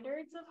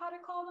standards of how to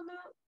call them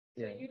out.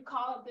 So Yeah. you'd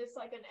call this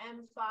like an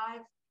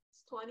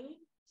M520.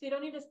 So you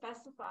don't need to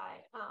specify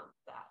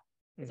that.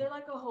 Is there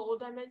like a hole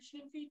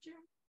dimensioning feature?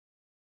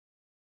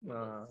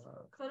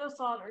 Because I know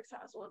SolidWorks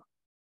has one.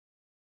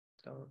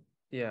 Don't.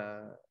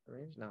 Yeah,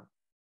 range no.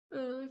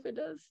 If it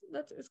does,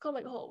 it's called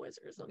like hole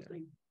wizard or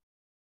something. Yeah.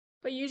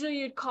 But usually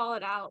you'd call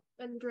it out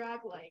and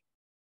drag like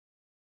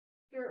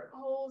your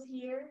holes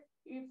here.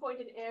 You point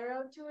an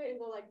arrow to it and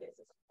go like this.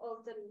 All of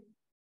a sudden,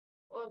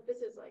 well,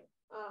 this is like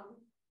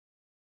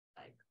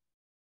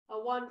a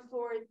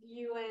 1/4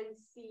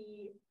 UNC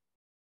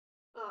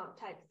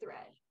type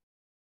thread.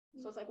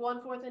 So it's like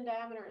 1/4 in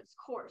diameter. It's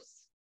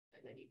coarse,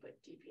 and then you put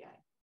GPI.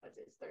 That's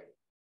its 30.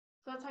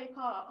 So that's how you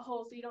call it a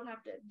hole. So you don't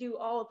have to do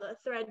all the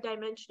thread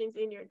dimensionings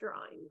in your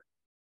drawing.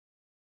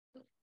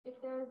 If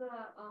there's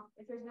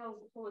no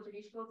hole wizard,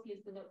 you should go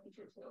use the note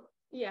feature too.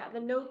 Yeah, the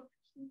note.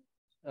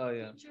 Oh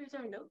yeah. Features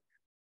are note.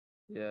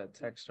 Yeah,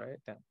 text, right?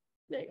 Yeah.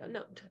 There you go,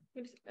 note.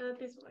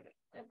 This one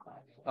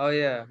Oh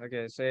yeah,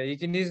 okay. So yeah, you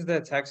can use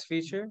the text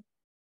feature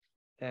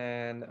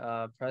and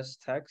press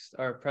text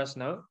or press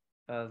note,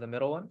 the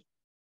middle one.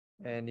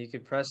 And you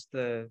could press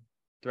the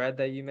thread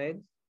that you made.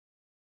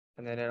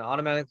 And then it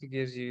automatically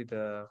gives you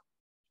the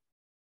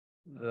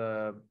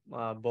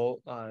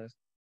bolt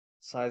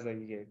size that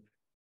you gave.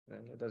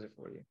 And it does it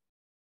for you.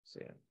 So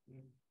yeah.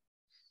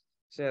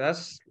 So yeah,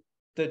 that's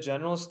the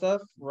general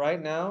stuff.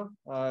 Right now,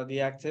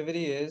 the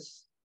activity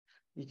is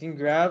you can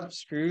grab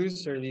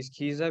screws or these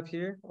keys up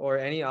here or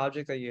any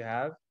object that you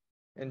have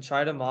and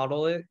try to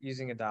model it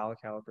using a dial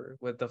caliper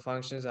with the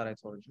functions that I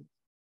told you.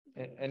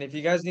 And if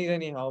you guys need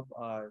any help,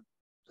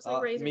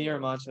 me or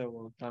Manshaa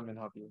will come and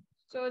help you.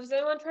 So does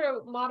anyone try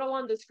to model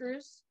one of the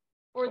screws?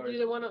 Or do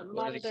they want to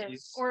model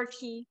or a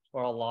key?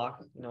 Or a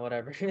lock,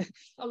 whatever.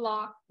 A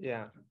lock.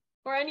 Yeah.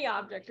 Or any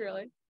object,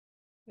 really.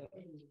 You-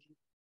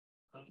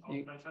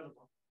 Can I try to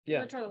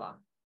Yeah. Try to log.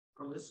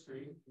 from this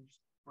screen,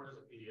 where is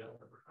a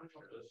PDF? I'm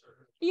sure this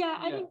or. Yeah,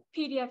 I Yeah. think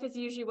PDF is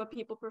usually what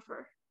people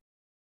prefer.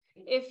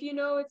 If you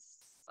know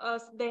it's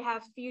they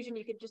have Fusion,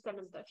 you could just send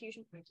them the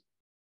Fusion.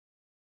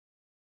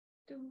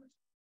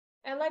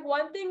 And like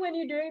one thing when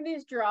you're doing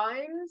these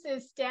drawings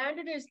is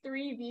standard is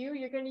 3 view.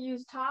 You're going to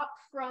use top,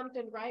 front,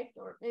 and right,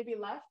 or maybe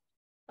left,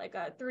 like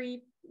a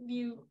 3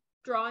 view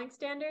drawing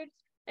standard.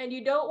 And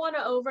you don't want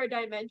to over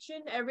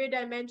dimension. Every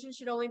dimension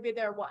should only be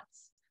there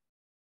once.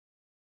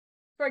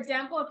 For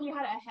example, if you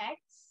had a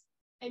hex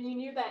and you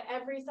knew that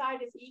every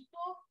side is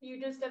equal, you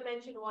just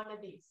dimension one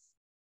of these.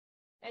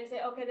 And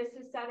say, okay, this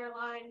is center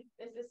line,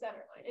 this is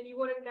center line. And you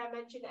wouldn't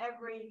dimension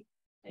everything.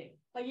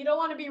 Like you don't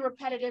want to be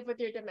repetitive with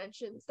your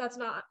dimensions. That's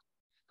not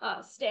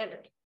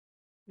standard.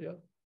 Yeah.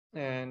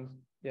 And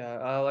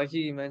yeah, like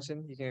you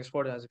mentioned, you can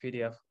export it as a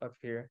PDF up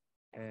here.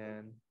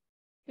 And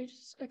You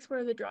just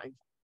export the drawing.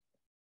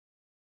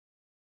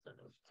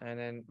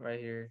 then right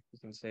here, you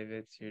can save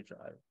it to your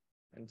drive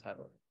and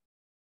title it.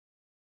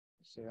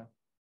 So yeah.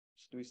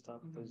 Should we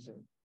stop the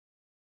Zoom?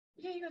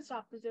 Yeah, you can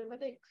stop the Zoom. I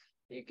think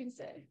you can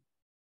say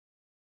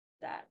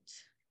that.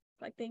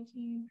 Like, thank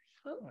you.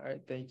 Oh, All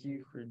right. Thank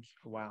you for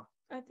wow.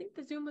 I think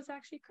the Zoom was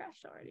actually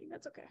crashed already.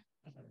 That's okay.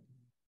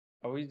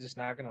 Are we just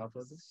not gonna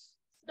upload this?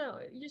 No,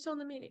 you're still in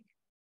the meeting.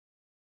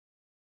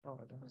 Oh,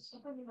 it does.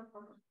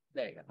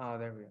 There you go. Oh,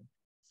 there we go.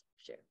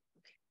 Share.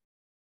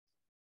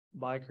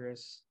 Bye,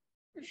 Chris.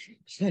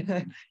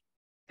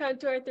 Come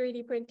to our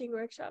 3D printing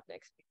workshop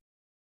next week.